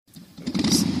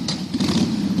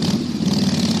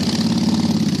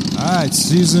right,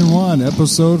 Season 1,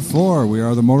 Episode 4. We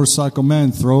are the Motorcycle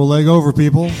Men. Throw a leg over,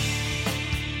 people.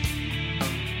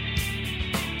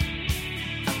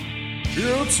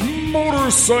 It's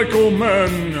Motorcycle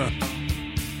Men.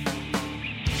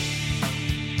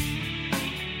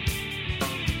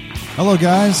 Hello,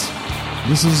 guys.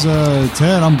 This is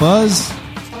Ted. I'm Buzz,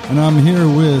 and I'm here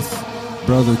with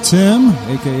Brother Tim,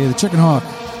 a.k.a. the Chicken Hawk.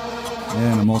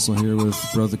 And I'm also here with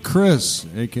Brother Chris,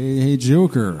 a.k.a. Hey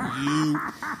Joker.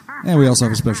 And we also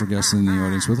have a special guest in the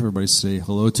audience with everybody. Say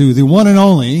hello to the one and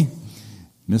only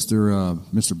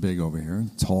Mr. Big over here,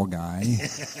 tall guy,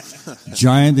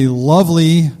 giant, the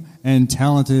lovely and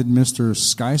talented Mr.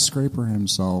 Skyscraper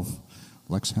himself,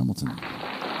 Lex Hamilton.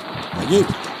 Thank you.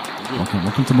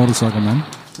 Welcome to Motorcycle Men.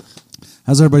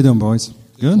 How's everybody doing, boys?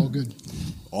 Good? All good.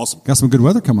 Awesome. Got some good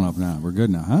weather coming up now. We're good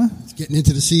now, huh? It's getting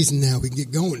into the season now. We can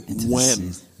get going.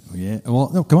 When? Oh, yeah. Well,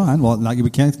 no, come on. Well, we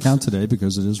can't count today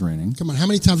because it is raining. Come on. How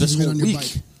many times have you been on your week.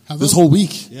 bike? Have This I? whole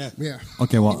week. Yeah.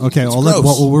 Okay. Well, okay. It's Well,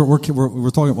 gross. we're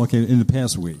talking. Okay, in the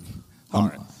past week. All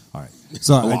right. All right.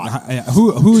 So,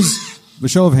 who's the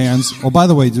show of hands? Oh, by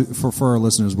the way, for our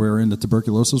listeners, we're in the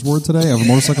tuberculosis ward today of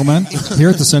Motorcycle Men here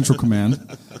at the Central Command.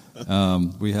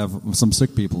 We have some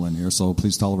sick people in here, so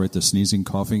please tolerate the sneezing,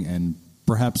 coughing, and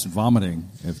perhaps vomiting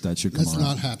if that should come That's around.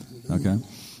 not happening. Okay.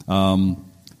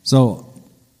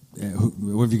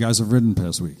 What have you guys have ridden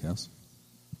past week? Yes.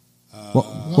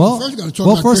 Well, first we gotta talk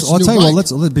about Chris's I'll new tell you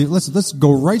what. bike. Let's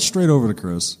go right straight over to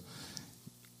Chris.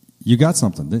 You got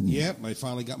something, didn't you? Yep, I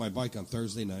finally got my bike on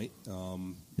Thursday night.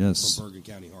 Yes. From Bergen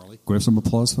County Harley. Grab some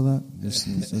applause for that. Yes.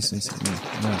 That's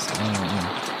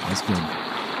good.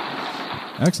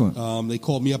 Excellent. They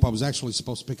called me up. I was actually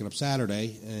supposed to pick it up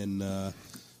Saturday, and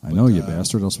I know you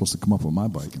bastard. I was supposed to come up with my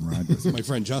bike and ride with you. my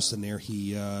friend Justin there,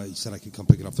 he said I could come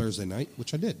pick it up Thursday night,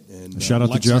 which I did. And Shout out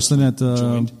to Lex Justin at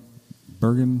joined.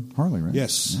 Bergen Harley, right?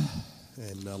 Yes. Yeah.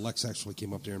 And Lex actually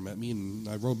came up there and met me, and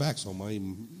I rode back. So my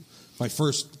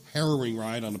first harrowing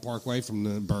ride on the Parkway from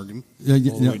the Bergen all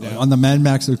the way down. On the Mad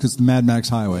Max, because the Mad Max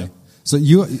Highway. Yeah. So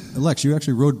Lex, you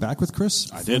actually rode back with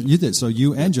Chris? I did. You did. So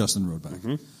you and Justin rode back.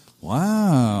 Mm-hmm.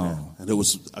 Wow. And it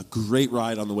was a great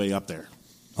ride on the way up there.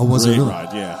 Oh, was it Great really?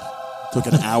 ride, yeah. Took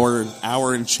an hour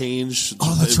and change.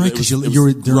 Oh, that's right, because you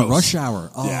were during rush hour.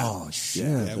 Oh, shit.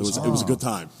 Yeah, it was a good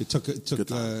time. It took Good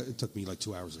time. it took me like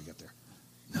 2 hours to get there.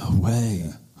 No way.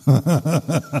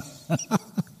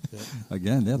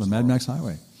 Again, the Mad Max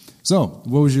Highway. So,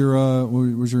 what was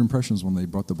your impressions when they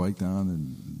brought the bike down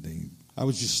and they? I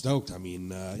was just stoked. I mean,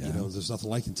 there's nothing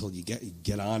like it until you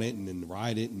get on it and then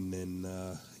ride it and then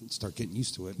start getting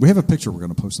used to it. We have a picture. We're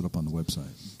going to post it up on the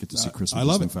website. Get to see Chris. I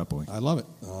love new it. Fat boy. I love it.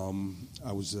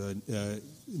 I was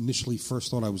initially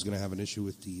first thought I was going to have an issue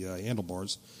with the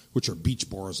handlebars, which are beach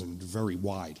bars and very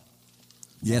wide.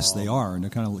 Yes, they are, and they're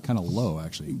kind of low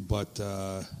actually. But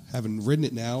having ridden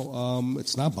it now,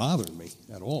 it's not bothering me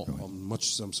at all. Really?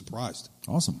 I'm surprised.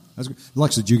 Awesome. That's good.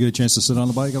 Lex, did you get a chance to sit on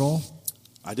the bike at all?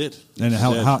 I did. And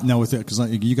I did. how now with it, because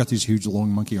you got these huge long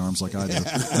monkey arms like I do.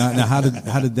 Now how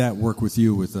did that work with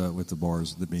you with the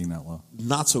bars being that low?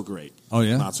 Not so great. Oh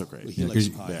yeah, Not so great. Yeah, likes because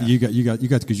them high. you got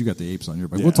because you got the apes on your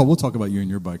bike. Yeah. We'll talk about you and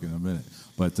your bike in a minute.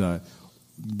 But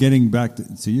getting back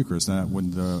to you, Chris,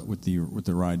 with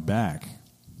the ride back,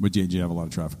 did you have a lot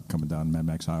of traffic coming down Mad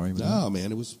Max Highway? No,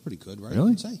 man, it was pretty good, right?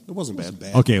 Really? I'd say. It wasn't bad.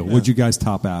 Okay, what'd you guys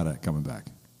top out at coming back?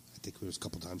 I think it was a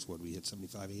couple times what we hit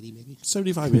 75, 80 maybe.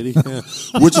 75, 80, yeah.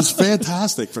 Which is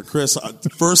fantastic for Chris.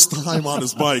 First time on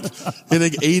his bike,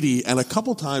 hitting 80, and a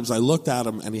couple times I looked at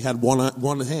him and he had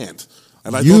one hand.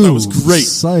 And I thought that was great.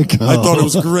 Psycho. I thought it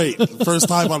was great. First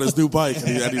time on his new bike,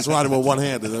 and he's riding with one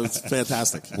hand, and it was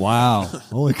fantastic. Wow.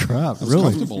 Holy crap. I was Really?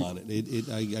 comfortable on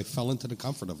it. I fell into the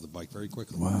comfort of the bike very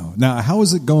quickly. Wow. Now, how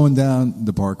is it going down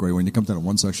the Parkway when you come down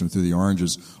one section through the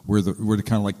oranges where the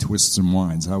kind of like twists and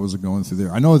winds? How was it going through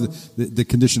there? I know the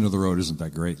condition of the road isn't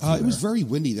that great. It was very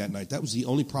windy that night. That was the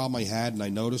only problem I had, and I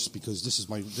noticed because this is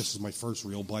my first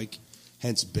real bike,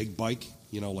 hence big bike.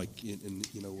 Like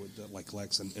like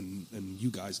Lex and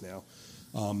you guys now.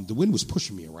 The wind was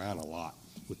pushing me around a lot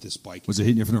with this bike. Was it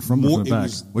hitting you from the front or from the back?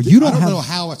 Well, I don't know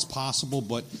how it's possible,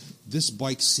 but this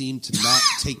bike seemed to not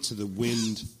take to the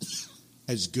wind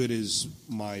as good as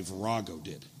my Virago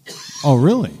did. Oh,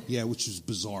 really? Yeah, which is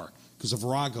bizarre because a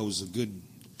Virago is a good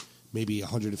maybe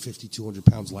 150, 200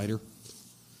 pounds lighter.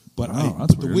 But, Wow,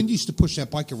 that's the weird. wind used to push that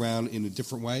bike around in a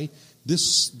different way.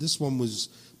 This one was,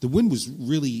 the wind was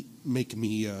really making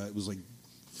me, it was like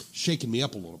shaking me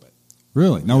up a little bit.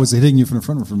 Really? Now, was it hitting you from the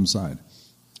front or from the side?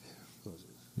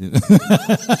 Yeah.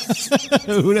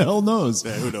 Who the hell knows?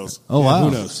 Yeah, who knows? Oh, Yeah, wow.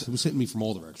 who knows? It was hitting me from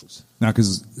all directions. Now,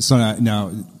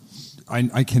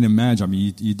 I can imagine. I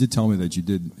mean, you did tell me that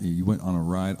you went on a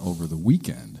ride over the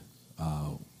weekend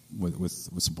with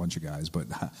some bunch of guys. But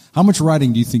how much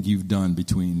riding do you think you've done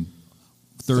between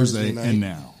Thursday and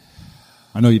now?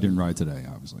 I know you didn't ride today,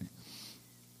 obviously.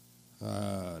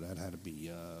 That had to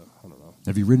be, I don't know.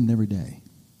 Have you ridden every day?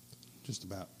 Just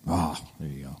about. There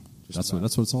you go. Just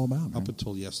That's what it's all about, man. Up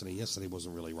until yesterday. Yesterday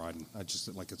wasn't really riding. I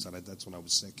just, like I said, that's when I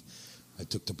was sick. I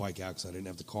took the bike out because I didn't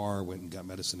have the car, went and got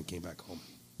medicine, and came back home.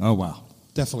 Oh, wow.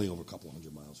 Definitely over a couple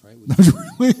 100 miles, right?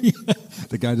 Really?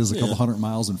 The guy does a couple 100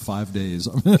 miles in 5 days.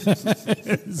 I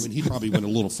mean, he probably went a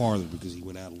little farther because he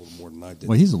went out a little more than I did.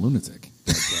 Well, he's a lunatic.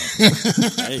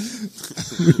 Hey.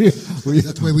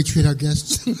 That's the way we treat our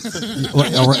guests.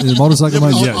 The motorcycle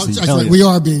man, yes. We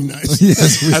are being nice.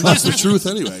 Yes, And that's the truth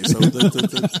anyway. So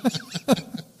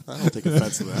I don't take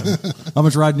offense to that. How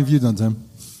much riding have you done, Tim?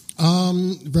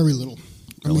 Very little.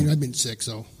 Really? I mean, I've been sick,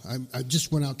 so I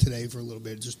just went out today for a little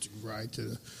bit just to ride to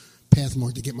the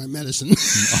Pathmark to get my medicine.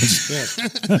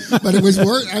 But it was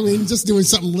worth. I mean, just doing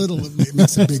something little it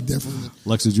makes a big difference.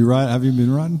 Lex, did you ride? Have you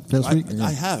been riding past week? I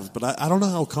have, but I don't know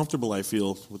how comfortable I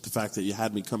feel with the fact that you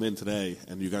had me come in today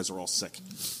and you guys are all sick.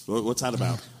 What's that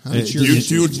about? Do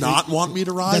you not want me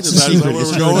to ride? Is that where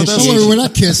we're going with this? Don't worry, we're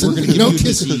not kissing. We're going to give no you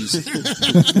kissing. disease.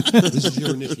 This is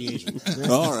your initiation.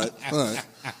 All right.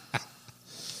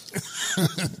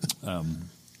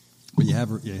 But you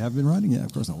have been riding? Yeah,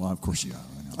 of course not. Well, of course you have.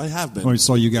 I have been. I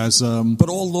saw you guys. But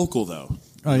all local, though.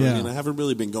 Oh, yeah. I mean, I haven't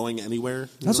really been going anywhere.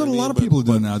 That's what a lot of people are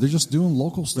doing now. They're just doing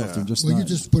local stuff. Yeah. They're just Well, not. you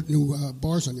just put new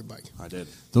bars on your bike. I did.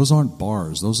 Those aren't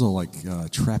bars. Those are like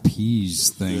trapeze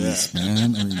things,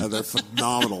 man. I mean, They're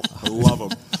phenomenal. I love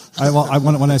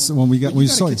them. when we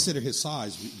saw you. Consider his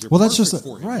size. They're Well, that's just perfect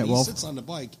for him. right. When he Well, sits on the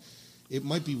bike. It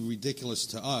might be ridiculous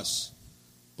to us,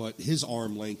 but his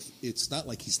arm length, it's not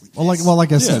like he's like this.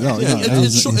 like I said,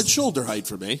 It's shoulder height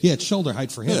for me. Yeah, it's shoulder height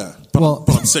for him. Yeah, but I'm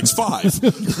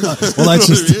 6'5". Well, that's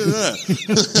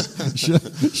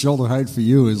just shoulder height for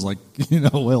you is like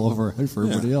well over height for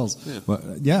everybody else. Yeah.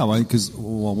 But because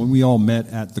when we all met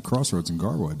at the Crossroads in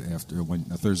Garwood after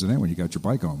Thursday night when you got your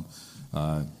bike home,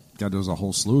 God, there was a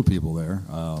whole slew of people there.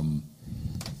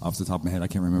 Off the top of my head, I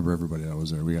can't remember everybody that was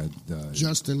there. We had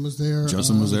Justin was there.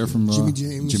 Justin was there from Jimmy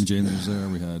James. Jimmy James was there.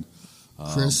 We had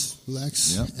Chris,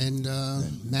 Lex, yep. and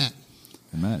Matt.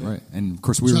 And Matt, right? And of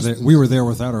course, we were there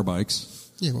without our bikes.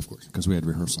 Yeah, of course. Because we had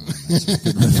rehearsal. So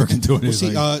couldn't freaking do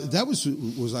anything. Well, see, that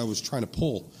was I was trying to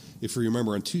pull. If you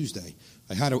remember on Tuesday,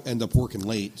 I had to end up working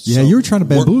late. Yeah, you were trying to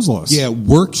bamboozle us. Yeah,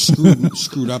 work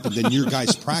screwed up, and then your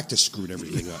guys' practice screwed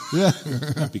everything up.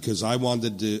 Yeah, because I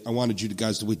wanted you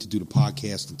guys to wait to do the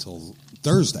podcast until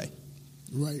Thursday.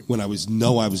 Right. When I was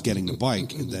getting the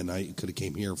bike, and then I could have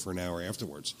came here for an hour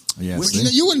afterwards. Yeah,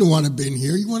 you wouldn't want to have been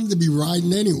here. You wanted to be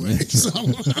riding anyway. So.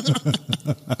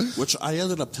 Which I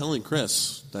ended up telling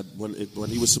Chris that when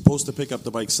he was supposed to pick up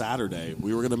the bike Saturday,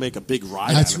 we were going to make a big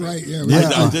ride. That's out of right. it. Yeah,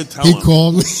 I did tell him. He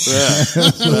called me. Yeah.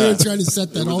 We were trying to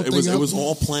set that whole thing up. It was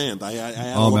all planned. I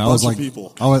had a bunch of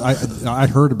people. I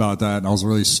heard about that, and I was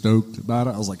really stoked about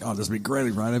it. I was like, "Oh, this would be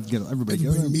great! Right, I'd get everybody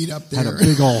together, meet up there. Had a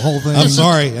big whole thing. I'm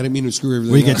sorry, I didn't mean to screw everything.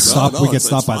 We get up. stopped. No, we get it's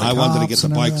stopped by the I cops. wanted to get the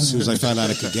and bike everything. as soon as I found out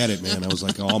I could get it, man. I was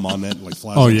like, "Oh, I'm on that like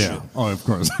flies." Oh on yeah. shit. Oh, of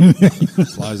course.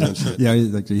 Flies on shit. Yeah,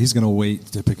 he's going to wait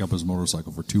to pick up his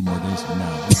motorcycle for 2 more days from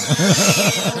now.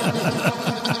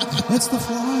 It's the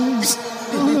flies.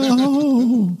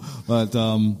 Oh, no. But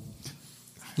And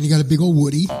you got a big old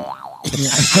Woody.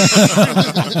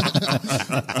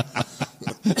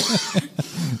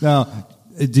 now,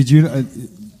 did you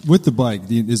with the bike?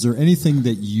 Is there anything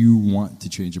that you want to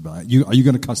change about it? Are you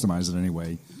going to customize it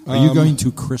anyway? Are you going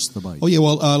to Chris the bike? Oh yeah,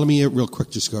 well, let me real quick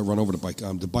just go run over the bike.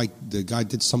 The guy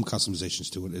did some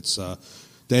customizations to it. It's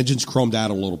the engine's chromed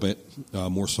out a little bit,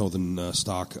 more so than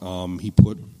stock. He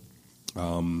put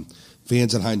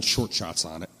Vans and Hines short shots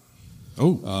on it.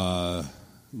 Oh,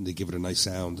 they give it a nice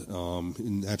sound.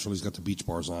 And naturally, he's got the beach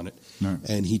bars on it, Right.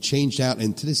 and he changed out.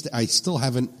 And to this day, I still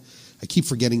haven't. I keep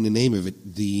forgetting the name of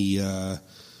it. The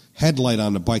headlight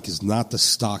on the bike is not the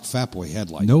stock Fat Boy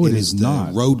headlight. No, it is is not.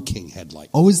 the Road King headlight.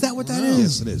 oh, is that what that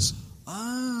is? Yes, it is.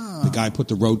 Ah, The guy put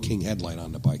the Road King headlight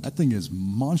on the bike. that thing is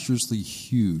monstrously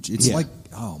huge. It's Yeah. like,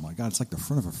 oh my god, it's like the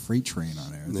front of a freight train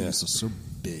on there. I think Yeah. It's just so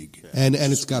big. And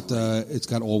it's got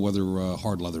all weather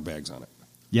hard leather bags on it.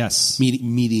 Yes,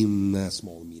 Medium,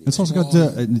 small, medium. it's also got.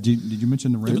 Did you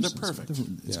mention the rims? they're perfect.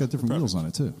 It's got different wheels on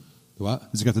it too. What?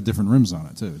 It's got the different rims on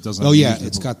it too. It doesn't. Oh have yeah, the usual-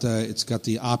 it's got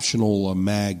the optional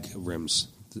mag rims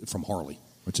from Harley.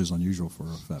 which is unusual for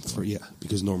a Fat Boy.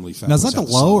 Because normally Fat Now, is Boys that the have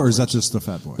low solid or is that rims. just the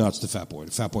Fat Boy? No, it's the Fat Boy.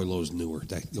 The Fat Boy Low is newer.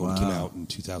 That only came Wow. out in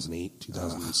 2008,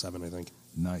 2007, I think.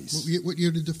 Nice. What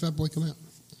year did the Fat Boy come out?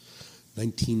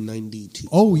 1992.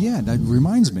 Oh, yeah, that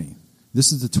reminds me.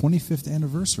 This is the 25th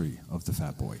anniversary of the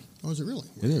Fat Boy. Oh, is it really?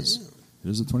 It is. It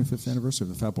is the 25th anniversary of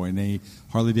the Fat Boy, and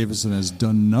Harley Davidson has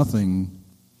done nothing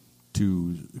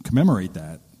to commemorate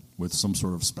that with some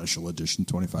sort of special edition.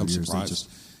 25 I'm years. surprised.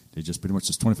 They just pretty much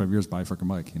just 25 years buy a freaking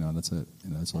bike. That's it.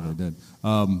 That's all they did.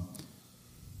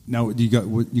 Now you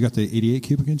got the 88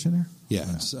 cubic inch in there. Yeah,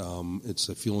 it's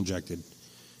a fuel injected.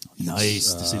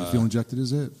 Nice to see the fuel injected.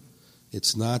 Is it?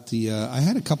 It's not the. I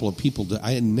had a couple of people.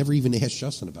 I had never even asked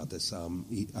Justin about this.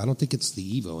 I don't think it's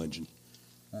the Evo engine.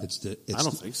 I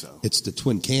don't think so. It's the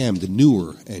twin cam, the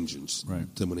newer engines, right?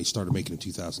 Than when they started making in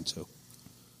 2002.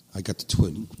 I got the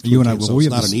twin you and I. Cam, Well, so we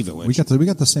it's have not an Evo we engine. we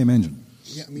got the same engine.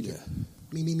 Yeah, me too. Yeah.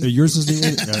 Me. Yours is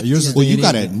the. Yours is Well, the you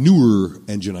got 88. a newer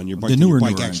engine on your bike. The than your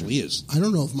newer bike actually engine. is. I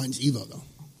don't know if mine's Evo though.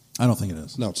 I don't think it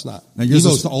is. No, it's not. Now, yours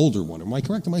Evo's is- the older one. Am I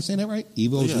correct? Am I saying that right?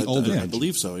 Evo's Yeah, the older I engine.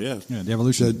 believe so. Yeah. Yeah, the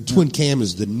Evolution. The twin cam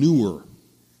is the newer.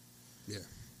 Yeah.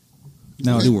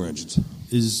 Now newer engines.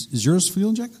 Is yours fuel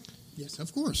injected? Yes,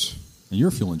 of course. And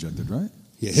you're fuel injected, right?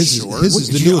 Yeah, his Sure. is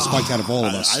the newest bike out of all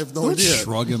of us. I have no Don't idea.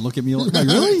 shrug and look at me like,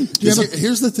 really?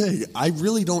 Here's the thing. I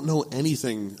really don't know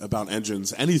anything about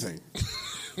engines. Anything.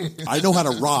 I know how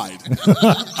to ride.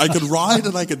 I could ride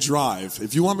and I could drive.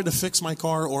 If you want me to fix my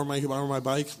car or my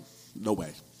bike, no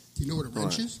way. Do you know what a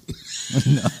wrench is?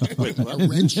 Wait, what? A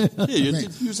wrench? Yeah, you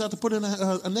Right. use that to put in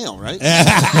a nail, right?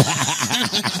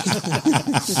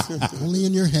 Only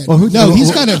in your head. Well, No,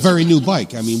 he's got a very new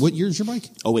bike. I mean, what year's your bike?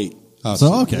 Oh wait.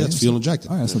 So, okay. yeah, it's fuel injected.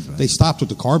 All right, that's not bad. They stopped with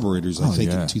the carburetors, I Oh, think,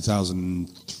 yeah. in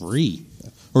 2003.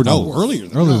 Or no, earlier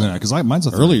than Earlier that. than that, because mine's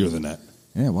a Earlier than that.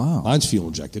 Yeah, wow. Mine's fuel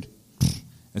injected.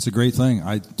 It's a great thing.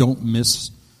 I don't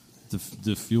miss the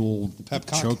fuel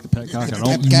pepcock. choke, the petcock. I The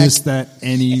don't pepcock. miss that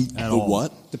any at The all.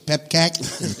 what? The pepcack.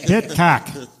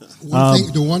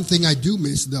 Petcock. The one thing I do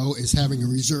miss though is having a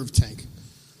reserve tank.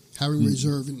 Having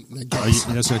reserve in that gas.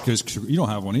 That's because you don't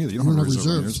have one either. You don't I don't have a have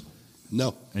reserve on reserves. yours.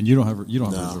 No. And you don't have a No,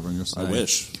 reserve on yours. I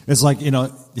wish. It's like you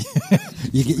get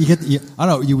I don't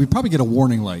know. You would probably get a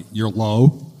warning light. You're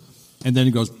low, and then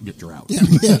it goes, you're out. Yeah.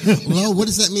 Well, what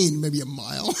does that mean? Maybe a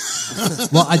mile?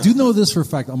 Well, I do know this for a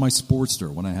fact. On my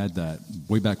Sportster, when I had that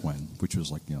way back when, which was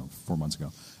like 4 months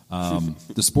ago,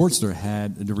 the Sportster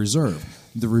had the reserve.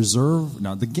 The reserve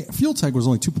now the fuel tank was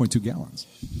only 2.2 gallons,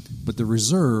 but the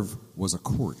reserve was a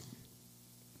quart.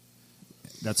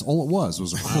 That's all it was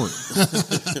a quart.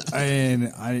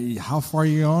 And how far are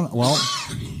you going? Well,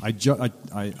 I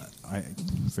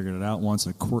figured it out once.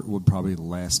 A quart would probably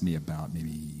last me about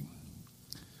maybe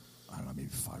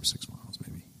 5-6 miles,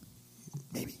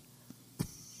 maybe.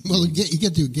 Well, you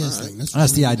get to a gas thing.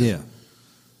 That's the idea.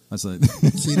 That's it.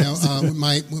 See now, with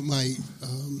my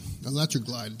electric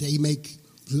glide, they make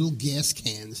little gas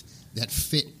cans that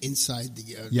fit inside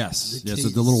the Yes, case.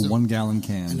 the little So- 1 gallon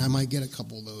can. And I might get a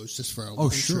couple of those just for a Oh, one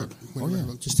sure. trip, Oh,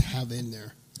 whenever, yeah. just to have in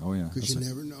there. Oh yeah, Because you That's it.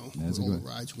 never know That's what a all good- the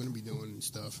rides we're going to be doing and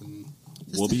stuff. And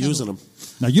just We'll to be have using a- them.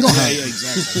 Now you don't have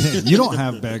exactly. you don't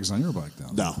have bags on your bike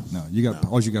though. No. You got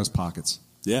all you got is pockets.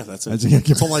 Yeah, that's it. That's-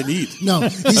 That's all I need. No,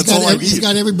 That's all I he's need.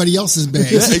 got everybody else's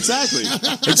bags. Yeah, exactly. I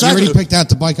Exactly. already picked out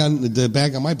the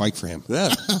bag on my bike for him.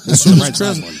 Yeah. Brent's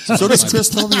has one. So does Chris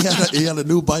tell me he had a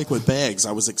new bike with bags.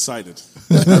 I was excited.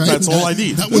 Right. That's all I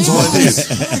need. That's all I need.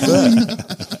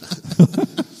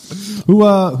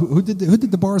 Who did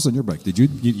the bars on your bike? Did you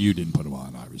didn't put them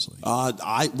on obviously?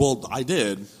 I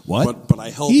did. What? But I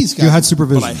helped. He's got- You had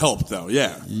supervision. But I helped though.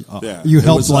 Yeah. Yeah. You It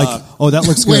helped was, that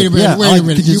looks good. Wait a minute, Yeah, wait a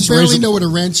minute. could You just raise barely them- know what a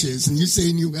wrench is, and you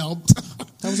saying you helped.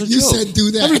 That was a You joke. said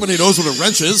do that. Everybody knows what a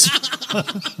wrench is.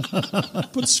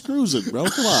 Put screws in, bro.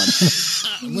 Come on.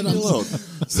 What Leave me I'm- alone.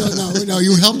 So no,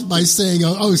 you helped by saying,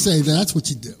 say that's what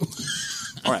you do.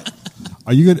 All right.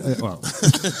 Are you good?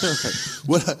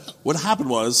 What happened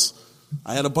was,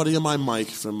 I had a buddy of mine, Mike,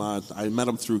 from I met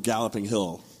him through Galloping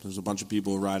Hill. There's a bunch of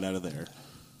people who ride out of there.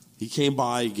 He came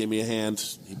by, he gave me a hand.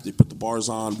 He put the bars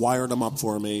on, wired them up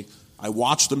for me. I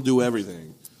watched him do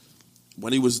everything.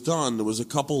 When he was done, there was a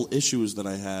couple issues that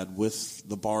I had with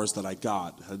the bars that I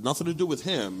got. It had nothing to do with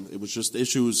him. It was just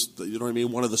issues, you know what I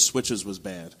mean? One of the switches was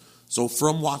bad. So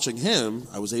from watching him,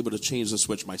 I was able to change the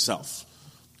switch myself.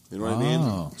 You know what I mean?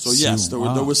 Oh, So yes, there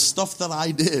wow. was stuff that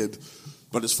I did,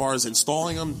 but as far as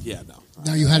installing them, yeah, no.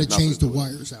 Now you had to Nothing change the do with it.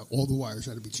 wires out. All the wires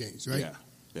had to be changed, right? Yeah.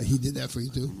 And he did that for you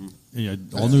too. Yeah,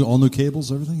 all new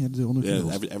cables, everything. You had to do all new Yeah,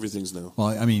 cables. everything's new. Well,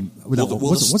 I mean, Well,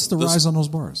 what's the the- rise on those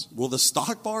bars? Well, the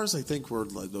stock bars, I think, were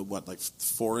like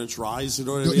 4-inch rise. You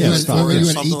know what I You mean? had- stock, Or yeah.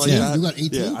 something like 18? that. You got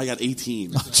 18? Yeah, I got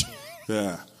 18.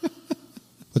 Yeah,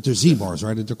 But they're Z bars,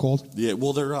 right? That they're called. yeah.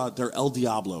 Well, they're El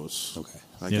Diablos. Okay.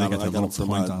 They got that little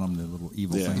point on them, the little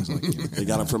evil things. They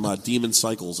got them from Demon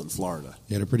Cycles in Florida.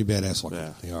 Yeah, they're pretty badass looking.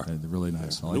 Yeah. They are. They're really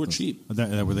nice. They were cheap.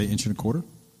 Were they inch and a quarter?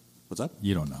 What's that?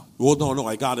 You don't know. Well, no,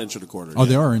 I got inch and a quarter. Oh,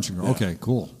 they are inch and a quarter. Okay,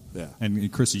 cool. Yeah. And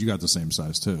Chrissy, you got the same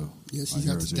size too. Yes,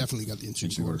 definitely got the inch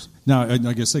and quarters. Now,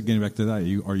 like I said, getting back to that,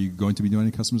 are you going to be doing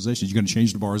any customizations? You going to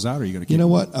change the bars out, or are you going to keep? You know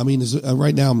what? I mean,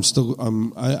 right now I'm still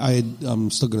I'm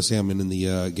still going to say I'm in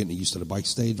the getting used to the bike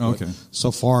stage. But Okay.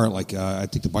 So far, I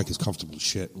think the bike is comfortable as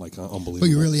shit. Unbelievable. But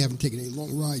you really haven't taken any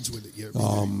long rides with it yet.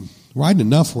 Riding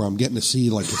enough where I'm getting to see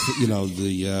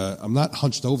I'm not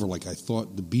hunched over like I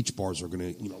thought the beach bars are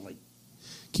going to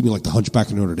keep me like the Hunchback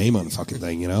of Notre Dame on the fucking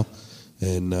thing,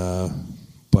 and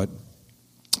but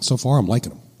so far I'm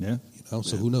liking them. Yeah.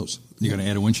 So who knows? You going to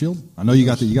add a windshield? I know you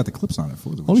got the clips on it for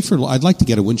the windshield. Only I'd like to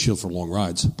get a windshield for long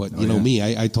rides, but me,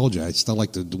 I told you I still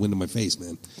like the wind in my face,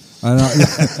 man. I know.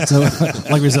 So,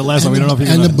 like we said last time, we don't know if you're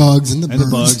and the bugs and the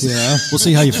birds. bugs. Yeah, we'll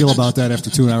see how you feel about that after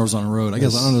 2 hours on the road. I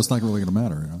guess I don't know. It's not really going to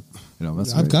matter.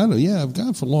 That's I've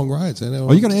gone for long rides. I know.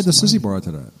 Oh, you got to add the sissy bar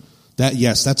to that.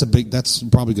 That's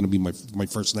probably going to be my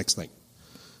first next thing.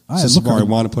 Sissy bar. I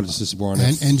want to put a sissy bar on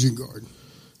it. And engine guard.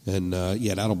 And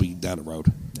that'll be down the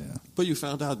road. Yeah. But you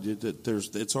found out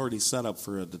that it's already set up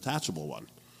for a detachable one.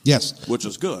 Yes, which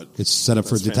is good. It's set up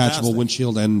for a detachable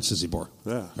windshield and sissy bar.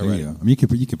 Yeah, already. I mean,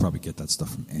 you could probably get that stuff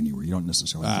from anywhere. You don't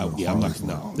necessarily. I'm not.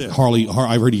 No, yeah. Harley.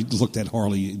 I already looked at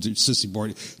Harley sissy bar.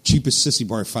 Cheapest sissy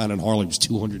bar I found on Harley was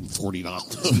 $240.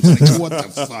 Like, what the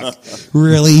fuck?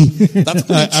 Really? That's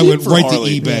pretty cheap. I went right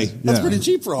Harley. to eBay. That's pretty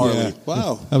cheap for Harley. Yeah.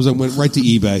 Wow. I went right to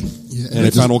eBay, and I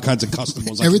found all kinds of custom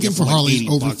ones. Everything for Harley is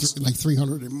over like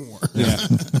 $300 and more. Yeah,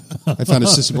 I found a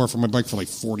sissy bar for my bike for like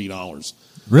 $40.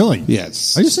 Really?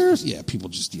 Yes. Are you serious? Yeah, people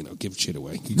just give shit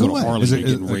away. You go to Harley, you're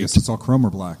getting raped. It's all chrome or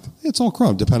black. It's all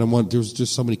chrome, depending on what. There's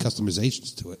just so many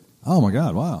customizations to it. Oh my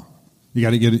God! Wow. You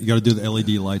got to do the LED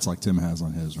lights like Tim has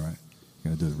on his, right? You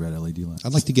got to do the red LED lights.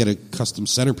 I'd like to get a custom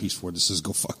centerpiece for it that says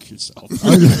 "Go fuck yourself."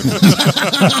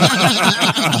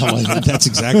 That's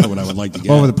exactly what I would like to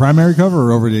get. Over the primary cover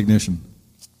or over the ignition?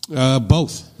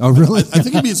 Both. Oh, really? I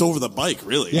think it means over the bike,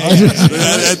 really. Yeah.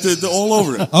 All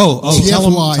over it.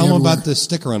 Tell them about the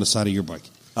sticker on the side of your bike.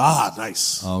 Ah,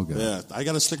 nice. Oh, good. Yeah, I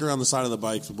got a sticker on the side of the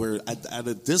bike where at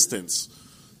a distance,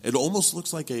 it almost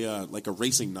looks like a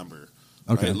racing number.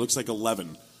 Okay. Right? It looks like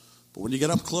 11, but when you get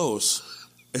up close,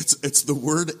 it's the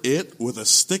word "it" with a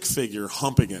stick figure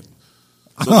humping it.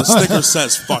 So the sticker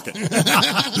says "fuck it,"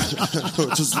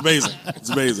 which is amazing. It's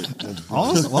amazing.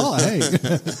 Awesome. Well, hey,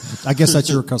 I guess that's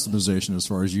your customization as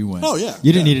far as you went. Oh yeah,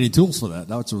 you didn't need any tools for that.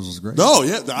 That was great. No,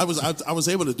 yeah, I was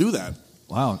able to do that.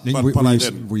 Wow, but I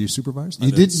didn't. Were you supervised?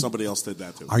 You did. Somebody else did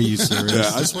that too. Are you serious?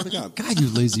 Yeah, I swear to God. God, you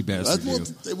lazy bastard!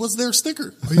 It was their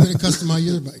sticker. Are you going to customize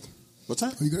your bike? What's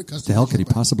that? Are you going to customize? What the hell could he your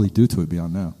bike? possibly do to it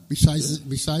beyond now? Besides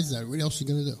that, what else are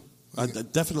you going to do? I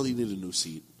definitely need a new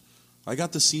seat. I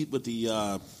got the seat with the.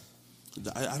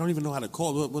 I don't even know how to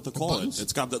call it. What to call it?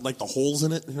 It's got the holes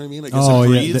in it. You know what I mean? I guess Oh it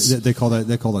yeah, breathes. they call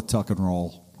that tuck and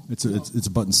roll. It's a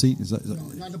button seat. Is that? No,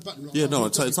 not a button roll. Yeah, no,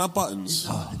 it's not buttons.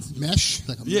 It's mesh.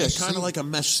 Like a Yeah, mesh kind of seat. like a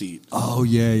mesh seat. Oh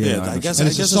yeah. I guess And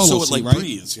it's it's a solo so it seat, right?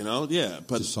 breathes. Yeah.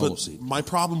 But It's a solo seat. my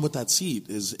problem with that seat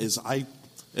is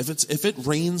if it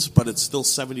rains but it's still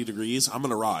 70 degrees, I'm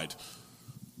gonna ride.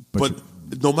 But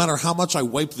no matter how much I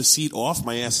wipe the seat off,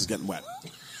 my ass is getting wet.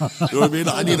 You know what I mean?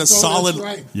 I need a solid,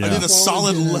 right. Yeah. I need a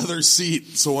solid leather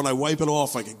seat, so when I wipe it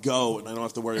off, I can go, and I don't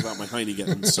have to worry about my hiney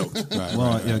getting soaked.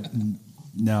 Well, yeah.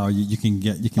 No, you can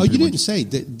get. You can. Oh, you pretty didn't much- say.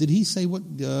 Did he say what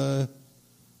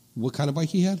kind of bike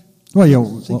he had? Well, yeah.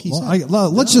 he said.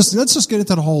 Let's just get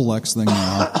into the whole Lex thing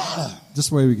now.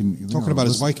 This way we can Talking about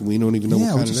his bike, and we don't even know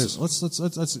what kind it is. Let's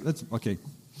okay.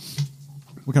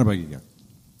 What kind of bike you got?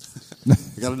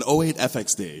 I got an 08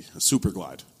 FXD, a Super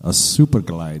Glide. A Super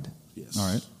Glide. Yes. All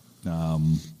right.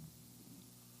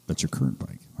 That's your current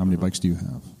bike. How many bikes do you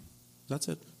have? That's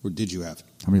it. Or did you have?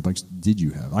 How many bikes did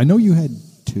you have? I know you had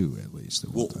 2 at least at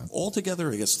one Well, time.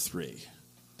 altogether, I guess 3.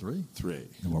 3. 3.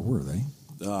 And what were they?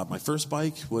 My first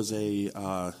bike was it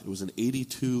was an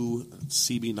 82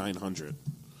 CB900.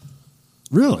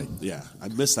 Really? Yeah, I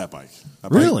missed that bike.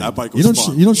 Really? That bike you was don't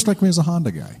fun. you don't strike me as a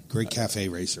Honda guy. Great cafe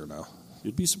racer now.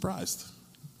 You'd be surprised.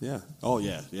 Yeah. Oh,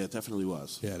 yeah. Yeah, it definitely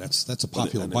was. Yeah, that's a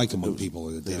popular and bike it among was- people.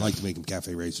 They like to make them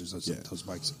cafe racers. Those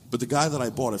bikes. But the guy that I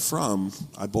bought it from,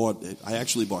 I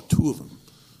actually bought 2 of them.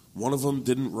 One of them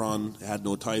didn't run, had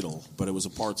no title, but it was a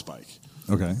parts bike.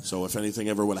 Okay. So if anything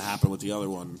ever would have happened with the other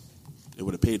one, it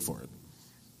would have paid for it.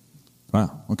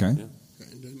 Wow. Okay. Yeah.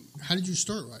 And then, how did you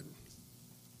start riding?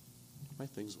 My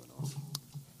things went off.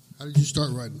 How did you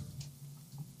start riding?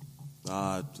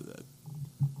 I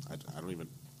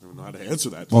I don't know how to answer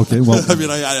that. Okay, well, I mean,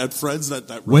 I had friends that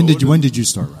when rode. did you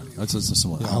start riding? That's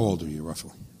similar. How old are you,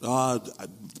 roughly? All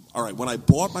right, when I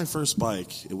bought my first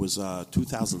bike, it was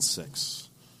 2006.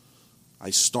 I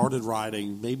started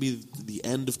riding maybe the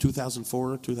end of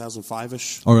 2004,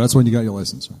 2005-ish. Oh, that's when you got your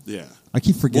license. Right? Yeah. I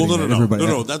keep forgetting Well, that everybody.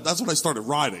 no. That's when I started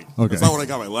riding. Okay. That's not when I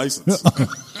got my license.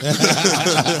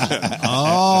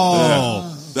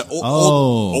 Oh. The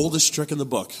Oh. oldest trick in the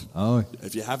book. Oh.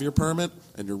 If you have your permit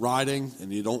and you're riding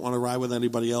and you don't want to ride with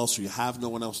anybody else or you have no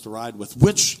one else to ride with,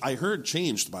 which I heard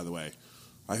changed, by the way.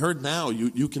 I heard now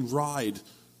you can ride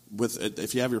with,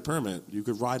 if you have your permit, you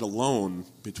could ride alone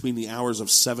between the hours of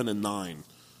 7 and 9.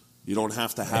 You don't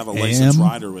have to have a licensed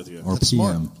rider with you. Or That's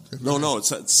PM. No,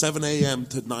 it's at 7 a.m.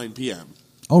 to 9 p.m.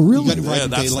 Oh, really? You got to ride Yeah, in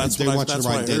that's- daylight. that's They what I- want you to that's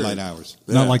what ride I heard. daylight hours.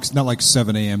 Not Yeah. like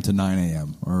 7 a.m. to 9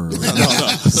 a.m. or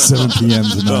 7 p.m.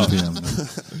 to 9 p.m.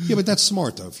 Yeah, but that's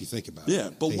smart though if you think about it. Yeah,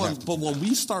 but They have to. when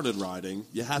we started riding,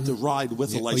 you had to ride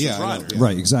with a Yeah, licensed yeah, I know, rider. yeah.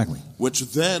 Right, exactly. Which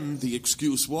then the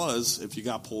excuse was, if you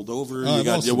got pulled over, Oh, you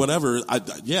got awesome. whatever.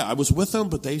 I was with them,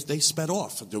 but they sped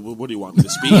off. What do you want me to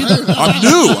speed? I'm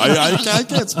new. I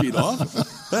can't speed off.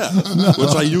 Yeah,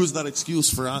 which I used that excuse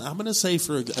for. I'm going to say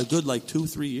for a good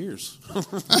 2-3 years. Oh,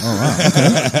 wow.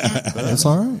 Okay. That's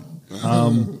all right.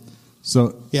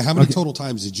 So Yeah, how many okay. total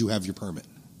times did you have your permit?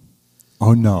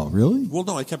 Oh no, really? Well,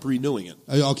 no, I kept renewing it.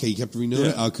 Okay, you kept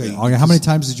renewing it? Yeah. Okay. Okay, how many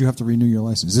times did you have to renew your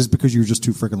license? Is this because you were just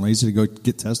too freaking lazy to go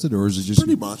get tested, or is it just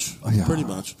Pretty much. Oh, yeah. Pretty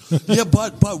much. Yeah,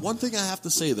 but one thing I have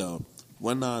to say though,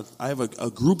 when I have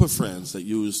a group of friends that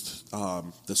used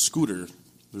the scooter.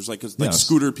 There's like Yes.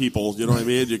 scooter people, you know what I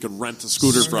mean? You can rent a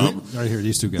scooter from. Right here,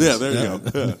 these two guys? Yeah, there you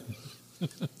go. Yeah.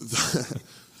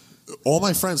 All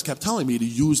my friends kept telling me to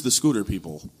use the scooter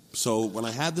people. So when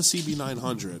I had the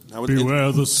CB900,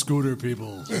 Beware the scooter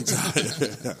people.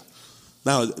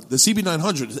 now the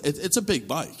CB900, it's a big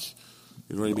bike.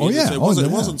 You know what I mean? Oh, yeah. It Oh, wasn't,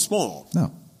 yeah. it wasn't small.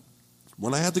 No.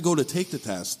 When I had to go to take the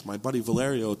test, my buddy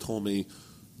Valerio told me,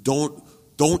 don't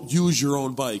use your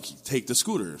own bike, take the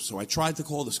scooter. So I tried to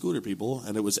call the scooter people,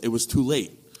 and it was too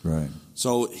late. Right.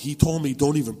 So he told me,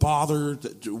 don't even bother.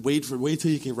 Wait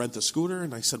till you can rent a scooter.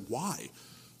 And I said, why?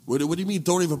 What do you mean,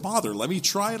 don't even bother? Let me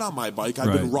try it on my bike.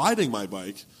 I've been riding my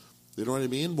bike. You know what I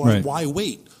mean? Why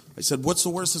wait? I said, what's the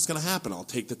worst that's going to happen? I'll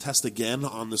take the test again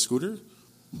on the scooter.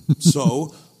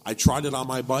 So I tried it on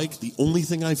my bike. The only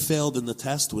thing I failed in the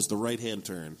test was the right-hand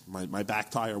turn. My back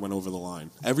tire went over the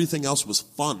line. Everything else was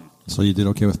fun. So you did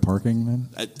okay with parking then?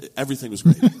 Everything was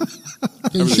great.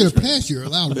 You should have great. passed. You're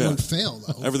allowed Yeah. one fail,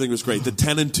 though. Everything was great. The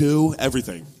 10 and 2,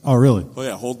 everything. Oh, really? Oh,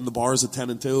 yeah, holding the bars at 10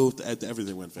 and 2,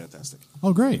 everything went fantastic.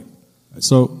 Oh, great.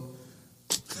 So,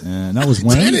 and that was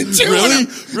when? 10 and 2. Really?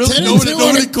 10 and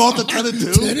Nobody 2. caught the 10 and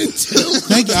 2? 10 and 2.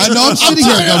 Thank you. I know I'm sitting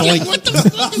here going like, What the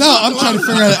fuck? no, I'm trying to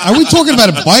figure out, are we talking about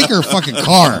a bike or a fucking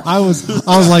car? I was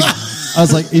thinking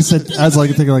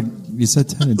you said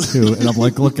 10 and 2, and I'm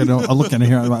looking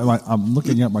here, I'm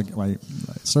looking at my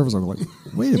service. I'm like,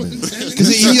 wait a minute.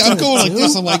 Because I'm going like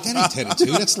this. I'm like, that ain't 10 and 2.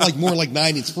 That's like more like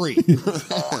 9 and 3.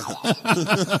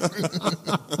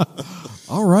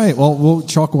 All right, well, we'll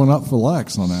chalk one up for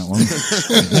Lex on that one.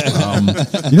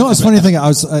 It's funny thing.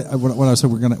 When I said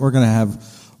we're gonna have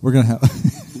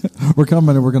we're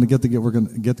coming and we're gonna get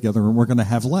together and we're gonna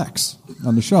have Lex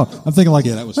on the show. I'm thinking like,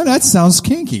 that was man, that sounds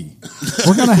kinky.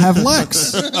 We're gonna have Lex,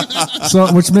 so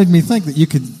which made me think that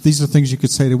these are things you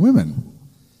could say to women.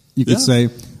 You could say,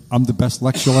 "I'm the best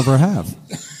Lex you'll ever have."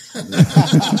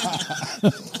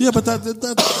 Yeah, but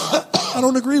that I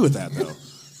don't agree with that, though.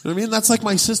 You know what I mean? That's like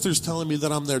my sisters telling me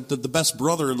that I'm the best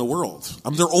brother in the world.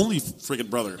 I'm their only friggin'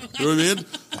 brother. You know what I mean?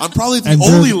 I'm probably the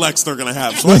only Lex they're going to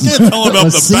have, so I can't tell them I'm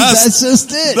the See, best. that's just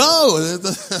it. No.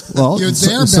 Well, You're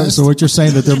their best. so what you're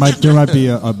saying that there might be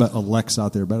a Lex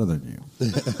out there better than you.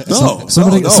 No.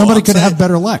 Somebody I'm could saying- have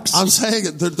better Lex. I'm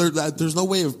saying there's no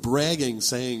way of bragging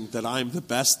saying that I'm the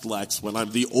best Lex when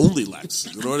I'm the only Lex.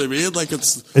 You know what I mean? Like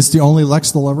It's the only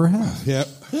Lex they'll ever have. Yep.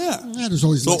 yeah. Yeah, there's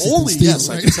always So Lexington only, Steel, yes,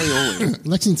 right? I can say only.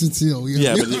 Lexington Steel.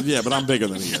 Yeah, but I'm bigger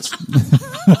than he is.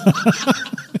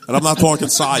 And I'm not talking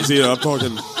size either. I'm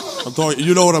talking.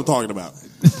 You know what I'm talking about.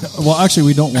 Well, actually,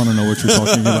 we don't want to know what you're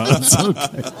talking about. It's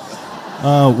okay.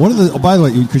 By the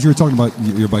way, because you were talking about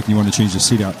your bike and you want to change the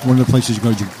seat out, one of the places you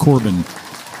go to,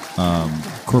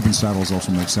 Corbin Saddles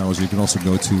also makes saddles. You can also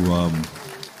go to one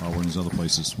of these other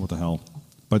places. What the hell?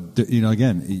 But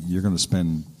again, you're going to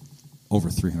spend over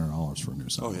 $300 for a new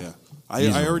saddle. Oh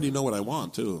yeah, I already know what I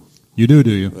want too. You do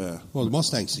you? Yeah. Well, the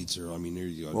Mustang seats are, there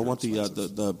you go. Well, I want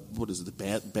the what is it? The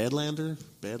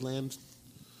Badland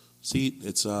seat.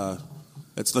 It's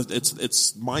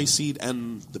my seat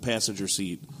and the passenger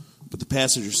seat, but the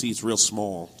passenger seat's real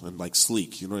small and like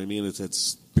sleek. You know what I mean?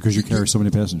 It's Because you carry so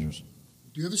many passengers.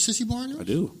 Do you have a sissy bar on yours? I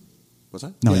do. What's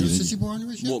that? No, Do you you have a didn't. sissy bar on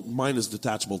yours yet? Well, mine is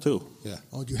detachable too. Yeah.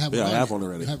 Oh, do you have one? Yeah, I on have there? one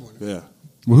already. You have one. Yeah.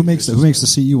 Well, who makes the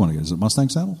seat you want to get? Is it Mustang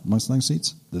saddle? Mustang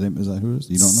seats? Is that who it is?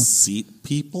 You don't know? Seat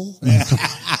people?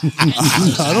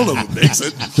 I don't know who makes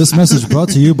it. This message brought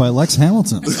to you by Lex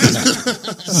Hamilton.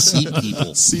 Seat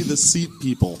people. See the seat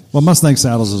people. Well, Mustang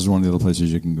Saddles is one of the other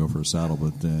places you can go for a saddle,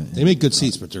 but They make good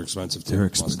seats, but they're expensive too.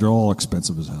 they're all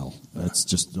expensive as hell. That's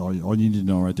just all you need to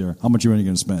know right there. How much are you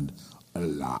going to spend? A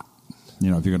lot.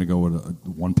 You know, if you're going to go with a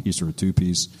one piece or a two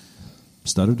piece,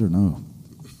 studded or no?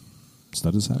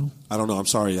 Studded saddle? I don't know. I'm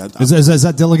sorry. Is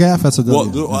that Dilligaff? That's a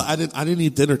Dilligaff. Well, I didn't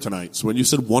eat dinner tonight. So when you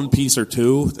said one piece or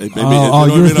two, it made me. Oh, you know what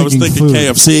you I were mean? I was thinking thinking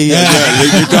food. KFC.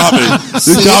 Yeah, you got me. You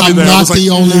See, got me I'm there. I not was like, the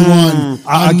only one.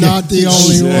 I'm not the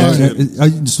only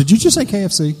one. Did you just say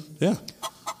KFC? Yeah.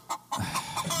 Oh,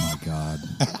 my God.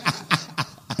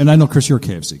 And I know, Chris, you're a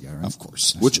KFC guy, right? Of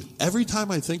course. Which every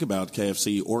time I think about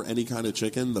KFC or any kind of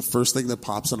chicken, the first thing that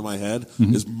pops into my head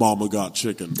Mm-hmm. is Mama Got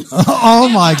Chicken. Oh,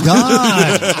 my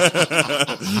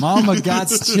God. Mama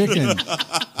Got's Chicken.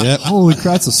 Yep. Holy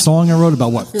crap, that's a song I wrote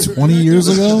about, what, 20 years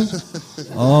ago?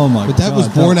 Oh, my God. But that was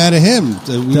born out of him.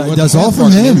 That's all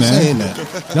from him, man. Saying that.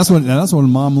 That's when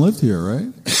Mom lived here, right?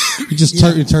 You just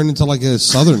turned into like a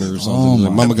Southerner or something. Oh,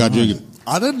 Like, my Mama got you.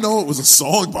 I didn't know it was a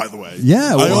song, by the way.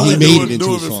 Yeah, well, I only he made knew it into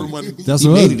knew a of it song. from when. That's He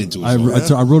what made it into a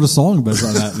song. I wrote a song based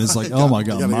on that, and it's like, oh my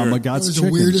God, gotta hear Mama it. That Got's was the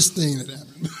Chicken. weirdest thing that happened.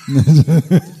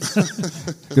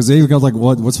 Because they got like,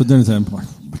 what's for dinner time? Like,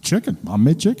 chicken. Mom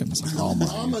made chicken. It's like, oh my.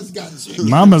 Mama's got chicken.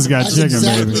 Mama's got That's chicken,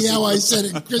 exactly baby. how I said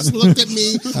it. Chris looked at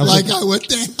me like, what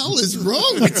the hell is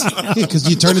wrong with you? Because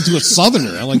you turned into a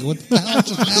Southerner. I'm like, what the hell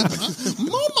just happened?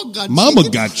 Mama got Mama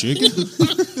chicken. got chicken.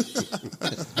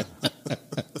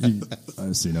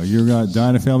 I see. No, you're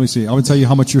dying a family seat. I'm gonna tell you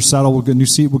how much your new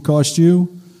seat would cost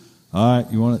you. All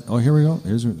right, you want it? Oh, here we go.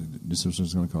 This is what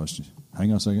it's going to cost you.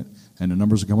 Hang on a second, and the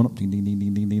numbers are coming up. Ding, ding, ding,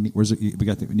 ding, ding, ding. Where's it?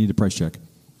 We need a price check.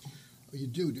 Oh, you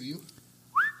do you?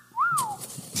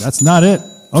 That's not it.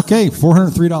 Okay,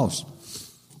 $403,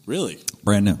 Really?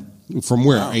 brand new From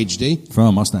where? HD?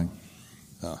 from Mustang.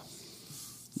 All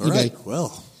eBay. right.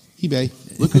 Well, eBay.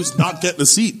 look who's not getting a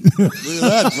seat. Look at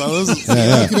that, fellas. You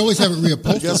can always have it I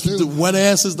reupholstered guess too. the wet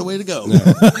ass is the way to go.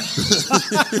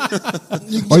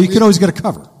 Or you could always get a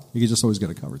cover. You could just always get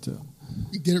a cover too.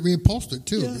 You get it reupholstered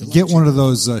too. It'd be a lot Get one of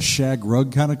those shag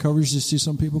rug kind of covers you see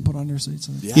some people put on their seats.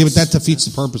 Yes. Yeah, but that defeats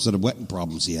the purpose of the wetting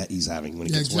problems he's having when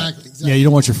he Yeah, gets exactly. wet. Yeah, you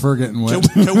don't want your fur getting wet.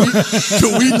 Can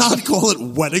we not call it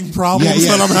wedding problems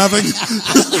Yeah, yeah. that I'm having?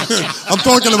 I'm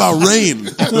talking about rain.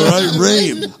 All right,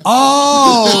 rain.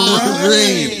 Oh,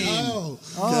 Rain.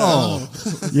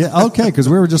 yeah, okay, because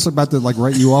we were just about to like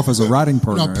write you off as a riding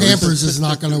partner. No, Pampers is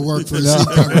not going to work for a seat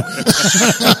cover.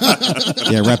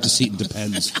 Yeah, wrap the seat in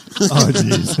Depends. Oh,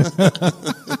 jeez.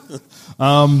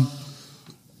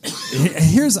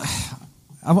 Here's,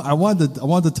 I wanted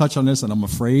to touch on this, and I'm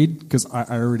afraid because I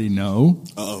already know.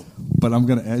 Uh-oh. But I'm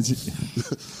gonna add,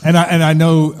 and I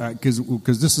know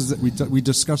because this is we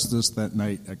discussed this that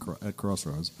night at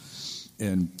Crossroads.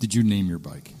 And did you name your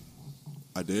bike?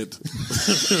 I did.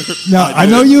 Now I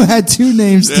know you had two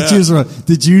names to Yeah. choose from.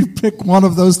 Did you pick one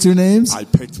of those two names? I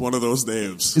picked one of those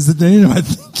names. Is it the name I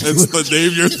think? It's the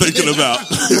name you're thinking about.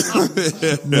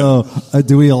 No.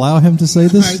 Do we allow him to say I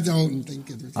this? don't think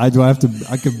it is. I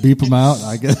could beep him out.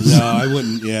 I guess. No, I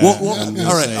wouldn't. Yeah. Well, I'm gonna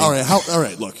all right, say- all right. All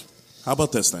right, look. How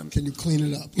about this then? Can you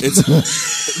clean it up? It's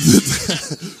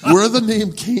where the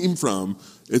name came from.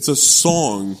 It's a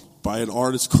song by an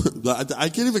artist. I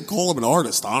can't even call him an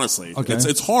artist, honestly. Okay.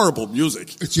 It's horrible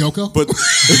music. It's Yoko? But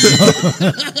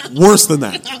worse than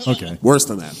that. Okay. Worse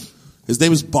than that. His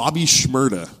name is Bobby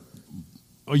Schmurda.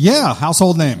 Oh, yeah,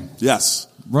 household name. Yes.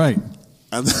 Right.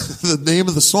 And the name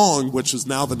of the song, which is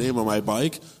now the name of my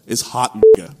bike, is Hot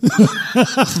Nigga.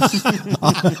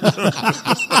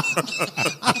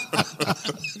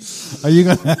 Are you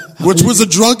gonna? Which was a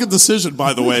drunken decision,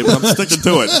 by the way, but I'm sticking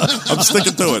to it. I'm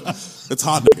sticking to it. It's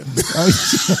Hot Nigga.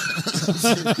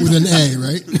 With an A,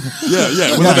 right?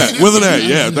 Yeah, with an A,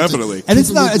 yeah, definitely. And it's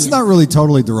not really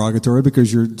totally derogatory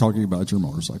because you're talking about your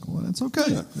motorcycle, and it's okay.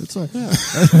 Yeah. It's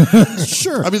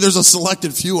sure. I mean, there's a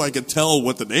selected few I can tell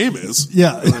what the name is.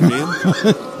 Yeah. You know what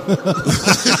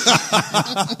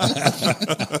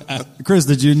I mean? Chris,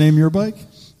 did you name your bike?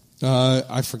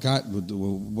 I forgot.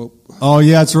 What, Oh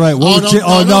yeah, that's right. What was You're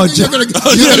going to go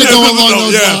along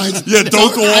those yeah. lines. Yeah,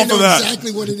 don't go I off know of that.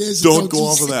 exactly what it is. Don't go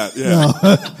off just of that.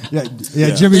 Yeah.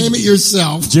 Yeah, Jimmy. Name it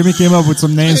yourself. Jimmy came up with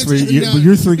some names for you. No.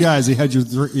 Your three guys. He had your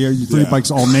three Yeah.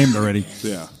 bikes all named already.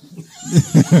 Yeah. I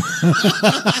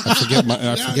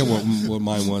forget what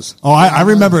mine was. Oh, I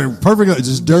remember it perfectly. It's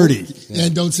just dirty.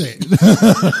 And don't say it.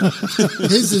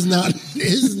 His is not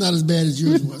as bad as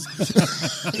yours was.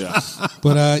 Yeah.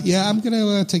 But yeah, I'm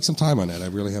gonna take some time on that. I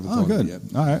really haven't Oh, thought good. of it yet.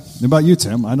 All right. And about you,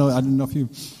 Tim? I didn't know if you.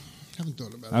 Haven't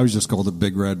thought about it. I was just called it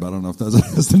Big Red, but I don't know if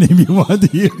that's the name you wanted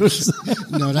to use.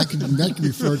 No, that can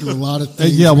refer to a lot of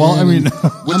things. Yeah, well, man. I mean,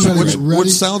 Which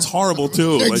sounds horrible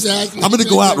too. Like, Exactly. I'm going to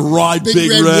go out and ride Big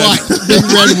Red. White. Big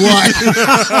Red White.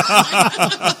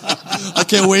 I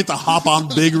can't wait to hop on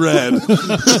Big Red.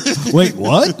 wait,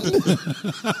 what?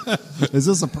 Is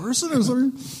this a person or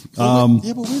something?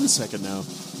 Yeah, but wait a second now.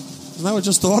 Now I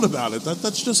just thought about it.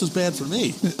 That's just as bad for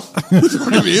me. You know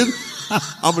what I mean?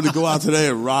 I'm going to go out today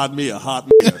and ride me a hot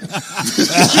nigger.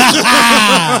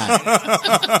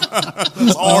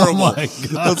 That's horrible. Oh my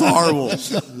God. That's horrible.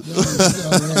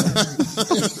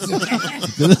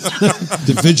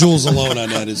 The visuals alone on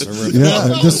that is horrific. Yeah,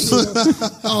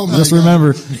 Oh my just God.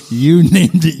 remember, you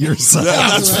named it yourself.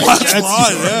 That's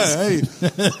fine. Yeah, hey.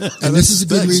 And this is a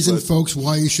good Thanks, reason, but- folks,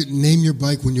 why you shouldn't name your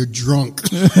bike when you're drunk.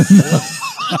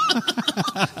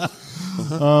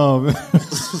 Oh,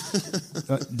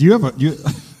 do you have a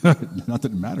not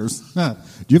that it matters. Do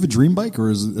you have a dream bike, or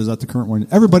is that the current one?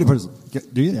 Everybody,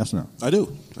 do you? Yes or no? I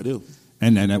do.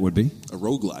 And that would be A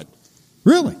Road Glide.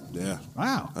 really Yeah.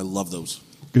 wow. I love those.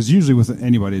 Because usually with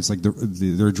anybody, it's like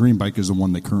their dream bike is the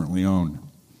one they currently own,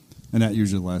 and that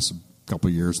usually lasts a couple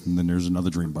of years, and then there's another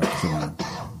dream bike for them.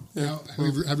 Now,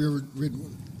 have you ever ridden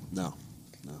one? No.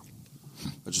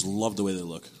 I just love the way they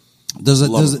look.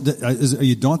 Are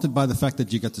you daunted by the fact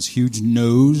that you got this huge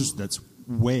nose that's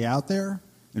way out there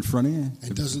in front of you?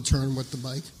 It doesn't turn with the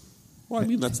bike? Well, I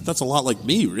mean, that's a lot like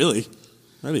me, really.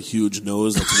 I have a huge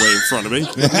nose that's way in front of me.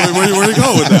 Where do you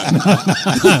go with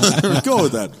that? Where do you go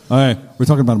with that? All right, we're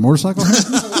talking about a motorcycle here?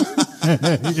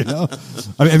 You know?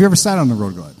 I mean, have you ever sat on the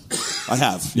Road Glide? I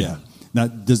have. Yeah. Now,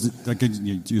 does it, like,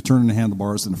 you're turning the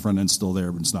handlebars and the front end's still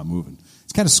there, but it's not moving.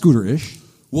 It's kind of scooter-ish.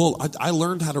 Well, I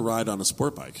learned how to ride on a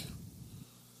sport bike.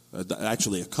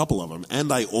 Actually, a couple of them.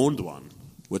 And I owned one,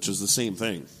 which is the same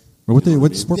thing. But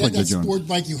what sport Yeah, bike that did you own? sport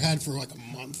bike you had for like a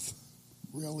month.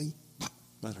 Really?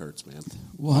 That hurts, man.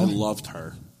 What? I loved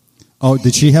her. Oh,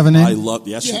 did she have a name?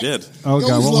 Yes, she Yeah. did. Oh, Go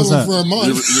God, with what was Lower that? For a month.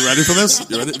 You ready for this?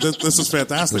 You ready? This is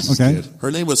fantastic. Okay.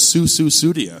 Her name was Susu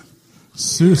Sudia.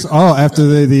 After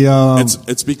the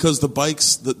It's because the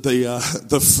bikes,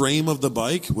 the frame of the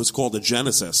bike was called a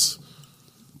Genesis.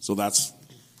 So it was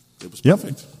Yep.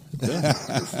 perfect. okay.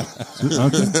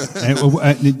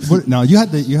 And, now you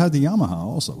had the Yamaha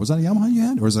also. Was that a Yamaha you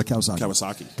had, or was that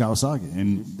Kawasaki? Kawasaki,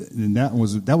 and that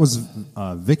was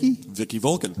Vicky Vicky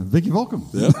Vulcan. Volcom.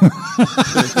 Yep.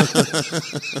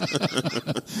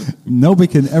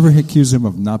 Nobody can ever accuse him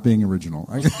of not being original.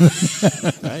 Right?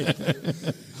 Hey,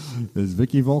 It's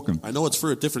Vicky Volcom. I know it's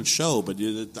for a different show, but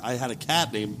I had a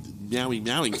cat named Meowie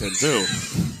Meowington too.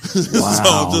 Wow. So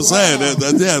I'm just saying,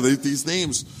 these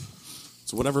names.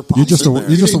 So whatever pops You're just a in there.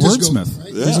 wordsmith.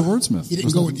 Right? Yeah. He's a wordsmith. He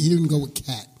didn't go with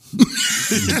cat.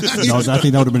 No, I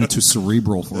think that would have been too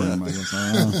cerebral for him. I guess.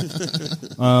 I don't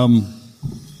know.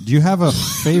 Do you have a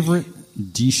favorite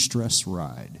de-stress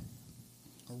ride?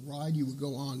 A ride you would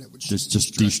go on that would Just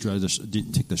de-stress,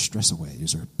 take the stress away.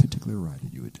 Is there a particular ride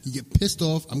that you would? You get pissed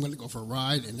off. I'm going to go for a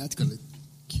ride, and that's going to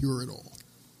cure it all.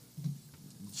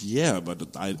 Yeah,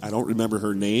 but I don't remember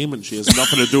her name, and she has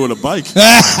nothing to do with a bike.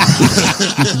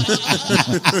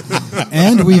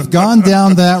 And we've gone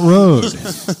down that road.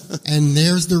 And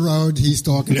there's the road he's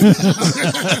talking about.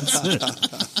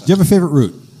 Do you have a favorite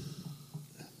route?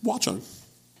 Watchung.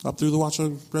 Up through the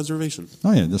Watchung Reservation.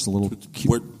 Oh yeah, just a little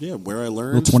cute, Where I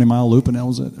learned. little 20-mile loop, and that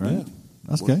was it, right? Yeah.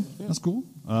 That's okay. Yeah. That's cool. Do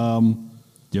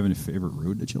you have any favorite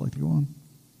road that you like to go on?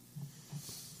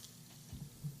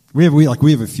 We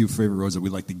have a few favorite roads that we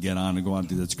like to get on and go on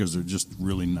to. That's because they're just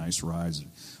really nice rides,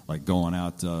 like going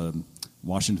out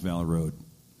Washington Valley Road.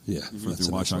 Yeah, Through that's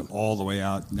a nice Washington, one. all the way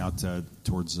out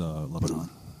towards Lebanon.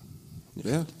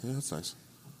 Yeah, that's nice.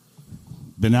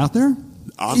 Been out there?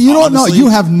 Hon- You don't know. honestly- You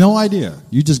have no idea.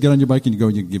 You just get on your bike and you go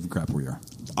and you give a crap where you are.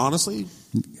 Honestly,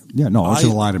 Yeah, no, I want you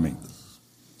to lie to me.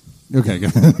 Okay,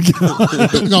 good.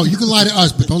 No, you can lie to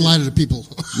us, but don't lie to the people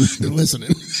listening.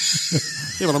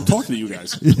 yeah, but I'm talking to you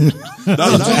guys.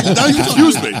 now you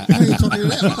confused me. Now you're talking to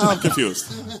them. I'm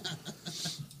confused.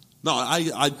 No,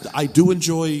 I do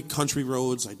enjoy country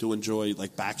roads. I do enjoy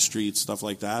like back streets, stuff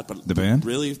like that. But The band?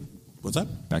 really, what's that?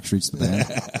 Backstreet's the band.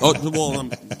 Oh well,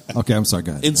 I'm Okay, I'm sorry.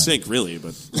 Go ahead. in sync, really,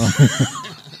 but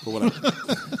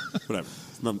whatever.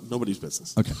 Nobody's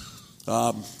business. Okay.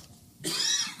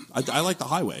 I like the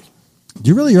highway.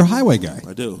 You're really a highway guy.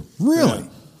 I do. Really?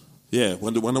 Yeah,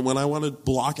 when I want to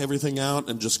block everything out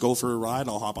and just go for a ride,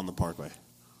 I'll hop on the Parkway.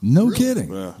 No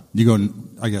kidding. Yeah. You go.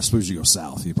 I guess suppose you go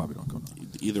south. You probably don't go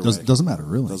north. Either way. Doesn't matter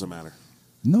really. Doesn't matter.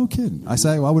 No kidding. I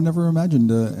say, well, I would never imagine.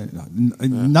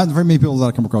 Not very many people that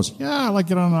I come across. Yeah, I like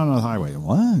it on the highway.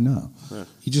 What? No. Yeah.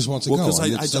 He just wants to Well, go.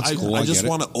 because That's cool. I just get it.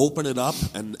 want to open it up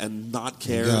and not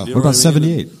care. Yeah. You know What about I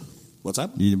mean? 78? What's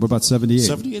that? What about 78?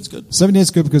 78's good. 78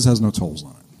 is good because it has no tolls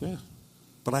on it. Yeah.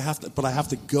 But I have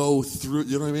to go through,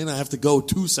 you know what I mean? I have to go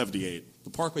to 78. The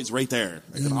Parkway's right there.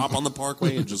 I can hop on the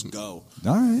Parkway and just go.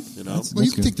 All right. You know? Well, you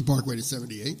can good. take the Parkway to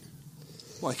 78.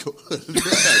 Like, but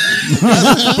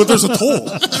there's a toll.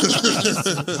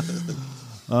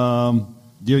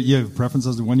 Do you have preference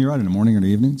as to when you're out, in the morning or the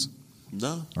evenings?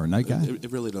 No. Or a night guy?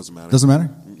 It really doesn't matter. Doesn't matter?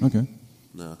 Okay.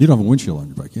 No. You don't have a windshield on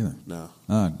your bike either. No.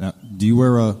 Now, do you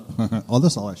wear a... I'll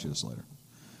ask you this later.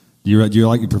 Do you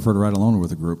prefer to ride alone or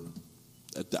with a group?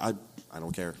 I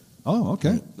don't care. Oh,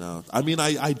 okay. No. I mean,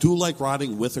 I do like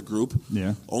riding with a group.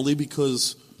 Yeah. Only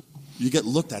because you get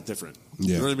looked at different.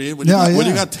 Yeah. You know what I mean? When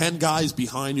you got 10 guys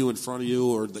behind you, in front of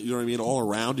you, or you know what I mean, all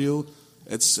around you,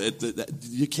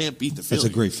 you can't beat the feeling.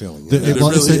 It's a great feeling. It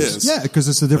really is. Yeah, because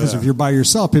it's the difference if you're by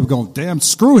yourself. People go, damn,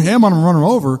 screw him, I'm going to run him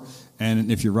over.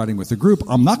 And if you're riding with a group,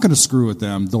 I'm not going to screw with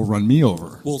them. They'll run me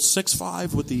over. Well,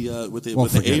 6'5" with the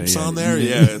forget apes it, yeah. on there,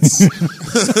 it's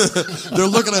they're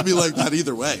looking at me like that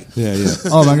either way. Yeah, yeah.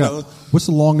 Oh, my God. What's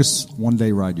the longest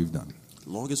one-day ride you've done?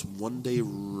 Longest one-day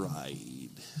ride.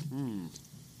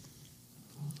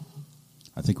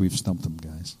 I think we've stumped them,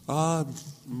 guys. A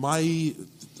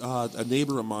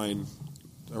neighbor of mine,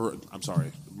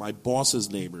 my boss's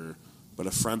neighbor, but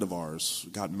a friend of ours,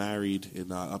 got married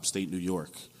in upstate New York.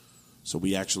 So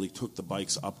we actually took the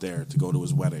bikes up there to go to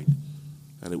his wedding.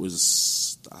 And it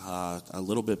was a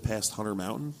little bit past Hunter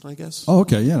Mountain, I guess. Oh,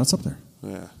 okay. Yeah, that's up there.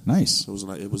 Yeah. Nice. It was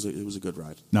a good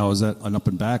ride. Now, is that an up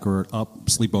and back or up,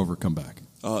 sleepover, come back?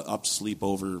 Up, sleep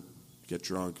over, get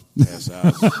drunk, pass out,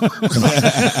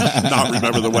 not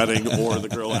remember the wedding or the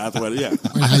girl at the wedding. Yeah,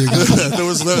 there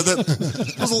was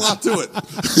a lot to it.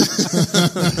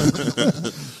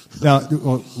 Now,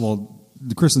 well,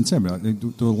 Chris and Tim,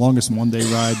 the longest one-day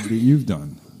ride that you've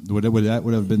done, would that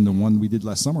have been the one we did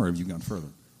last summer, or have you gone further?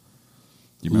 Do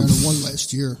you remember? The one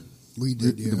last year we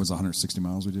did. It was 160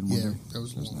 miles we did in one day? That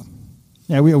was long.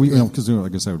 Yeah, because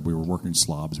like I said, we were working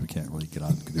slobs. We can't really get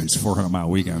out and do these 400-mile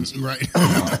weekends. Right.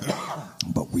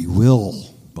 But we will.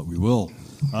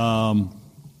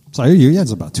 So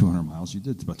it's about 200 miles. You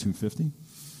did about 250. You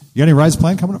got any rides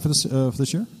planned coming up for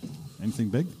this year? Anything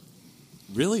big?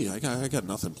 Really, I got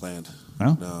nothing planned.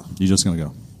 No. You're just gonna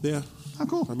go? Yeah. Oh,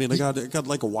 cool. I mean, I got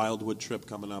like a Wildwood trip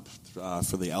coming up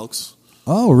for the Elks.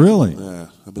 Oh, really? Yeah.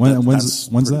 But When's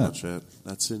pretty that? much it.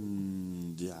 That's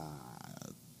in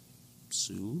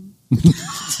soon.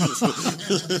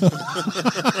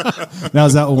 Now,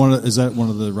 is that one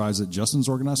of the rides that Justin's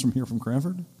organized from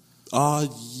Cranford?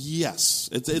 Yes.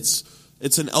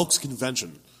 It's an Elks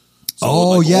convention.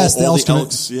 So yes, all the the Elks.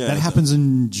 Elks. Yeah, that happens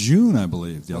in June, I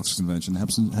believe. The Elks convention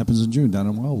happens in June down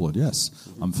in Wildwood. Yes,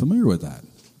 I'm familiar with that.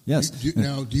 Yes.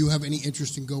 Now, do you have any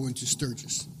interest in going to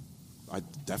Sturgis? I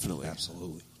definitely,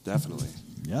 Absolutely. definitely.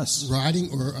 Yes.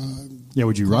 Riding or Yeah,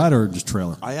 would you ride or just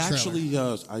trailer? I actually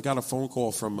I got a phone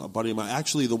call from a buddy of mine,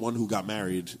 actually the one who got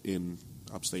married in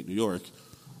upstate New York,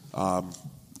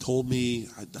 told me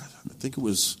I think it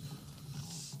was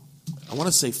I want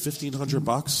to say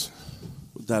 $1,500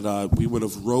 that we would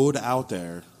have rode out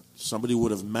there. Somebody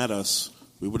would have met us.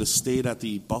 We would have stayed at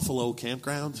the Buffalo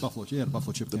campground. The Buffalo Chip.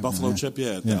 The Buffalo Chip,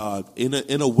 yeah. Yeah.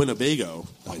 In a Winnebago.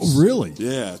 Oh, really?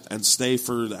 Yeah, and stay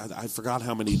for I forgot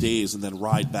how many days, and then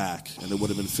ride back, and it would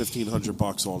have been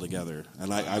 $1,500 altogether.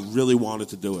 And I really wanted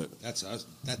to do it. That's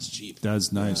cheap.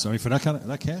 That's nice. I mean, for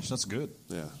that cash, that's good.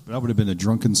 Yeah, But that would have been a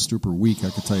drunken stupor week.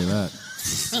 I could tell you that.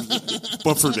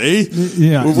 but for me,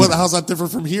 Yeah. how's that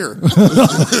different from here? No,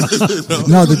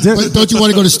 but don't you want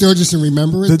to go to Sturgis and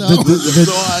remember it, though?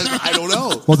 So I don't know.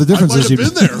 Well, the difference I might is have you-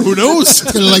 been there. Who knows? It's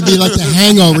going to be like The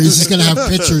Hangover. He's just going to have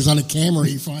pictures on a camera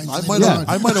he finds. I might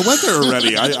have went there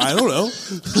already. I don't know.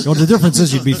 Well, the difference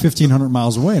is you'd be 1,500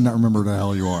 miles away and not remember where the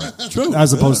hell you are. True.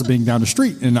 As opposed to being down the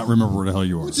street and not remember where the hell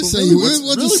you are. We'll just say you were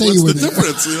What's the there.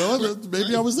 difference? You know,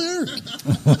 maybe I was there.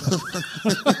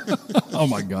 Oh,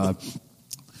 my God.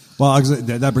 Well,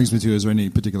 that brings me to, is there any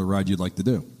particular ride you'd like to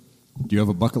do? Do you have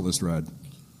a bucket list ride?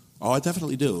 Oh, I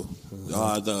definitely do.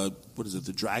 The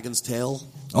Dragon's Tail?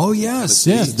 Oh, yes.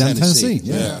 Tennessee. Yes, down Tennessee.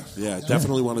 Yeah.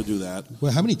 Definitely want to do that.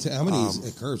 Well, how many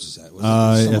curves is that? Was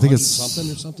I think it's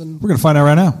something or something. We're going to find out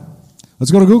right now.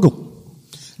 Let's go to Google.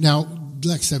 Now,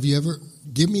 Lex, have you ever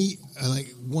give me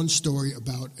one story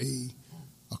about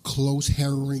a close,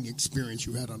 harrowing experience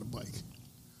you had on a bike?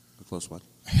 A close what?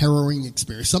 Harrowing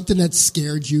experience. Something that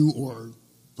scared you or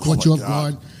caught you off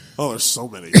guard. Oh, there's so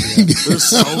many. There's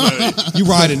so many. You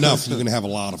ride enough, you're going to have a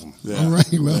lot of them. Yeah. All right.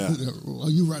 Well, Yeah. well,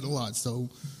 you ride a lot, so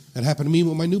That happened to me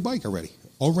with my new bike already.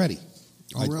 Oh, really?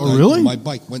 My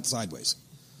bike went sideways.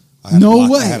 I had No to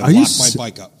lock, way. I had to Are you lock my se-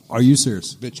 bike up. Are you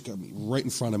serious? Bitch got me right in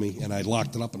front of me, and I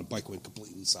locked it up, and the bike went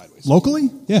completely sideways. Locally?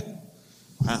 Yeah.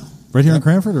 Wow. Right here in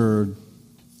Cranford, or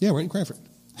Yeah, right in Cranford.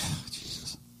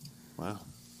 Wow.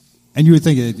 and you would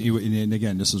think and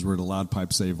again, this is where the loud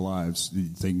pipe save lives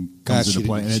thing comes she into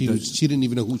play. didn't- And she, it- was- she didn't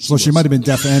even know who she so was. she might have been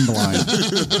deaf and blind.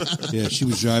 Yeah, she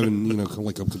was driving,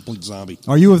 like a complete zombie.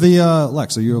 Are you of the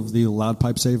Lex? Are you of the loud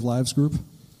pipe save lives group?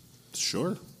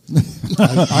 Sure.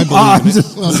 I believe in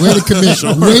it. well, way to commit.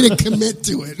 Way to commit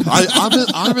to it.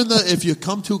 I'm in the. If you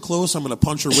come too close, I'm going to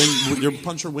punch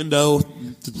your window,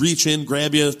 reach in,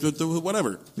 grab you, do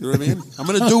whatever. You know what I mean? I'm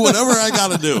going to do whatever I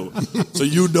got to do, so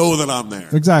you know that I'm there.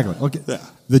 Exactly. Okay. Yeah.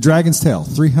 The Dragon's Tail,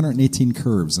 318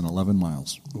 curves in 11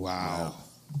 miles. Wow.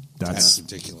 That's That's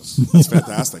ridiculous. That's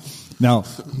fantastic. now,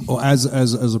 as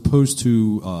opposed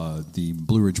to the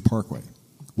Blue Ridge Parkway,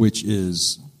 which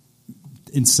is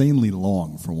insanely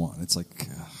long for one. It's like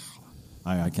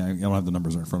I can't. I don't have the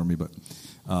numbers right in front of me, but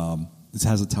it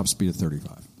has a top speed of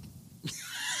 35.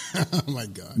 Oh my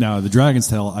God. Now, the Dragon's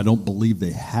Tail, I don't believe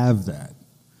they have that,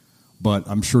 but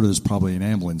I'm sure there's probably an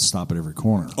ambulance stop at every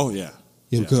corner. Oh yeah.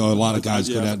 Yeah, because a lot of guys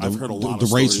Yeah, go down. I've heard a lot the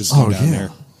of racers stories. go Oh, down yeah.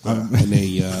 there,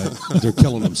 and they're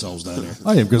killing themselves down there.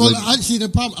 Oh yeah, because Well, like, I see the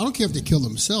problem. I don't care if they kill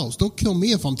themselves. Don't kill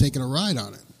me if I'm taking a ride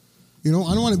on it. You know,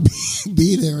 I don't want to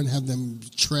be there and have them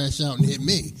trash out and hit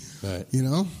me. Right. You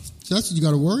know, so that's what you got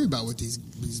to worry about with these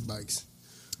bikes.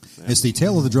 it's the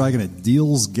Tail of the Dragon at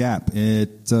Deals Gap.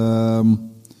 It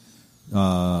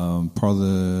part of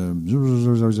the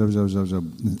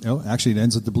actually it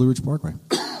ends at the Blue Ridge Parkway,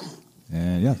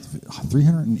 and yeah,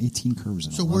 318 curves.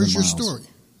 In So 11 where's your miles. story?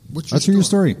 What's That's your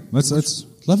story. That's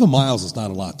 11 miles is not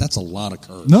a lot. That's a lot of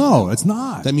curves. no, it's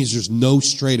not. That means there's no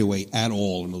straightaway at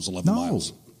all in those 11 No.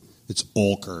 miles. It's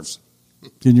all curves.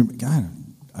 Can you? God,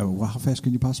 well, how fast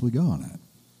can you possibly go on that?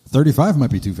 35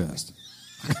 might be too fast.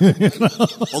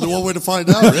 Only one way to find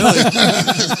out, really.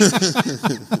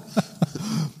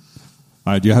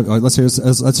 All right, do you have?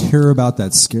 Let's hear about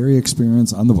that scary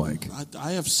experience on the bike.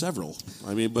 I have several.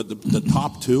 I mean, but the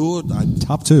top two,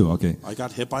 Top two, okay. I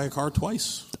got hit by a car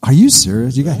twice. Are you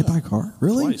serious? You got hit by a car?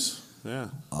 Really? Twice. Yeah.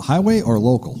 A highway or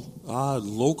local?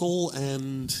 Local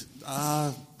and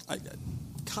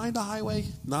kind of highway.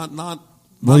 Not. Well,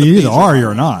 not a you either major are or highway.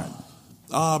 you're not.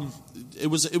 It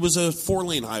was a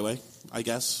 4-lane highway, I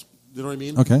guess. You know what I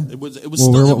mean? Okay. It was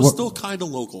Well, still kind of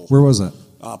local. Where was that?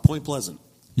 Point Pleasant.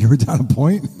 You were down a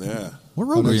point? Yeah. What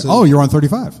road were you? that's it. Oh, you're on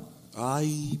 35.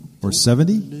 I Or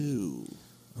 70? knew.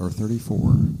 Or 34.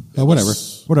 Whatever.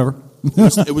 Whatever.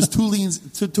 It was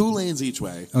two lanes each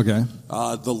way. Okay.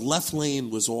 The left lane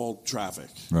was all traffic.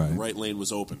 Right. The right lane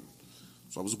was open.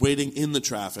 So I was waiting in the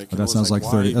traffic. But and I that was sounds like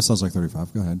 30. why- That sounds like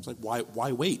 35. Go ahead. It's like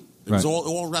why wait? It was Right.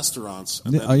 all restaurants,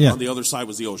 and Yeah, then yeah. on the other side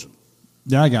was the ocean.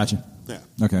 Yeah, I got you. Yeah.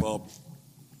 Okay. Well,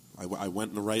 I went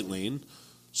in the right lane,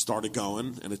 started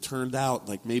going, and it turned out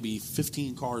like maybe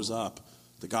 15 cars up,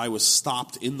 the guy was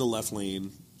stopped in the left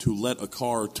lane to let a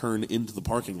car turn into the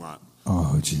parking lot.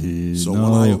 Oh, geez. So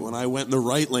no. when I went in the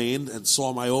right lane and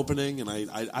saw my opening, and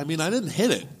I mean, I didn't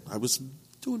hit it. I was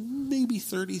doing maybe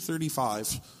 30,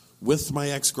 35 with my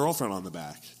ex-girlfriend on the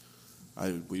back.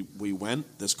 We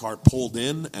went, this car pulled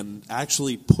in and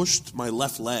actually pushed my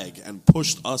left leg and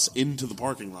pushed us into the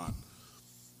parking lot.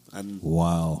 And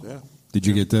Wow. Yeah. Did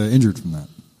you get injured from that?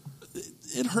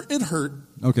 it hurt.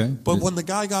 Okay. But when the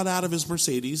guy got out of his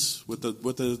Mercedes with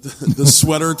the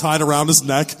sweater tied around his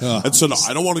neck and said,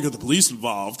 "I don't want to get the police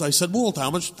involved," I said, "Well, how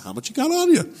much you got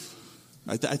on you?"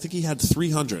 I think he had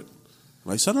 300.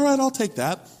 And I said, "All right, I'll take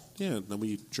that." Yeah. And then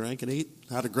we drank and ate,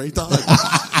 had a great time,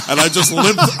 and I just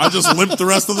limped the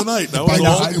rest of the night. That was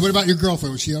all. What about your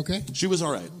girlfriend? Was she okay? She was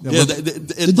all right. Yeah, Yeah, but-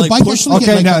 Did the bike pushed actually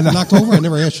Okay, get no. knocked over? I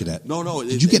never asked you that. No.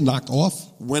 Did you get knocked off?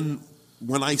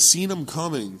 When I seen him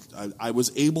coming, I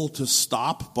was able to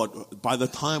stop, but by the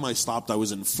time I stopped, I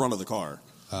was in front of the car.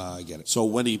 I get it. So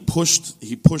when he pushed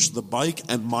the bike,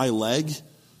 and my leg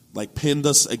like pinned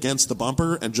us against the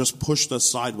bumper and just pushed us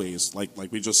sideways, like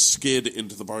we just skid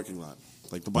into the parking lot.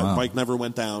 Like the Wow. bike never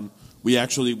went down. We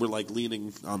actually were like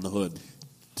leaning on the hood.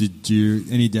 Did you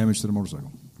any damage to the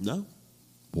motorcycle? No.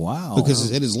 Wow. Because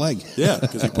it hit his leg. Yeah,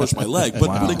 because he pushed my leg. But,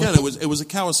 Wow. but again, it was a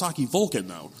Kawasaki Vulcan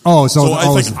though. Oh, so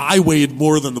I think I weighed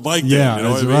more than the bike did. yeah, you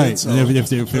know that's what I mean? right. So, And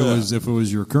if it yeah.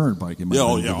 was your current bike, it might Yeah, have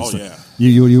oh, been yeah, different oh, stuff. yeah.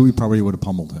 You probably would have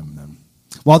pummeled him then.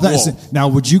 Well, that's Whoa. now.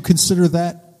 Would you consider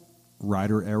that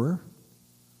rider error,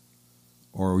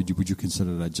 or would you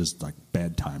consider that just like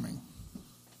bad timing?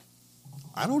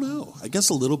 I don't know. I guess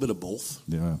a little bit of both.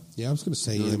 Yeah. Yeah, I was going to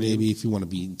say, You know what I maybe mean? if you want to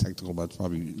be technical about it, it's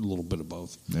probably a little bit of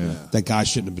both. Yeah. That guy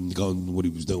shouldn't have been going what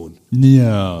he was doing.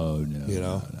 No. You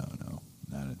know? No.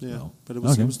 Not, Yeah, no. but it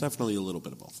was Okay. it was definitely a little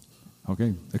bit of both.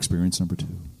 Okay. Experience number 2.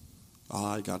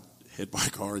 I got hit by a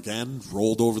car again,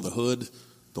 rolled over the hood,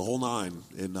 the whole nine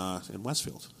in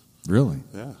Westfield. Really?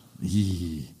 Yeah,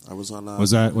 Yee. I was on. Was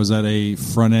that a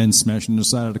front end smashing the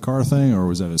side of the car thing, or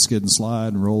was that a skid and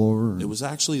slide and roll over? It was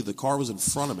actually the car was in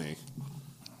front of me.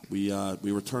 We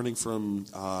were turning from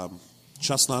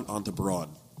Chestnut onto Broad.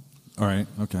 All right.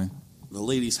 Okay. The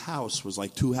lady's house was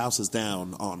like 2 houses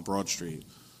down on Broad Street,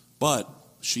 but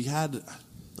she had.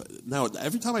 Now,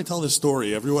 every time I tell this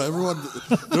story, everyone's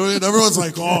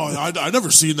like, "Oh, I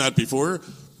never seen that before."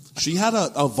 She had a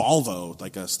Volvo,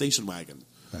 like a station wagon,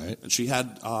 Right. and she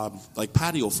had like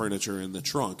patio furniture in the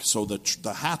trunk, so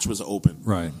the hatch was open.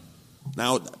 Right.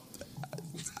 Now,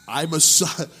 I'm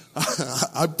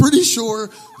pretty sure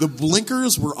the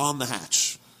blinkers were on the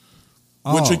hatch.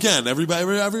 Which Oh. again, everybody,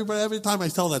 every time I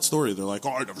tell that story, they're like,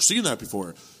 "Oh, I've never seen that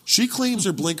before." She claims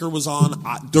her blinker was on.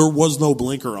 There was no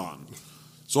blinker on.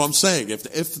 So I'm saying,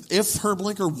 if her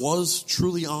blinker was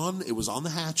truly on, it was on the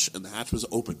hatch, and the hatch was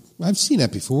open. I've seen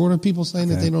that before. What are people saying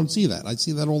that Okay. they don't see that? I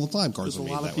see that all the time. Cars Because a are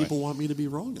made lot that of people way. want me to be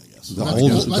wrong, I guess. The Gotta be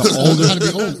older, old. the That's older, gotta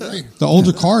be old, right? the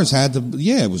older cars had the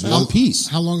it was one piece.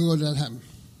 How long ago did that happen?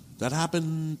 That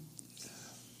happened.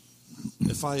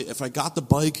 If I got the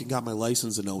bike and got my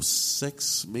license in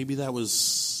 06, maybe that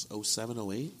was 07,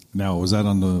 08? Now, was that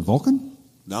on the Vulcan?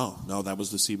 No, that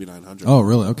was the CB900. Oh,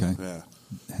 really? Okay. Yeah.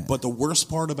 But the worst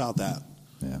part about that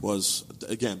Yeah. was,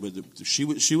 again, she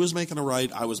was making a right,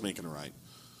 I was making a right.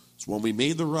 So when we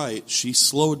made the right, she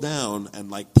slowed down and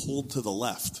like pulled to the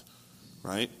left,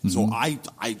 right? So I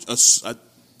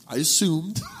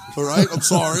assumed, all right, I'm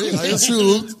sorry, I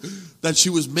assumed that she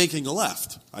was making a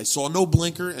left. I saw no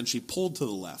blinker and she pulled to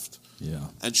the left. Yeah.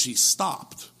 And she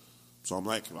stopped. So I'm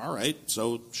like, all right,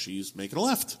 so she's making a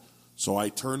left. So I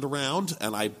turned around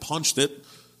and I punched it,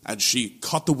 and she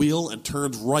cut the wheel and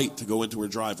turned right to go into her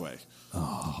driveway.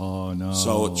 Oh no.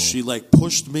 So she like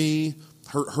pushed me.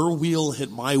 Her wheel hit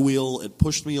my wheel. It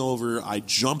pushed me over. I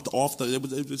jumped off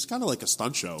it was kind of like a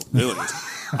stunt show, really.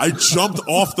 I jumped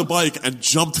off the bike and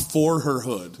jumped for her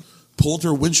hood. Pulled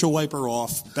her windshield wiper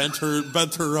off. Bent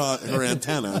her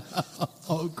antenna.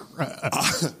 Oh crap.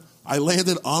 I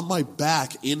landed on my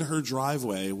back in her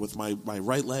driveway with my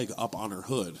right leg up on her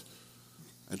hood.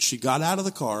 And she got out of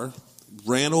the car,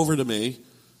 ran over to me,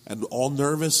 and all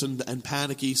nervous and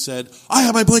panicky said, "I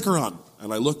have my blinker on."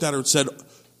 And I looked at her and said,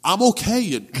 "I'm okay,"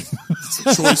 you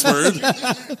choice word.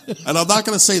 And I'm not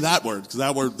going to say that word, because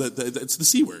that word, it's the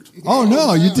C word. Oh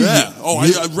no, you did. Yeah. Oh,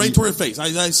 I right to her face.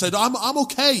 I said, I'm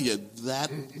okay, you that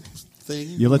thing.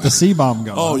 You let the C bomb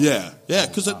go. Oh, yeah. Yeah,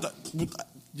 because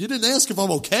you didn't ask if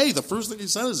I'm okay. The first thing he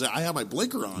said is, "I have my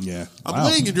blinker on." Yeah. I'm Wow.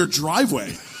 laying in your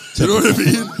driveway. You know what I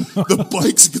mean?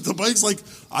 The bike's like,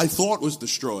 I thought was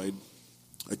destroyed.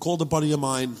 I called a buddy of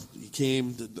mine. He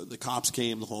came. The cops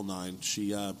came, the whole nine.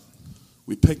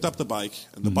 We picked up the bike,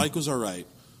 and the bike was all right.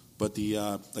 But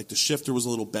the shifter was a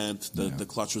little bent. The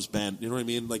clutch was bent. You know what I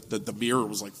mean? Like the mirror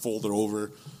was like folded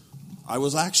over. I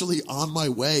was actually on my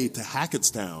way to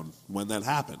Hackettstown when that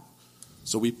happened.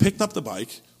 So we picked up the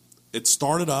bike. It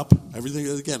started up. Everything,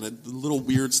 again, a little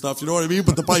weird stuff. You know what I mean?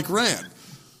 But the bike ran.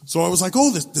 So I was like,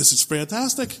 "Oh, this is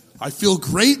fantastic. I feel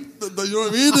great." You know what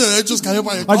I mean? I just got hit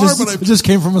by a car, it just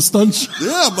came from a stunt show.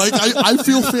 yeah, I'm like, I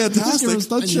feel Just came from a fantastic.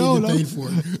 stunt And show. you No. paid for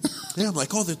it. Yeah, I'm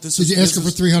like, "Oh, this Did is." you ask her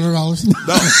this for is- $300?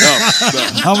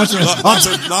 No. How much?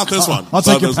 Not this one. I'll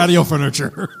take Not your this patio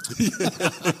furniture.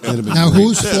 Now,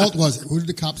 whose fault was it? Who did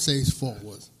the cops say his fault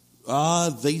was?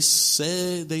 They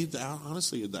say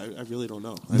honestly, I really don't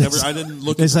know. I didn't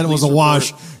look. They at said the it was a police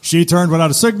wash. report. She turned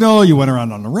without a signal. You went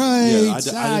around on the right. Yeah,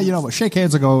 I didn't- but shake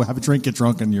hands and go have a drink, get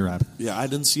drunk, and you're happy. Yeah, I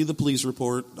didn't see the police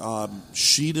report.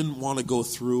 She didn't want to go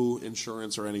through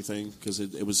insurance or anything because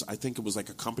it was. I think it was like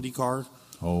a company car.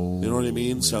 Oh, You know what I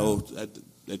mean? So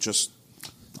it just.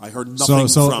 I heard nothing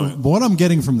So from it. what I'm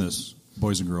getting from this,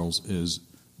 boys and girls, is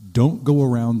don't go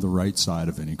around the right side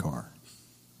of any car.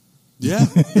 Yeah,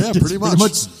 pretty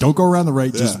much. Don't go around the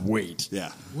right. Just Yeah. wait.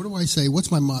 Yeah. What do I say?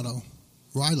 What's my motto?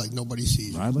 Ride like nobody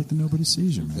sees you. Ride like nobody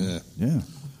sees you, man. Yeah.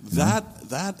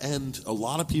 That and a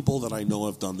lot of people that I know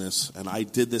have done this, and I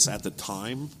did this at the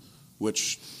time,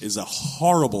 which is a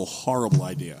horrible, horrible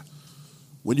idea.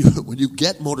 When you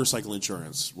get motorcycle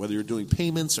insurance, whether you're doing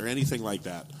payments or anything like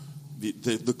that,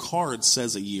 the card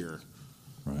says a year.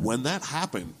 Right. When that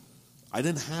happened, I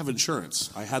didn't have insurance.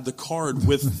 I had the card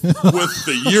with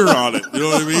the year on it. You know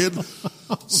what I mean?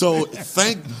 So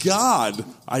thank God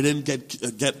I didn't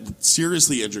get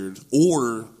seriously injured,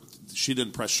 or she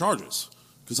didn't press charges,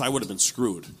 because I would have been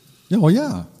screwed. Yeah, well,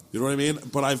 yeah. You know what I mean?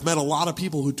 But I've met a lot of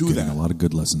people who do Getting that. a lot of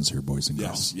good lessons here, boys and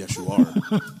girls. Yes, you are.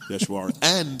 Yes, you are.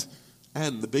 And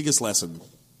the biggest lesson,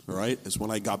 all right, is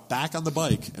when I got back on the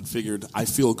bike and figured, I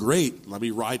feel great, let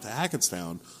me ride to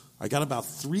Hackettstown. I got about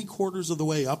 3/4 of the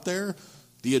way up there,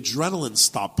 the adrenaline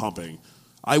stopped pumping.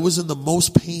 I was in the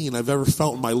most pain I've ever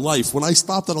felt in my life. When I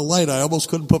stopped at a light, I almost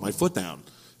couldn't put my foot down.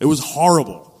 It was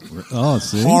horrible. Oh,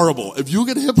 see? Horrible. If you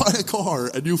get hit by a car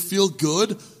and you feel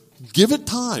good, give it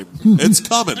time. It's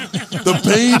coming. The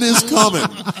pain is coming.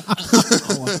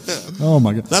 Oh,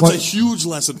 my God. That's a huge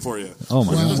lesson for you. Oh,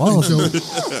 my God. Well, Well,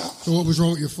 so what was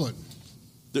wrong with your foot?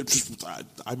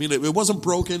 I mean, it wasn't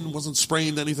broken, wasn't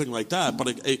sprained, anything like that, but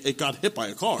it got hit by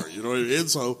a car. You know what I mean?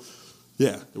 So,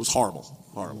 yeah, it was horrible.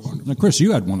 Horrible. now, Chris,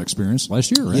 you had one experience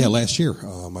last year, right? Yeah, last year.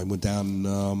 I went down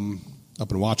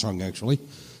up in Watchung, actually.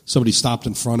 Somebody stopped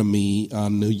in front of me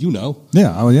on,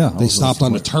 Yeah, oh, yeah. They stopped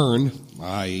on a turn.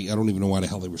 I don't even know why the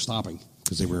hell they were stopping,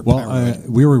 because they were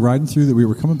we were riding through we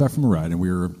were coming back from a ride, and we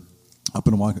were up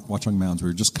in Watchung Mountains. We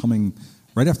were just coming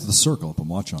right after the circle up in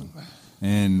Watchung.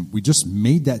 And we just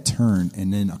made that turn,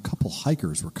 and then a couple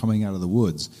hikers were coming out of the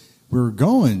woods. We were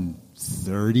going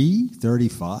 30,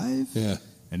 35. Yeah.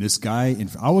 And this guy,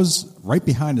 I was right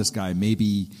behind this guy,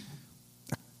 maybe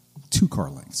 2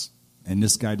 car lengths. And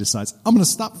this guy decides, I'm going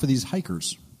to stop for these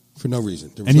hikers. For no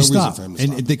reason. There was And no he stopped. reason for him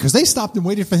to stop. Because they stopped and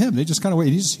waited for him. They just kind of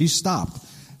waited. He stopped.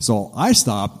 So I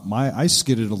stopped. I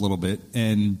skidded a little bit,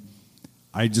 and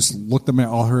I just looked at my,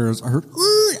 I heard,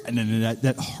 and then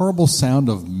that horrible sound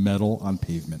of metal on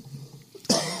pavement.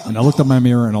 And I looked at my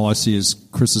mirror, and all I see is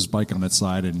Chris's bike on that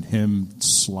side and him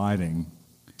sliding.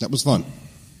 That was fun.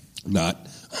 Not.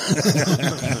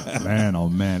 Man, oh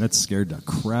man, that scared the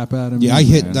crap out of me. Yeah, I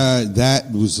hit man.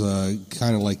 that was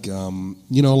kind of like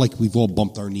like we've all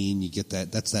bumped our knee and you get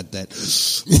that. That's that.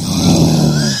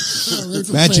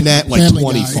 Imagine that like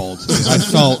 20-fold. I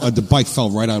felt the bike fell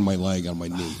right on my leg, on my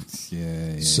knee.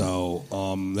 Yeah. So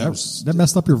that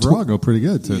messed up your Virago pretty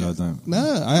good too. That time.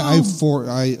 Nah, I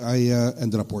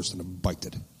ended up worse than a bike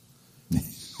did.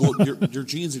 Well, your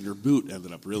jeans and your boot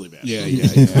ended up really bad. Yeah.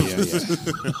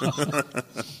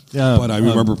 Yeah, But I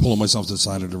remember pulling myself to the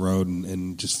side of the road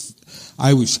and just,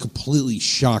 I was completely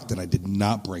shocked that I did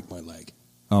not break my leg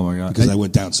oh my god, because I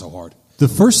went down so hard. The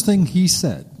first thing he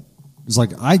said was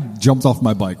like, I jumped off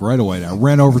my bike right away. I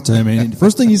ran over to him, and the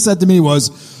first thing he said to me was,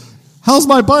 "How's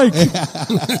my bike?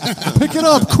 Pick it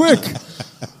up quick."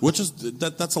 Which is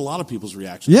that's a lot of people's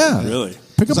reaction. Yeah, Really.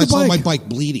 Pick up I the saw bike. my bike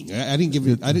bleeding. I didn't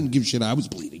give a shit. I was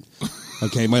bleeding.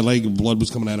 Okay, my leg, blood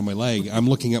was coming out of my leg. I'm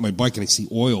looking at my bike and I see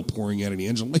oil pouring out of the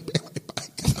engine. I'm like, my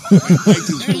bike. My bike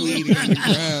is bleeding on the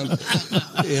ground.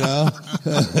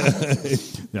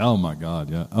 Yeah, oh my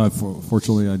god, yeah.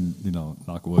 Fortunately,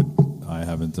 knock wood, I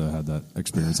haven't had that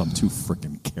experience. I'm too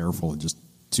freaking careful and just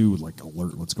too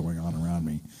alert what's going on around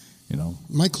me.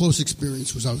 My close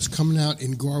experience was I was coming out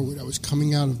in Garwood. I was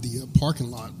coming out of the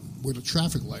parking lot where the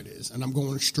traffic light is, and I'm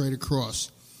going straight across.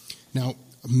 Now,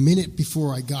 a minute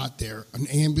before I got there, an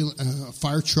a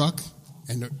fire truck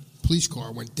and a police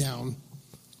car went down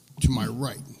to my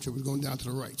right. So it was going down to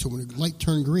the right. So when the light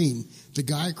turned green, the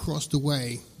guy across the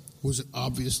way was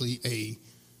obviously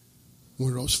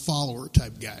one of those follower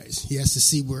type guys. He has to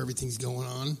see where everything's going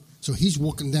on. So he's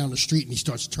walking down the street and he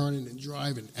starts turning and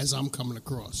driving as I'm coming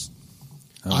across.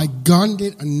 Oh. I gunned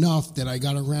it enough that I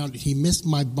got around it. He missed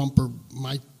my bumper,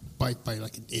 my bike by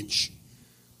like an inch.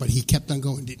 But he kept on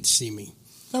going, didn't see me.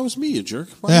 That was me, you jerk.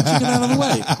 Why didn't you get out of the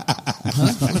way?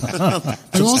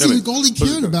 And all he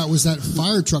cared about was that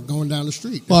fire truck going down the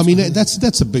street. Well, I mean, that's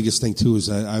the biggest thing, too, is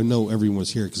I know everyone's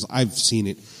here because I've seen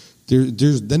it.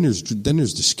 There's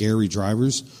the scary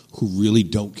drivers who really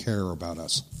don't care about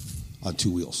us on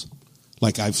two wheels.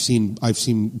 Like I've seen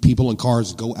people in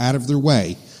cars go out of their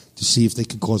way to see if they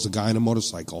could cause a guy in a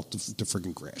motorcycle to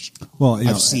freaking crash. Well,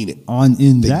 I've seen it.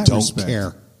 In they that don't respect,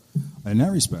 care. In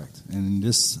that respect, and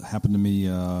this happened to me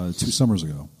 2 summers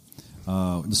ago.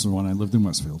 This is when I lived in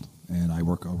Westfield, and I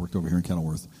worked over here in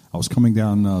Kenilworth. I was coming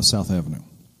down South Avenue,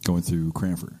 going through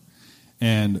Cranford,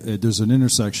 and there's an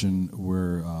intersection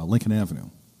where Lincoln Avenue,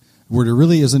 where there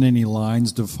really isn't any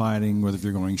lines defining whether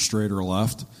you're going straight or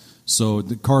left. So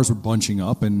the cars were bunching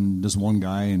up, and this one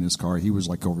guy in his car, he was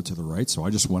like over to the right, so I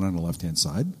just went on the left-hand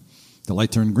side. The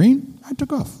light turned green, I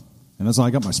took off, and that's how I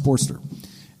got my Sportster.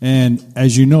 And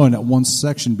as you know, in that one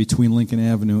section between Lincoln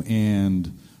Avenue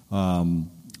and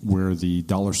where the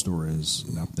dollar store is,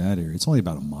 up that area. It's only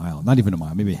about a mile, not even a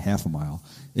mile, maybe half a mile.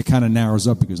 It kind of narrows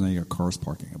up because now you got cars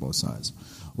parking on both sides.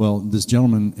 Well, this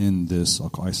gentleman in this,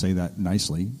 I say that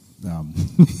nicely,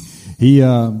 he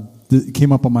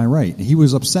came up on my right. He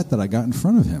was upset that I got in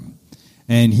front of him.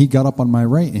 And he got up on my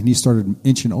right, and he started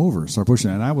inching over, started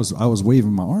pushing. And I was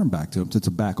waving my arm back to him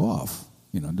to back off.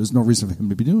 There's no reason for him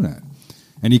to be doing that.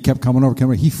 And he kept coming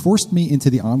over. He forced me into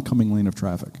the oncoming lane of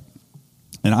traffic.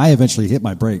 And I eventually hit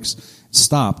my brakes,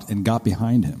 stopped, and got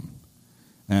behind him.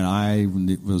 And I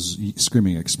was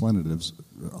screaming expletives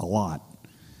a lot.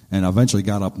 And I eventually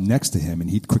got up next to him, and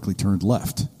he quickly turned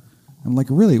left. I'm like,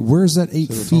 really, where's that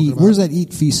 8 feet? Where's that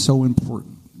 8 feet so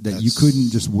important that you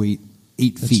couldn't just wait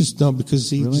 8 feet? It's just dumb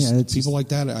because Really? people like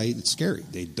that, it's scary.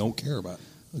 They don't care about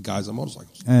guys on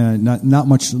motorcycles. And not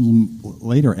much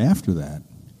later after that,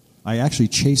 I actually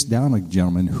chased down a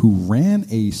gentleman who ran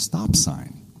a stop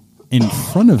sign in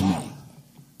front of me.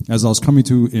 As I was coming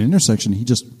to an intersection, he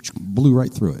just blew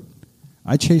right through it.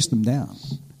 I chased him down,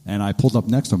 and I pulled up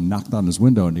next to him, knocked on his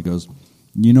window, and he goes,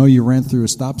 you ran through a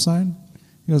stop sign?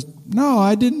 He goes, no,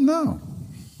 I didn't know.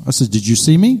 I said, did you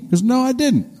see me? He goes, no, I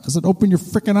didn't. I said, open your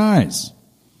freaking eyes.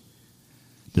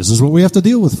 This is what we have to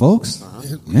deal with, folks.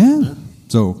 Yeah.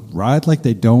 So ride like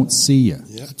they don't see you.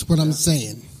 Yeah, that's what I'm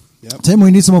saying. Yep. Tim,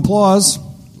 we need some applause.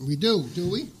 We do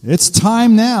we? It's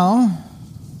time now.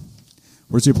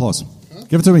 Where's the applause? Huh?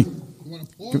 Give it to me. You want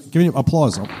applause? Give me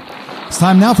applause. It's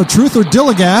time now for Truth or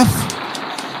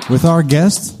Dilligaff with our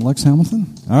guest, Lex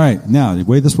Hamilton. All right. Now, the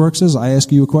way this works is I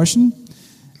ask you a question,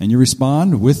 and you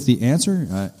respond with the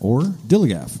answer or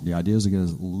Dilligaff. The idea is to get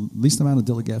as least amount of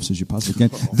Dilligaffs as you possibly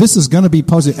can. This is going to be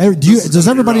posted. Does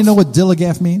everybody know what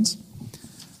Dilligaff means?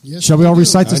 Yes, Shall we all do.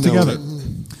 recite this I know together? it.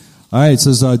 All right. It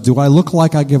says, do I look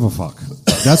like I give a fuck?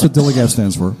 That's what Dilligaff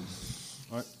stands for. All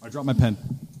right. I dropped my pen.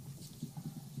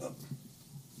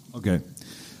 Okay. All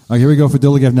right, here we go for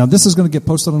Dilligaff. Now, this is going to get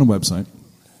posted on the website.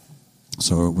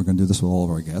 So we're going to do this with all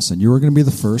of our guests, and you are going to be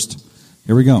the first.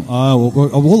 Here we go.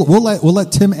 We'll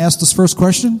let Tim ask this first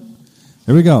question.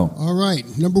 Here we go. All right.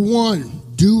 Number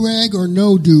 1, do-rag or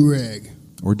no do-rag?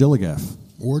 Or Dilligaff.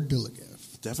 Or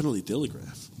Dilligaff. Definitely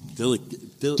Dilligraff.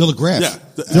 Dillagraff. Yeah.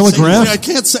 Dillagraff? I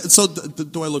can't say. So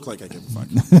do I look like I give a fuck?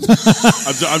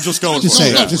 I'm just going. Just for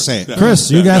say it. it. Just say it. Yeah.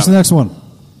 Chris, you guys the next one.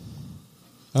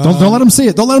 Don't let him see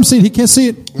it. Don't let him see it. He can't see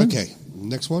it. Okay.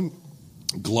 Next one.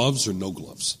 Gloves or no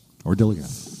gloves? Or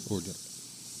Dilligaff. Or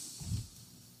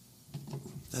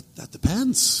That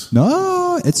depends.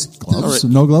 No, it's gloves. All right.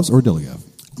 No gloves or Dilligaff.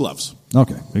 Gloves.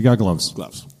 Okay, we got gloves.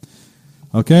 Gloves.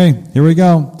 Okay, here we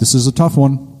go. This is a tough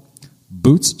one.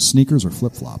 Boots, sneakers, or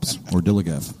flip-flops? Or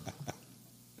Dilligaff.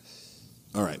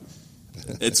 All right.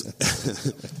 It's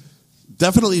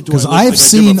definitely Because I've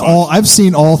I've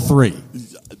seen all three.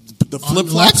 The flip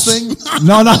flops thing.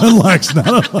 No, not in Lex. Not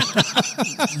in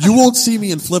Lex. You won't see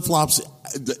me in flip flops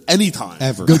anytime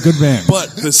ever. Good man.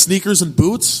 But the sneakers and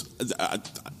boots.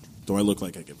 Do I look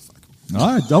like I give a fuck?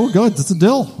 All right, double good. That's a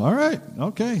deal. All right,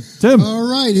 okay, Tim. All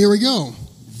right, here we go.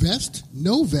 Vest,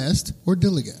 no vest, or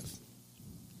Dilligaff?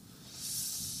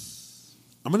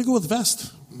 I'm going to go with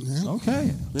vest. Yeah.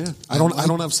 Okay. Yeah, I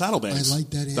don't have saddlebags. I like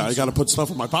that answer. I got to put stuff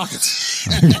in my pockets.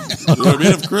 You know what I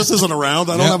mean? If Chris isn't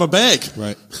around, I don't have a bag.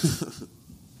 Right.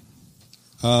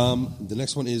 The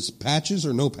next one is patches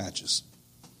or no patches?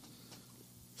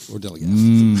 Or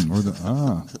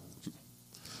Dilligaff.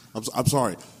 I'm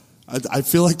sorry. I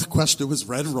feel like the question was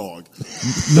read wrong.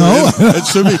 No.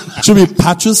 It should be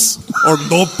patches or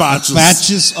no patches.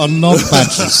 Patches or no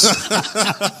patches?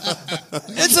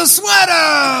 It's a sweater.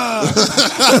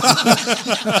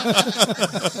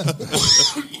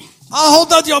 I'll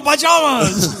hold on to your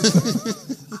pajamas.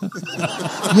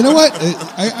 You know what?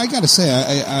 I got to say,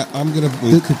 I'm going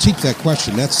to critique that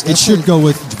question. It should go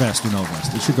with vest or no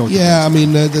vest. It should go with I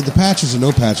mean, the patches or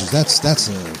no patches, that's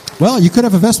a... Well, you could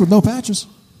have a vest with no patches.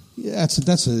 Yeah,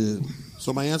 that's a...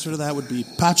 So my answer to that would be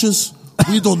patches.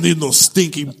 We don't need no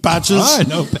stinking patches. All right,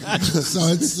 no patches. So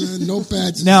it's no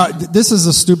patches. Now, this is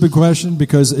a stupid question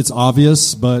because it's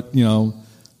obvious, but,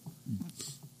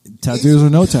 tattoos or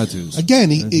no tattoos. Again,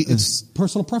 it's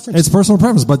personal preference. It's personal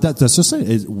preference, but that's just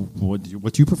it. What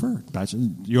do you prefer? Patches?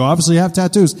 You obviously have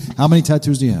tattoos. How many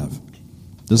tattoos do you have?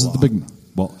 This is the big...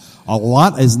 Well, a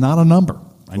lot is not a number.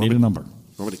 I need a number.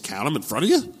 Want me to count them in front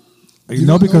of you?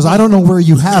 No, because I don't know where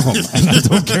you have them, and I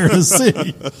don't care to see.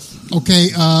 Okay,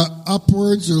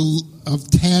 upwards of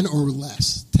 10 or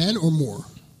less. 10 or more.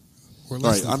 Or All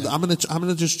less right, than 10. I'm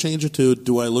gonna just change it to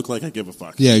do I look like I give a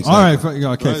fuck? Yeah, exactly. All right,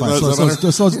 okay, fine.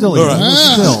 So it's Dilly.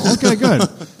 Okay, good.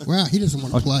 Wow, he doesn't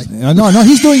want to play. No,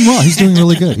 he's doing well. He's doing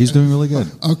really good.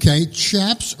 Okay,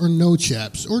 Chaps or no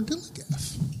chaps? Or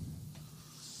Dilligaff?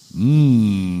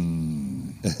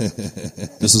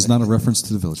 This is not a reference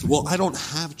to the Village People. Well, I don't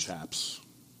have chaps,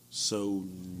 so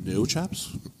no chaps.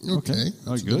 Okay.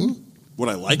 Oh, That's a good. one. Would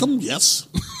I like them? Yes,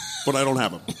 but I don't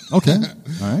have them. Okay.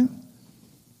 All right.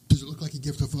 Does it look like he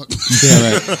gives a fuck?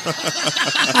 Yeah,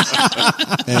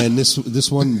 right. And this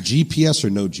one, GPS or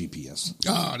no GPS?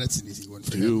 Oh, that's an easy one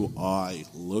for him. Do I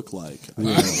look like?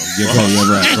 Yeah,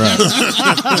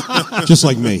 right. Just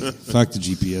like me. Fuck the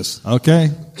GPS. Okay.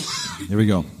 Here we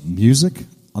go. Music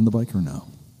on the bike or no?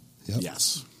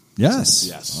 Yes. Yes.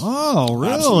 Yes. Oh,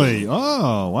 really? Absolutely.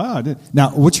 Oh, wow. I did. Now,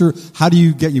 how do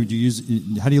you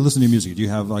listen to music? Do you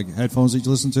have like headphones that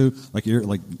you listen to, like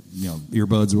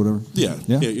earbuds or whatever? Yeah.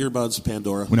 Yeah. Earbuds,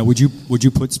 Pandora. Well, now, would you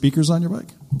put speakers on your bike?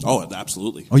 Oh,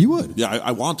 absolutely. Oh, you would? Yeah,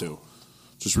 I want to.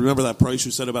 Just remember that price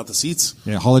you said about the seats.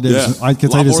 Yeah, Harley Davidson. Yeah, I can a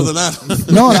tell lot you more this. than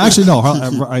that. No, actually, no.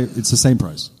 It's the same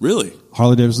price. Really?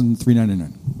 Harley Davidson,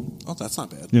 $399. Oh, that's not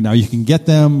bad. Yeah, now you can get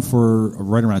them for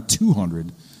right around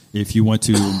 $200 if you went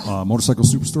to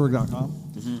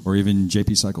motorcyclesuperstore.com or even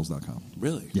jpcycles.com.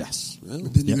 Really? Yes. Really?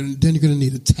 Then you're gonna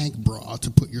need a tank bra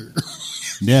to put your.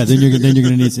 Yeah, then you're gonna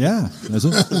need. Yeah, that's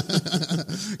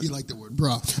it. You like the word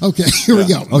bra? Okay, here we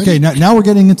go. Okay, now we're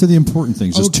getting into the important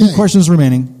things. There's two Okay. questions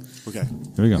remaining. Okay.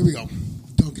 Here we go. Here we go.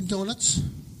 Dunkin' Donuts,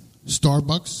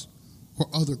 Starbucks, or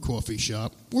other coffee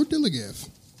shop, or Dilligaff.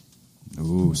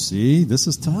 Ooh, see, this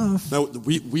is tough. Now,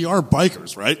 we are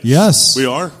bikers, right? Yes. We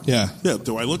are? Yeah. Yeah.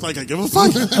 Do I look like I give a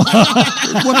fuck?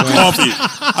 I want coffee.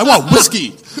 I want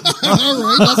whiskey. All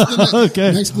right, that's the next,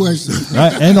 Okay. next question.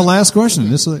 Right, and the last question.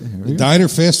 Here we go. Diner,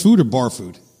 fast food, or bar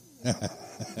food?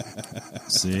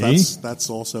 See. That's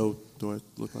also, do I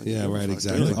look like I Yeah, give a right, fuck?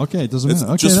 exactly. Really? Okay, it doesn't It's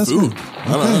matter. Okay, just that's food. good.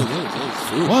 I don't know. It's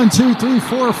food. 1, 2, 3,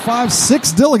 4, 5,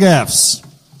 6 Dilligaffs.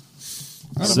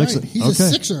 All Six. right. He's Okay. a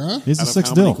sixer, huh? He's a Out of 6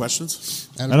 how many dill. questions?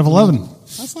 Out of 11.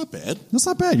 That's not bad. That's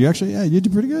not bad. You actually, you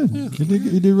did pretty good. You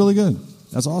did really good.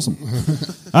 That's awesome. All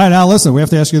right, now listen. We have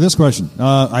to ask you this question.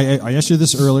 I asked you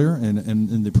this earlier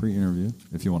in the pre-interview,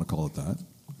 if you want to call it that.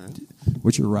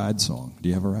 What's your ride song? Do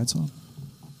you have a ride song?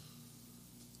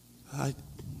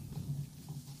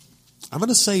 I'm going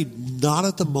to say not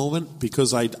at the moment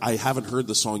because I haven't heard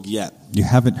the song yet. You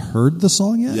haven't heard the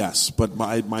song yet? Yes, but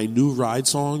my new ride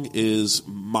song is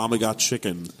Mama Got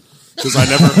Chicken because I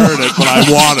never heard it, but I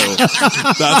want to.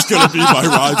 That's going to be my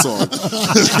ride song.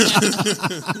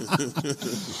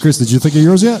 Chris, did you think of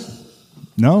yours yet?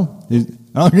 No?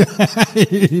 Okay.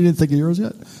 You didn't think of yours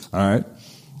yet? All right.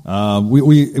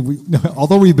 We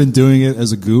although we've been doing it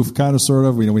as a goof, kind of, sort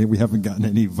of, we haven't gotten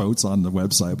any votes on the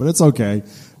website, but it's okay.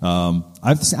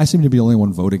 I seem to be the only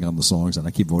one voting on the songs, and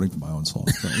I keep voting for my own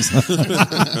songs.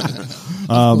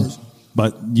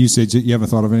 But you said you haven't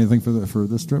thought of anything for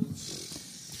this trip?